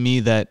seem to me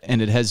that,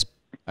 and it has,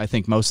 I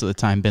think, most of the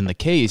time been the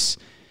case,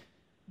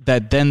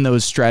 that then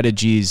those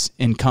strategies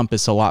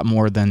encompass a lot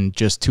more than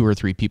just 2 or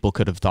 3 people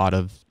could have thought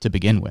of to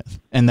begin with.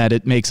 And that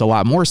it makes a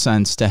lot more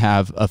sense to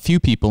have a few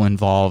people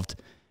involved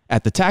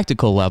at the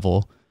tactical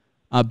level,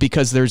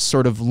 because there's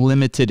sort of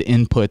limited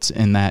inputs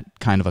in that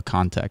kind of a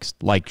context.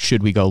 Like,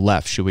 should we go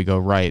left? Should we go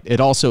right?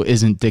 It also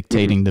isn't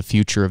dictating the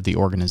future of the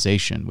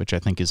organization, which I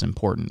think is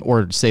important,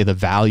 or say the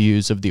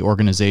values of the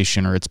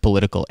organization or its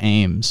political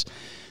aims.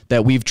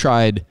 That we've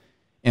tried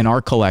in our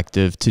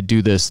collective to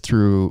do this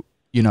through,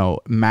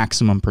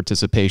 maximum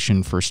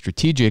participation for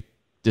strategic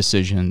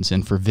decisions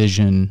and for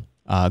vision,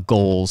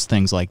 goals,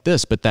 things like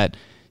this. But that,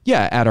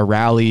 at a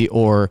rally,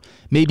 or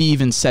maybe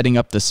even setting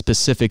up the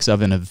specifics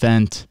of an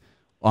event,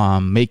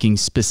 making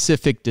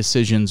specific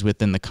decisions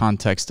within the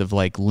context of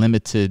like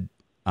limited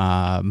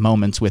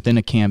moments within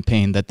a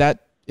campaign, that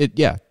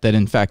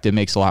in fact it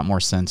makes a lot more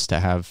sense to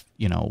have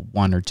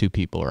 1 or 2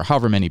 people or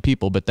however many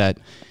people, but that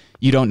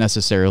you don't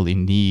necessarily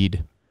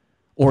need,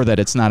 or that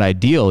it's not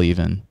ideal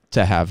even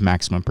to have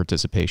maximum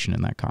participation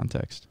in that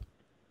context.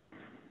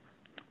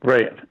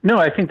 Right. No,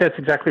 I think that's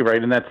exactly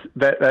right, and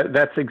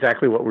that's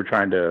exactly what we're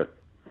trying to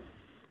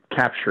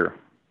capture.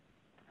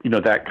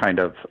 That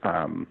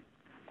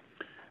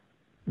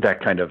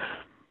kind of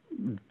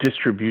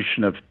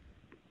distribution of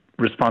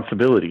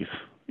responsibilities,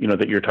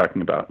 that you're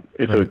talking about.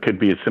 Right. So it could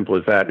be as simple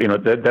as that.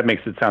 That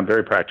makes it sound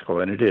very practical,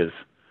 and it is.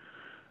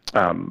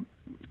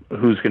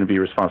 Who's going to be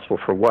responsible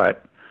for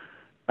what,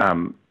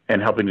 and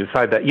helping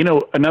decide that.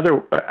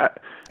 Another...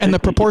 and the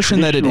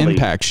proportion that it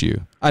impacts you.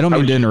 I don't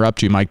mean to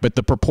interrupt you, Mike, but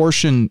the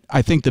proportion,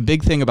 I think the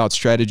big thing about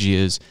strategy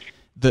is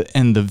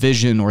the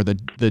vision, or the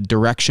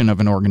direction of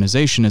an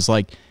organization is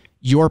like,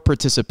 your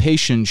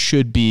participation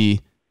should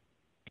be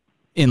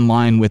in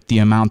line with the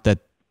amount that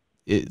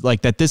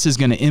this is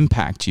going to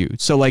impact you.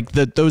 So like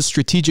those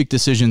strategic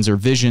decisions or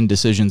vision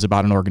decisions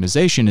about an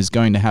organization is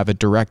going to have a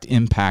direct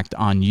impact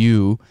on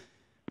you,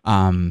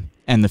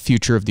 and the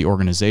future of the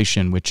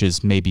organization, which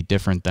is maybe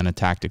different than a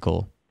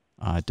tactical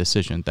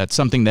decision. That's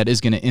something that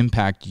is going to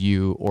impact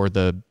you or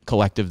the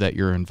collective that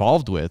you're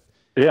involved with.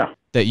 Yeah.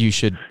 That you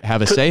should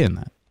have a say in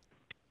that.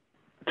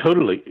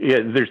 Totally. Yeah,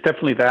 there's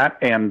definitely that.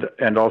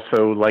 And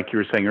also, like you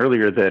were saying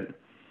earlier, that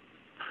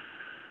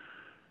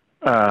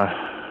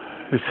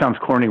it sounds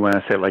corny when I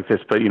say it like this,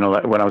 but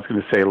when I was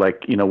going to say,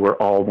 like, we're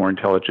all more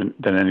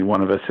intelligent than any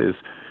one of us is,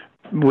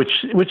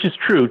 which is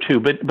true too,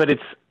 but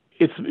it's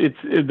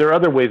there are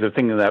other ways of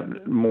thinking of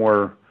that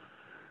more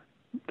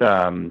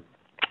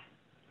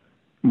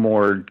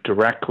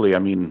directly. I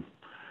mean,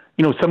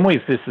 in some ways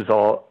this is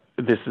all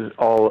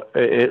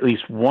at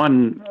least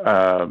one.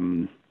 I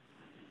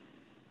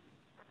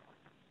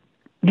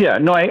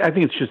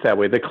think it's just that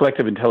way. The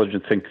collective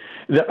intelligence thing.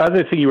 The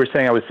other thing you were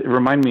saying, it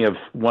reminded me of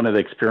one of the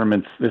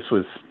experiments. This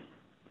was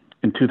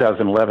in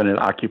 2011 at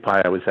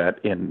Occupy I was at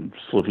in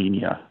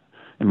Slovenia.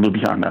 in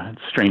Ljubljana,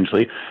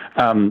 strangely.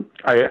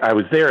 I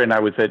was there, and I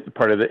was at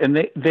part of it, and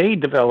they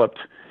developed.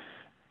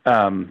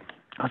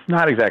 It's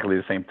not exactly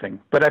the same thing,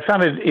 but I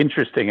found it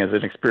interesting as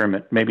an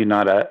experiment, maybe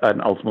not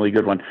an ultimately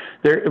good one.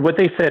 What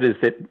they said is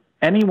that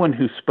anyone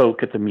who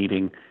spoke at the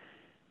meeting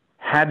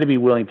had to be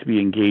willing to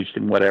be engaged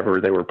in whatever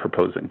they were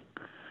proposing.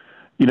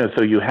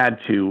 So you had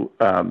to,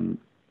 and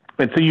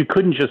so you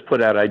couldn't just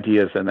put out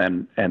ideas and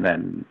then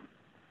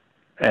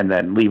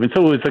leave. And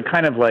so it was a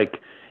kind of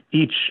like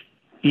each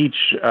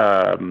they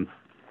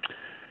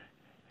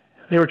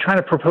were trying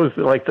to propose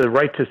that, like, the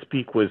right to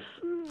speak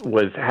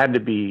had to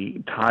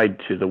be tied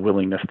to the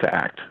willingness to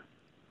act.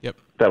 Yep.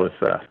 That was,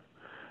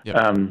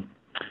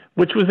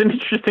 which was an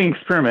interesting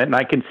experiment, and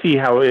I can see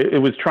how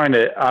it was trying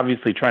to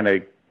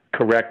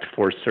correct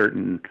for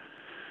certain,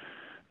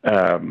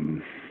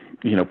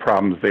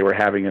 problems they were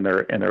having in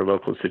their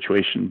local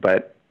situation.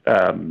 But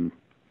I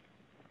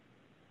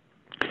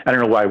don't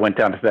know why I went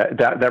down to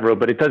that road,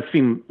 but it does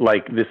seem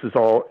like this is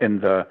all in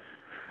the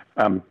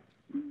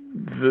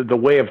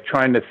way of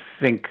trying to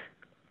think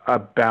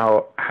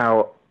about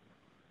how.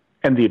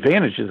 And the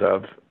advantages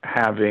of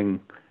having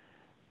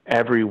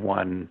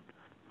everyone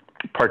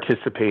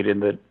participate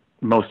in the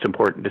most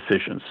important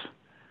decisions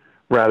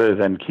rather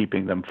than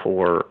keeping them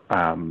for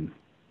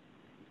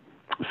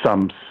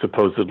some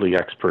supposedly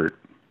expert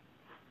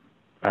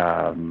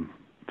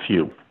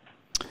few.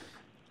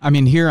 I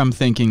mean, here I'm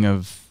thinking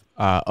of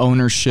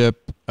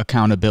ownership,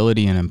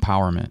 accountability, and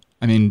empowerment.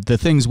 I mean, the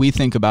things we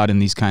think about in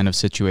these kind of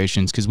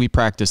situations, because we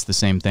practice the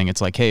same thing.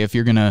 It's like, hey, if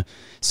you're going to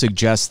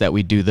suggest that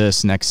we do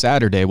this next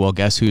Saturday, well,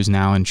 guess who's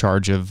now in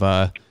charge of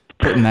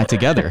putting that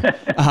together?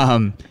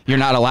 You're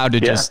not allowed to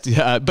just,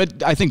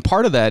 but I think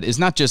part of that is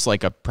not just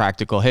like a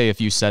practical, hey,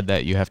 if you said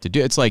that, you have to do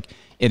it. It's like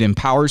it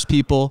empowers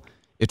people.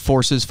 It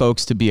forces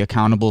folks to be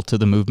accountable to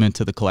the movement,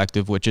 to the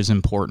collective, which is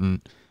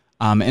important.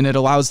 And it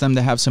allows them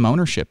to have some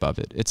ownership of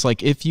it. It's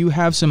like if you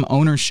have some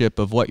ownership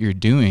of what you're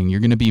doing, you're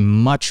going to be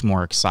much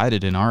more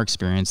excited in our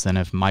experience than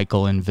if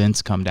Michael and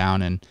Vince come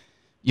down and,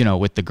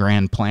 with the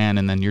grand plan,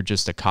 and then you're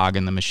just a cog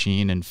in the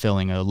machine and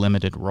filling a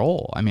limited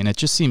role. I mean, it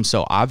just seems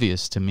so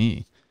obvious to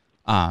me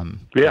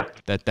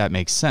that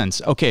makes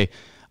sense. Okay,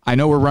 I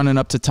know we're running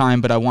up to time,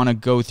 but I want to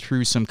go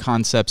through some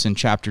concepts in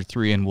Chapter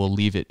 3, and we'll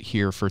leave it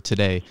here for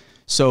today.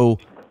 So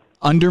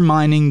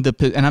undermining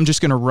and I'm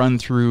just going to run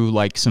through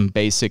like some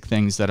basic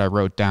things that I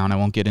wrote down. I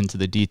won't get into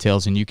the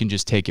details, and you can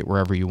just take it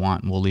wherever you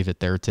want, and we'll leave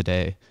it there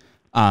today.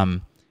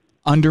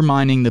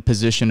 Undermining the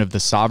position of the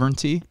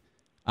sovereignty.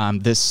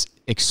 This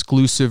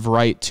exclusive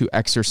right to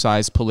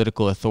exercise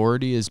political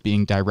authority is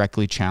being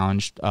directly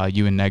challenged.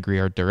 You and Negri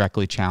are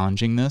directly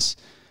challenging this.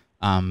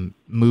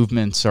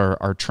 Movements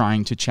are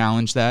trying to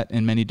challenge that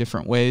in many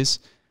different ways.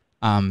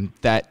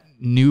 That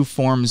new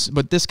forms,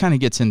 but this kind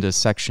of gets into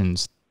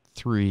sections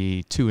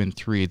 2 and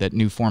 3, that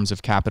new forms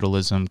of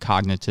capitalism,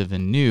 cognitive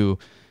and new,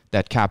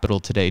 that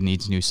capital today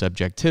needs new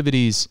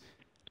subjectivities,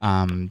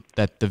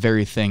 that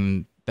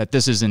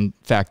this is in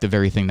fact the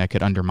very thing that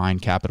could undermine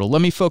capital.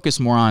 Let me focus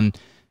more on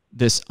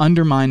this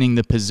undermining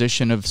the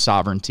position of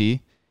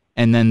sovereignty,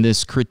 and then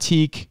this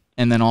critique,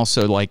 and then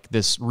also like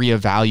this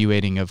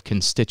reevaluating of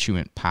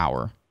constituent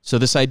power. So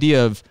this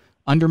idea of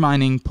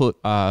undermining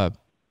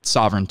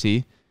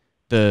sovereignty,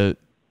 the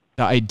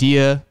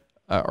idea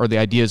or the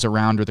ideas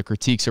around, or the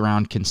critiques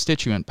around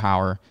constituent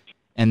power,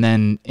 and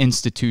then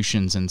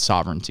institutions and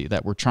sovereignty,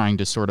 that we're trying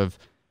to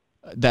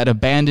that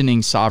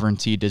abandoning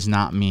sovereignty does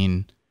not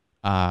mean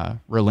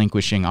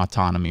relinquishing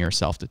autonomy or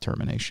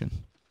self-determination.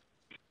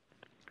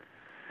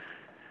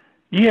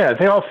 Yeah,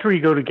 they all three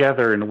go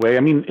together in a way.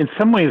 I mean, in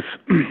some ways,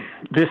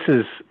 this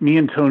is me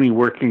and Tony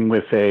working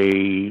with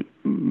a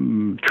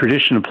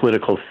tradition of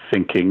political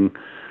thinking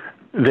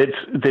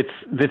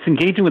that's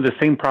engaging with the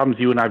same problems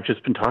you and I've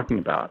just been talking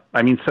about.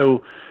 I mean,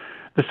 so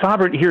the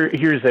sovereign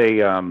here's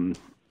a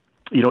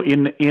in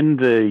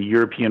the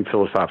European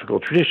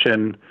philosophical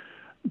tradition,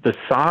 the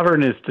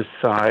sovereign is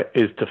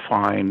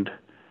defined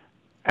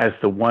as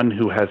the one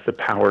who has the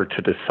power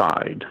to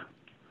decide.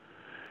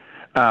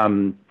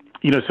 So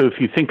if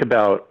you think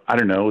about, I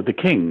don't know, the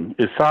king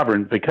is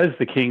sovereign because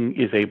the king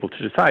is able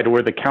to decide,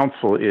 or the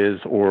council is,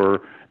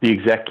 or the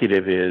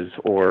executive is,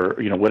 or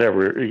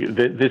whatever.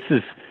 This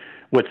is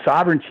what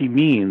sovereignty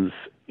means,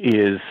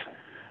 is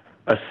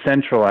a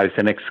centralized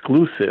and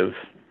exclusive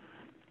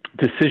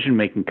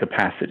decision-making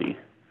capacity.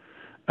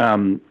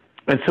 And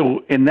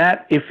so in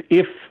that,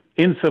 if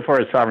insofar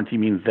as sovereignty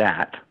means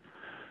that,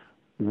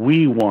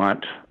 we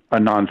want a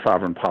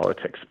non-sovereign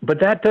politics. But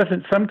that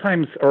doesn't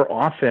sometimes or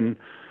often,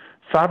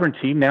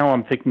 sovereignty, now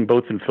I'm thinking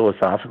both in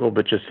philosophical,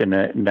 but just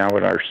now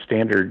in our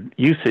standard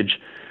usage,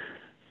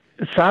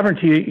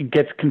 sovereignty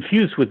gets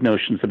confused with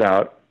notions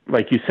about,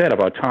 like you said, of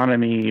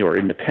autonomy or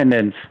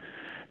independence,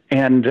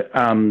 and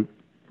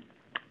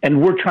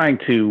we're trying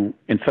to,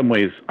 in some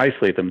ways,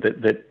 isolate them.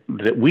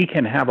 That we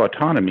can have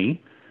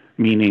autonomy,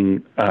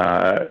 meaning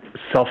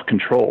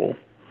self-control,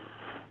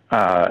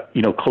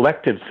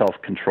 collective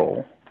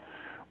self-control,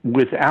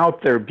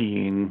 without there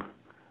being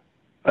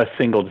a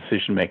single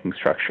decision-making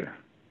structure.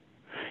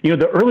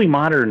 The early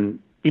modern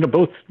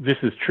both this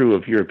is true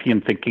of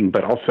European thinking,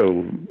 but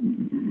also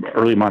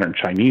early modern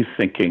Chinese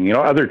thinking,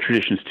 other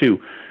traditions too.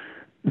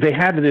 They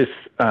had this,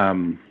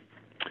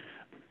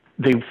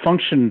 they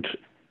functioned,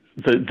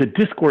 the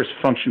discourse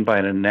functioned by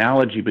an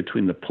analogy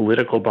between the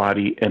political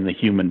body and the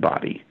human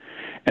body.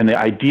 And the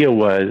idea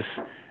was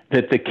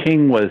that the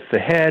king was the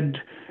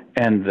head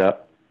and the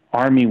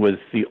army was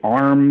the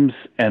arms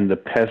and the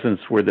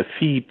peasants were the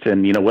feet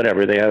and,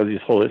 whatever. They had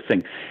this whole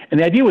thing. And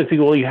the idea was,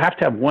 well, you have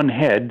to have one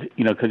head,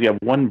 because you have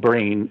one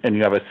brain and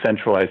you have a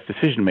centralized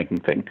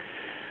decision-making thing.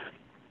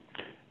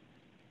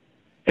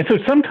 And so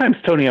sometimes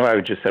Tony and I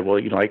would just say, well,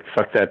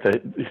 fuck that.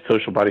 The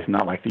social body is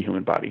not like the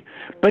human body.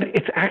 But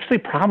it's actually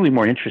probably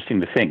more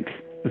interesting to think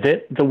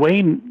that the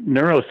way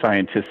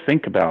neuroscientists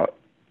think about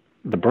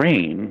the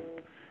brain,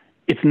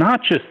 it's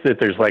not just that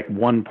there's like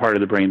one part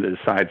of the brain that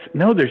decides.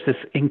 No, there's this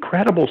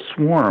incredible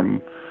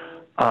swarm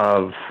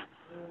of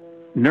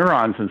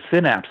neurons and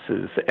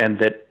synapses, and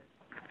that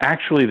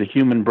actually the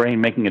human brain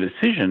making a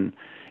decision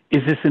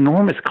is this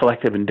enormous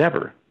collective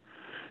endeavor.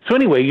 So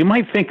anyway, you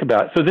might think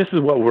about, so this is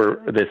what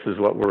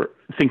we're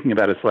thinking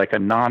about as like a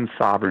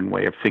non-sovereign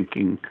way of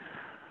thinking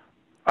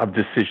of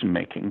decision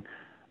making.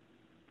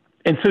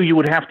 And so you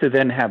would have to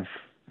then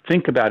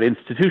think about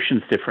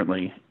institutions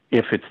differently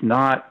if it's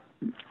not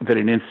that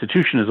an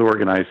institution is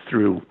organized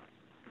through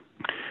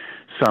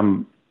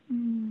some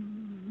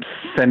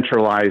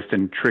centralized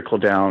and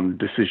trickle-down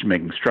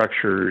decision-making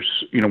structures.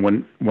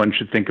 When one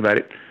should think about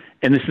it,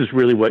 and this is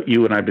really what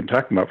you and I have been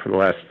talking about for the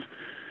last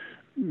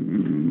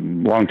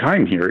long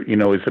time here,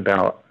 is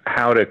about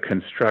how to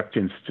construct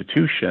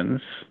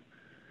institutions.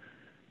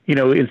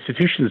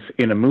 Institutions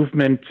in a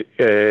movement,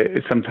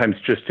 sometimes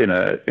just in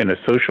a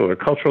social or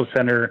cultural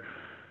center,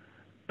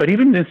 but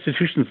even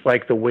institutions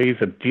like the ways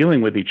of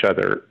dealing with each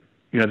other.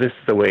 This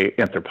is the way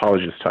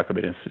anthropologists talk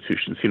about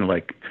institutions,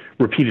 like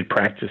repeated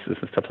practices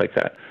and stuff like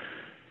that.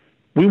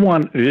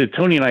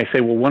 Tony and I say,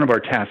 well, one of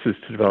our tasks is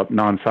to develop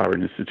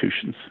non-sovereign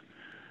institutions.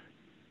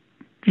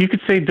 You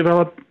could say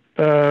develop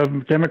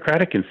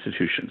democratic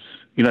institutions.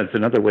 It's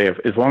another way of,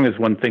 as long as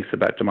one thinks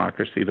about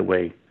democracy the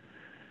way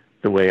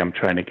I'm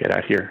trying to get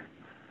at here.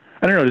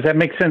 I don't know, does that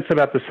make sense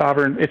about the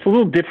sovereign? It's a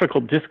little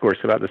difficult discourse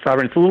about the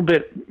sovereign. It's a little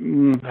bit,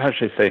 how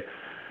should I say,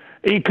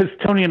 because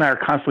Tony and I are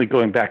constantly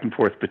going back and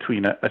forth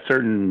between a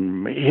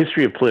certain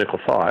history of political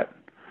thought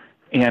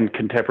and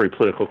contemporary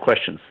political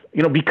questions.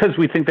 Because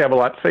we think they have a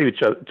lot to say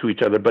to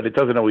each other, but it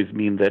doesn't always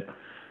mean that,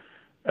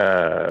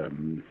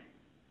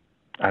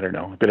 I don't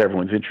know, that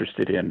everyone's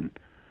interested in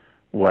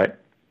what,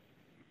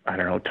 I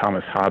don't know,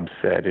 Thomas Hobbes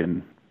said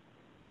in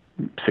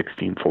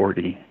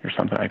 1640 or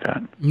something like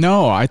that.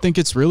 No, I think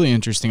it's really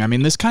interesting. I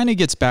mean, this kind of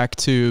gets back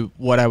to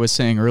what I was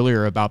saying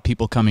earlier about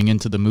people coming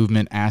into the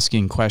movement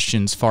asking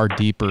questions far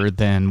deeper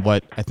than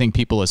what I think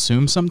people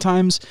assume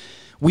sometimes.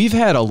 We've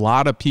had a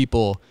lot of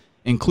people,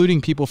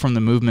 including people from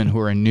the movement who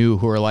are new,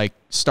 who are like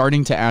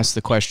starting to ask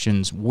the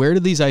questions, where do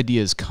these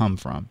ideas come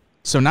from?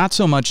 So not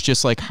so much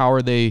just like how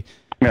are they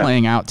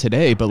playing out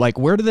today, but like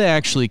where do they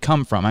actually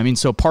come from? I mean,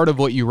 so part of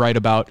what you write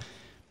about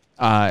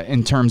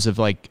in terms of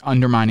like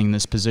undermining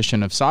this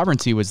position of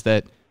sovereignty was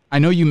that I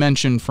know you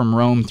mentioned from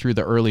Rome through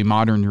the early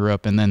modern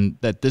Europe, and then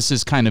that this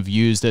is kind of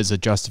used as a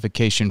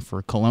justification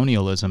for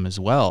colonialism as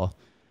well,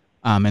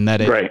 and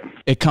that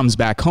it comes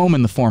back home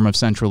in the form of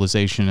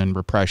centralization and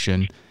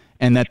repression,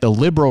 and that the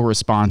liberal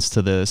response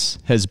to this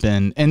has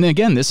been, and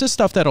again, this is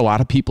stuff that a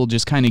lot of people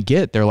just kind of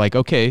get. They're like,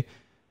 okay,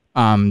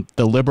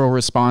 the liberal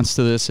response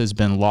to this has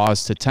been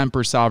laws to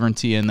temper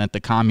sovereignty, and that the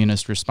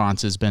communist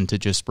response has been to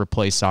just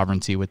replace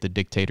sovereignty with the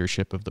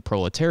dictatorship of the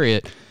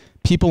proletariat.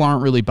 People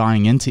aren't really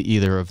buying into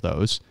either of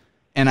those.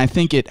 And I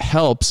think it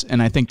helps,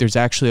 and I think there's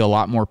actually a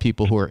lot more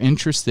people who are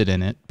interested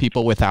in it,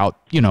 people without,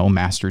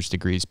 master's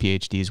degrees,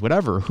 PhDs,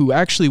 whatever, who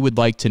actually would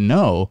like to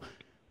know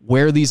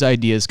where these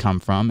ideas come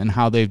from and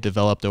how they've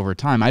developed over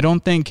time. I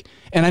don't think,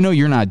 and I know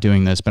you're not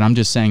doing this, but I'm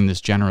just saying this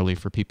generally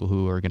for people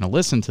who are going to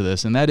listen to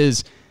this, and that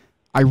is,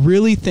 I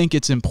really think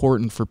it's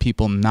important for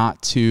people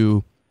not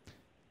to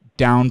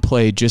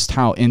downplay just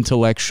how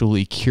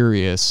intellectually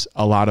curious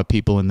a lot of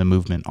people in the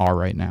movement are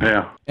right now.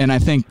 Yeah. And I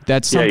think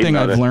that's something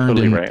I've learned.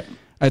 Totally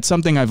it's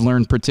something I've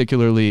learned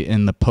particularly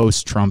in the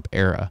post-Trump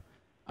era,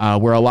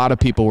 where a lot of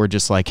people were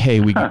just like, hey,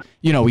 we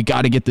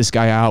got to get this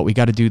guy out. We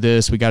got to do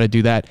this. We got to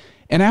do that.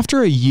 And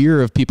after a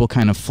year of people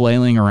kind of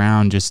flailing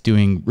around, just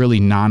doing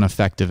really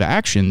non-effective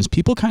actions,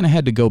 people kind of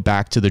had to go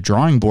back to the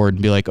drawing board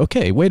and be like,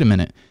 okay, wait a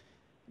minute.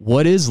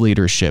 What is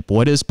leadership?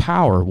 What is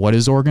power? What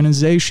is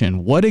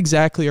organization? What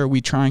exactly are we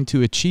trying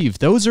to achieve?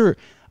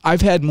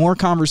 I've had more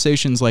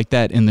conversations like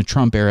that in the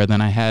Trump era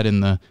than I had in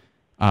the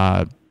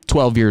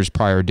 12 years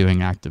prior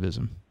doing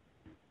activism.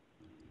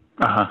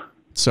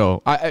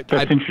 So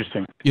that's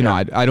interesting.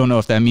 I don't know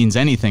if that means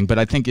anything, but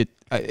I think it,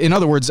 in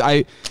other words,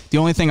 the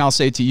only thing I'll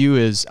say to you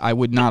is I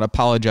would not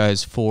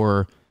apologize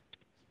for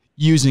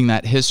using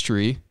that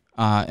history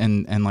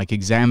and like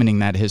examining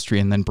that history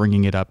and then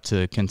bringing it up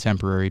to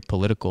contemporary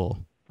political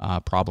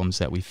problems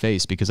that we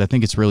face, because I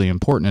think it's really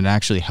important. It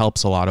actually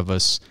helps a lot of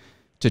us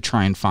to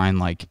try and find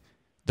like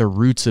the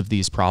roots of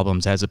these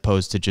problems as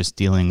opposed to just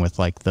dealing with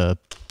like the,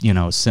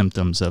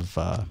 symptoms of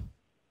the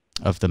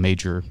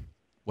major,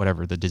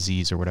 whatever, the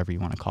disease or whatever you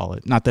want to call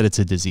it. Not that it's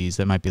a disease.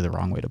 That might be the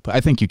wrong way to put it.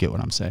 I think you get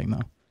what I'm saying,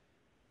 though.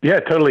 Yeah,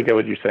 I totally get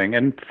what you're saying.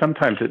 And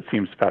sometimes it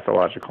seems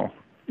pathological.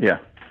 Yeah.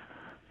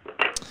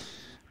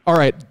 All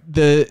right.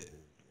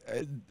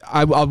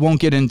 I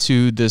won't get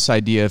into this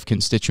idea of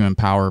constituent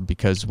power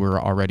because we're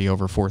already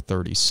over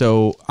 4:30.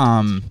 So,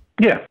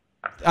 yeah.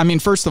 I mean,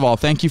 first of all,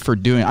 thank you for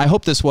doing. I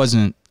hope this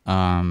wasn't.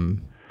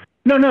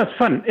 No, it's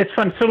fun. It's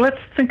fun. So let's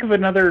think of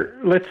another.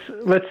 Let's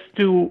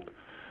do.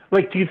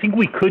 Like, do you think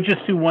we could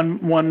just do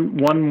one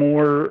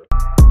more?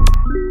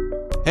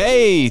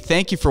 Hey,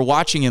 thank you for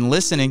watching and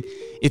listening.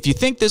 If you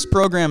think this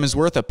program is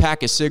worth a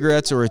pack of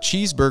cigarettes or a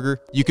cheeseburger,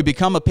 you could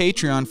become a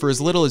Patreon for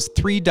as little as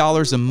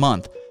 $3 a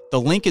month.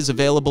 The link is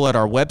available at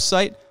our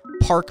website,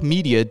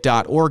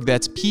 parcmedia.org.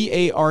 That's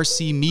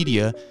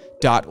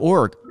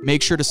PARCmedia.org.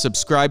 Make sure to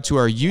subscribe to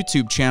our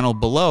YouTube channel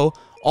below.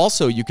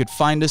 Also, you could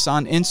find us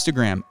on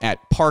Instagram at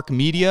Park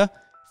Media,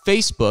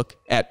 Facebook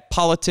at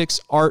Politics,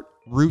 Art,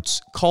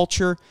 Roots,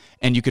 Culture,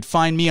 and you could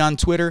find me on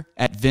Twitter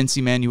at Vince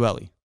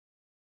Emanuele.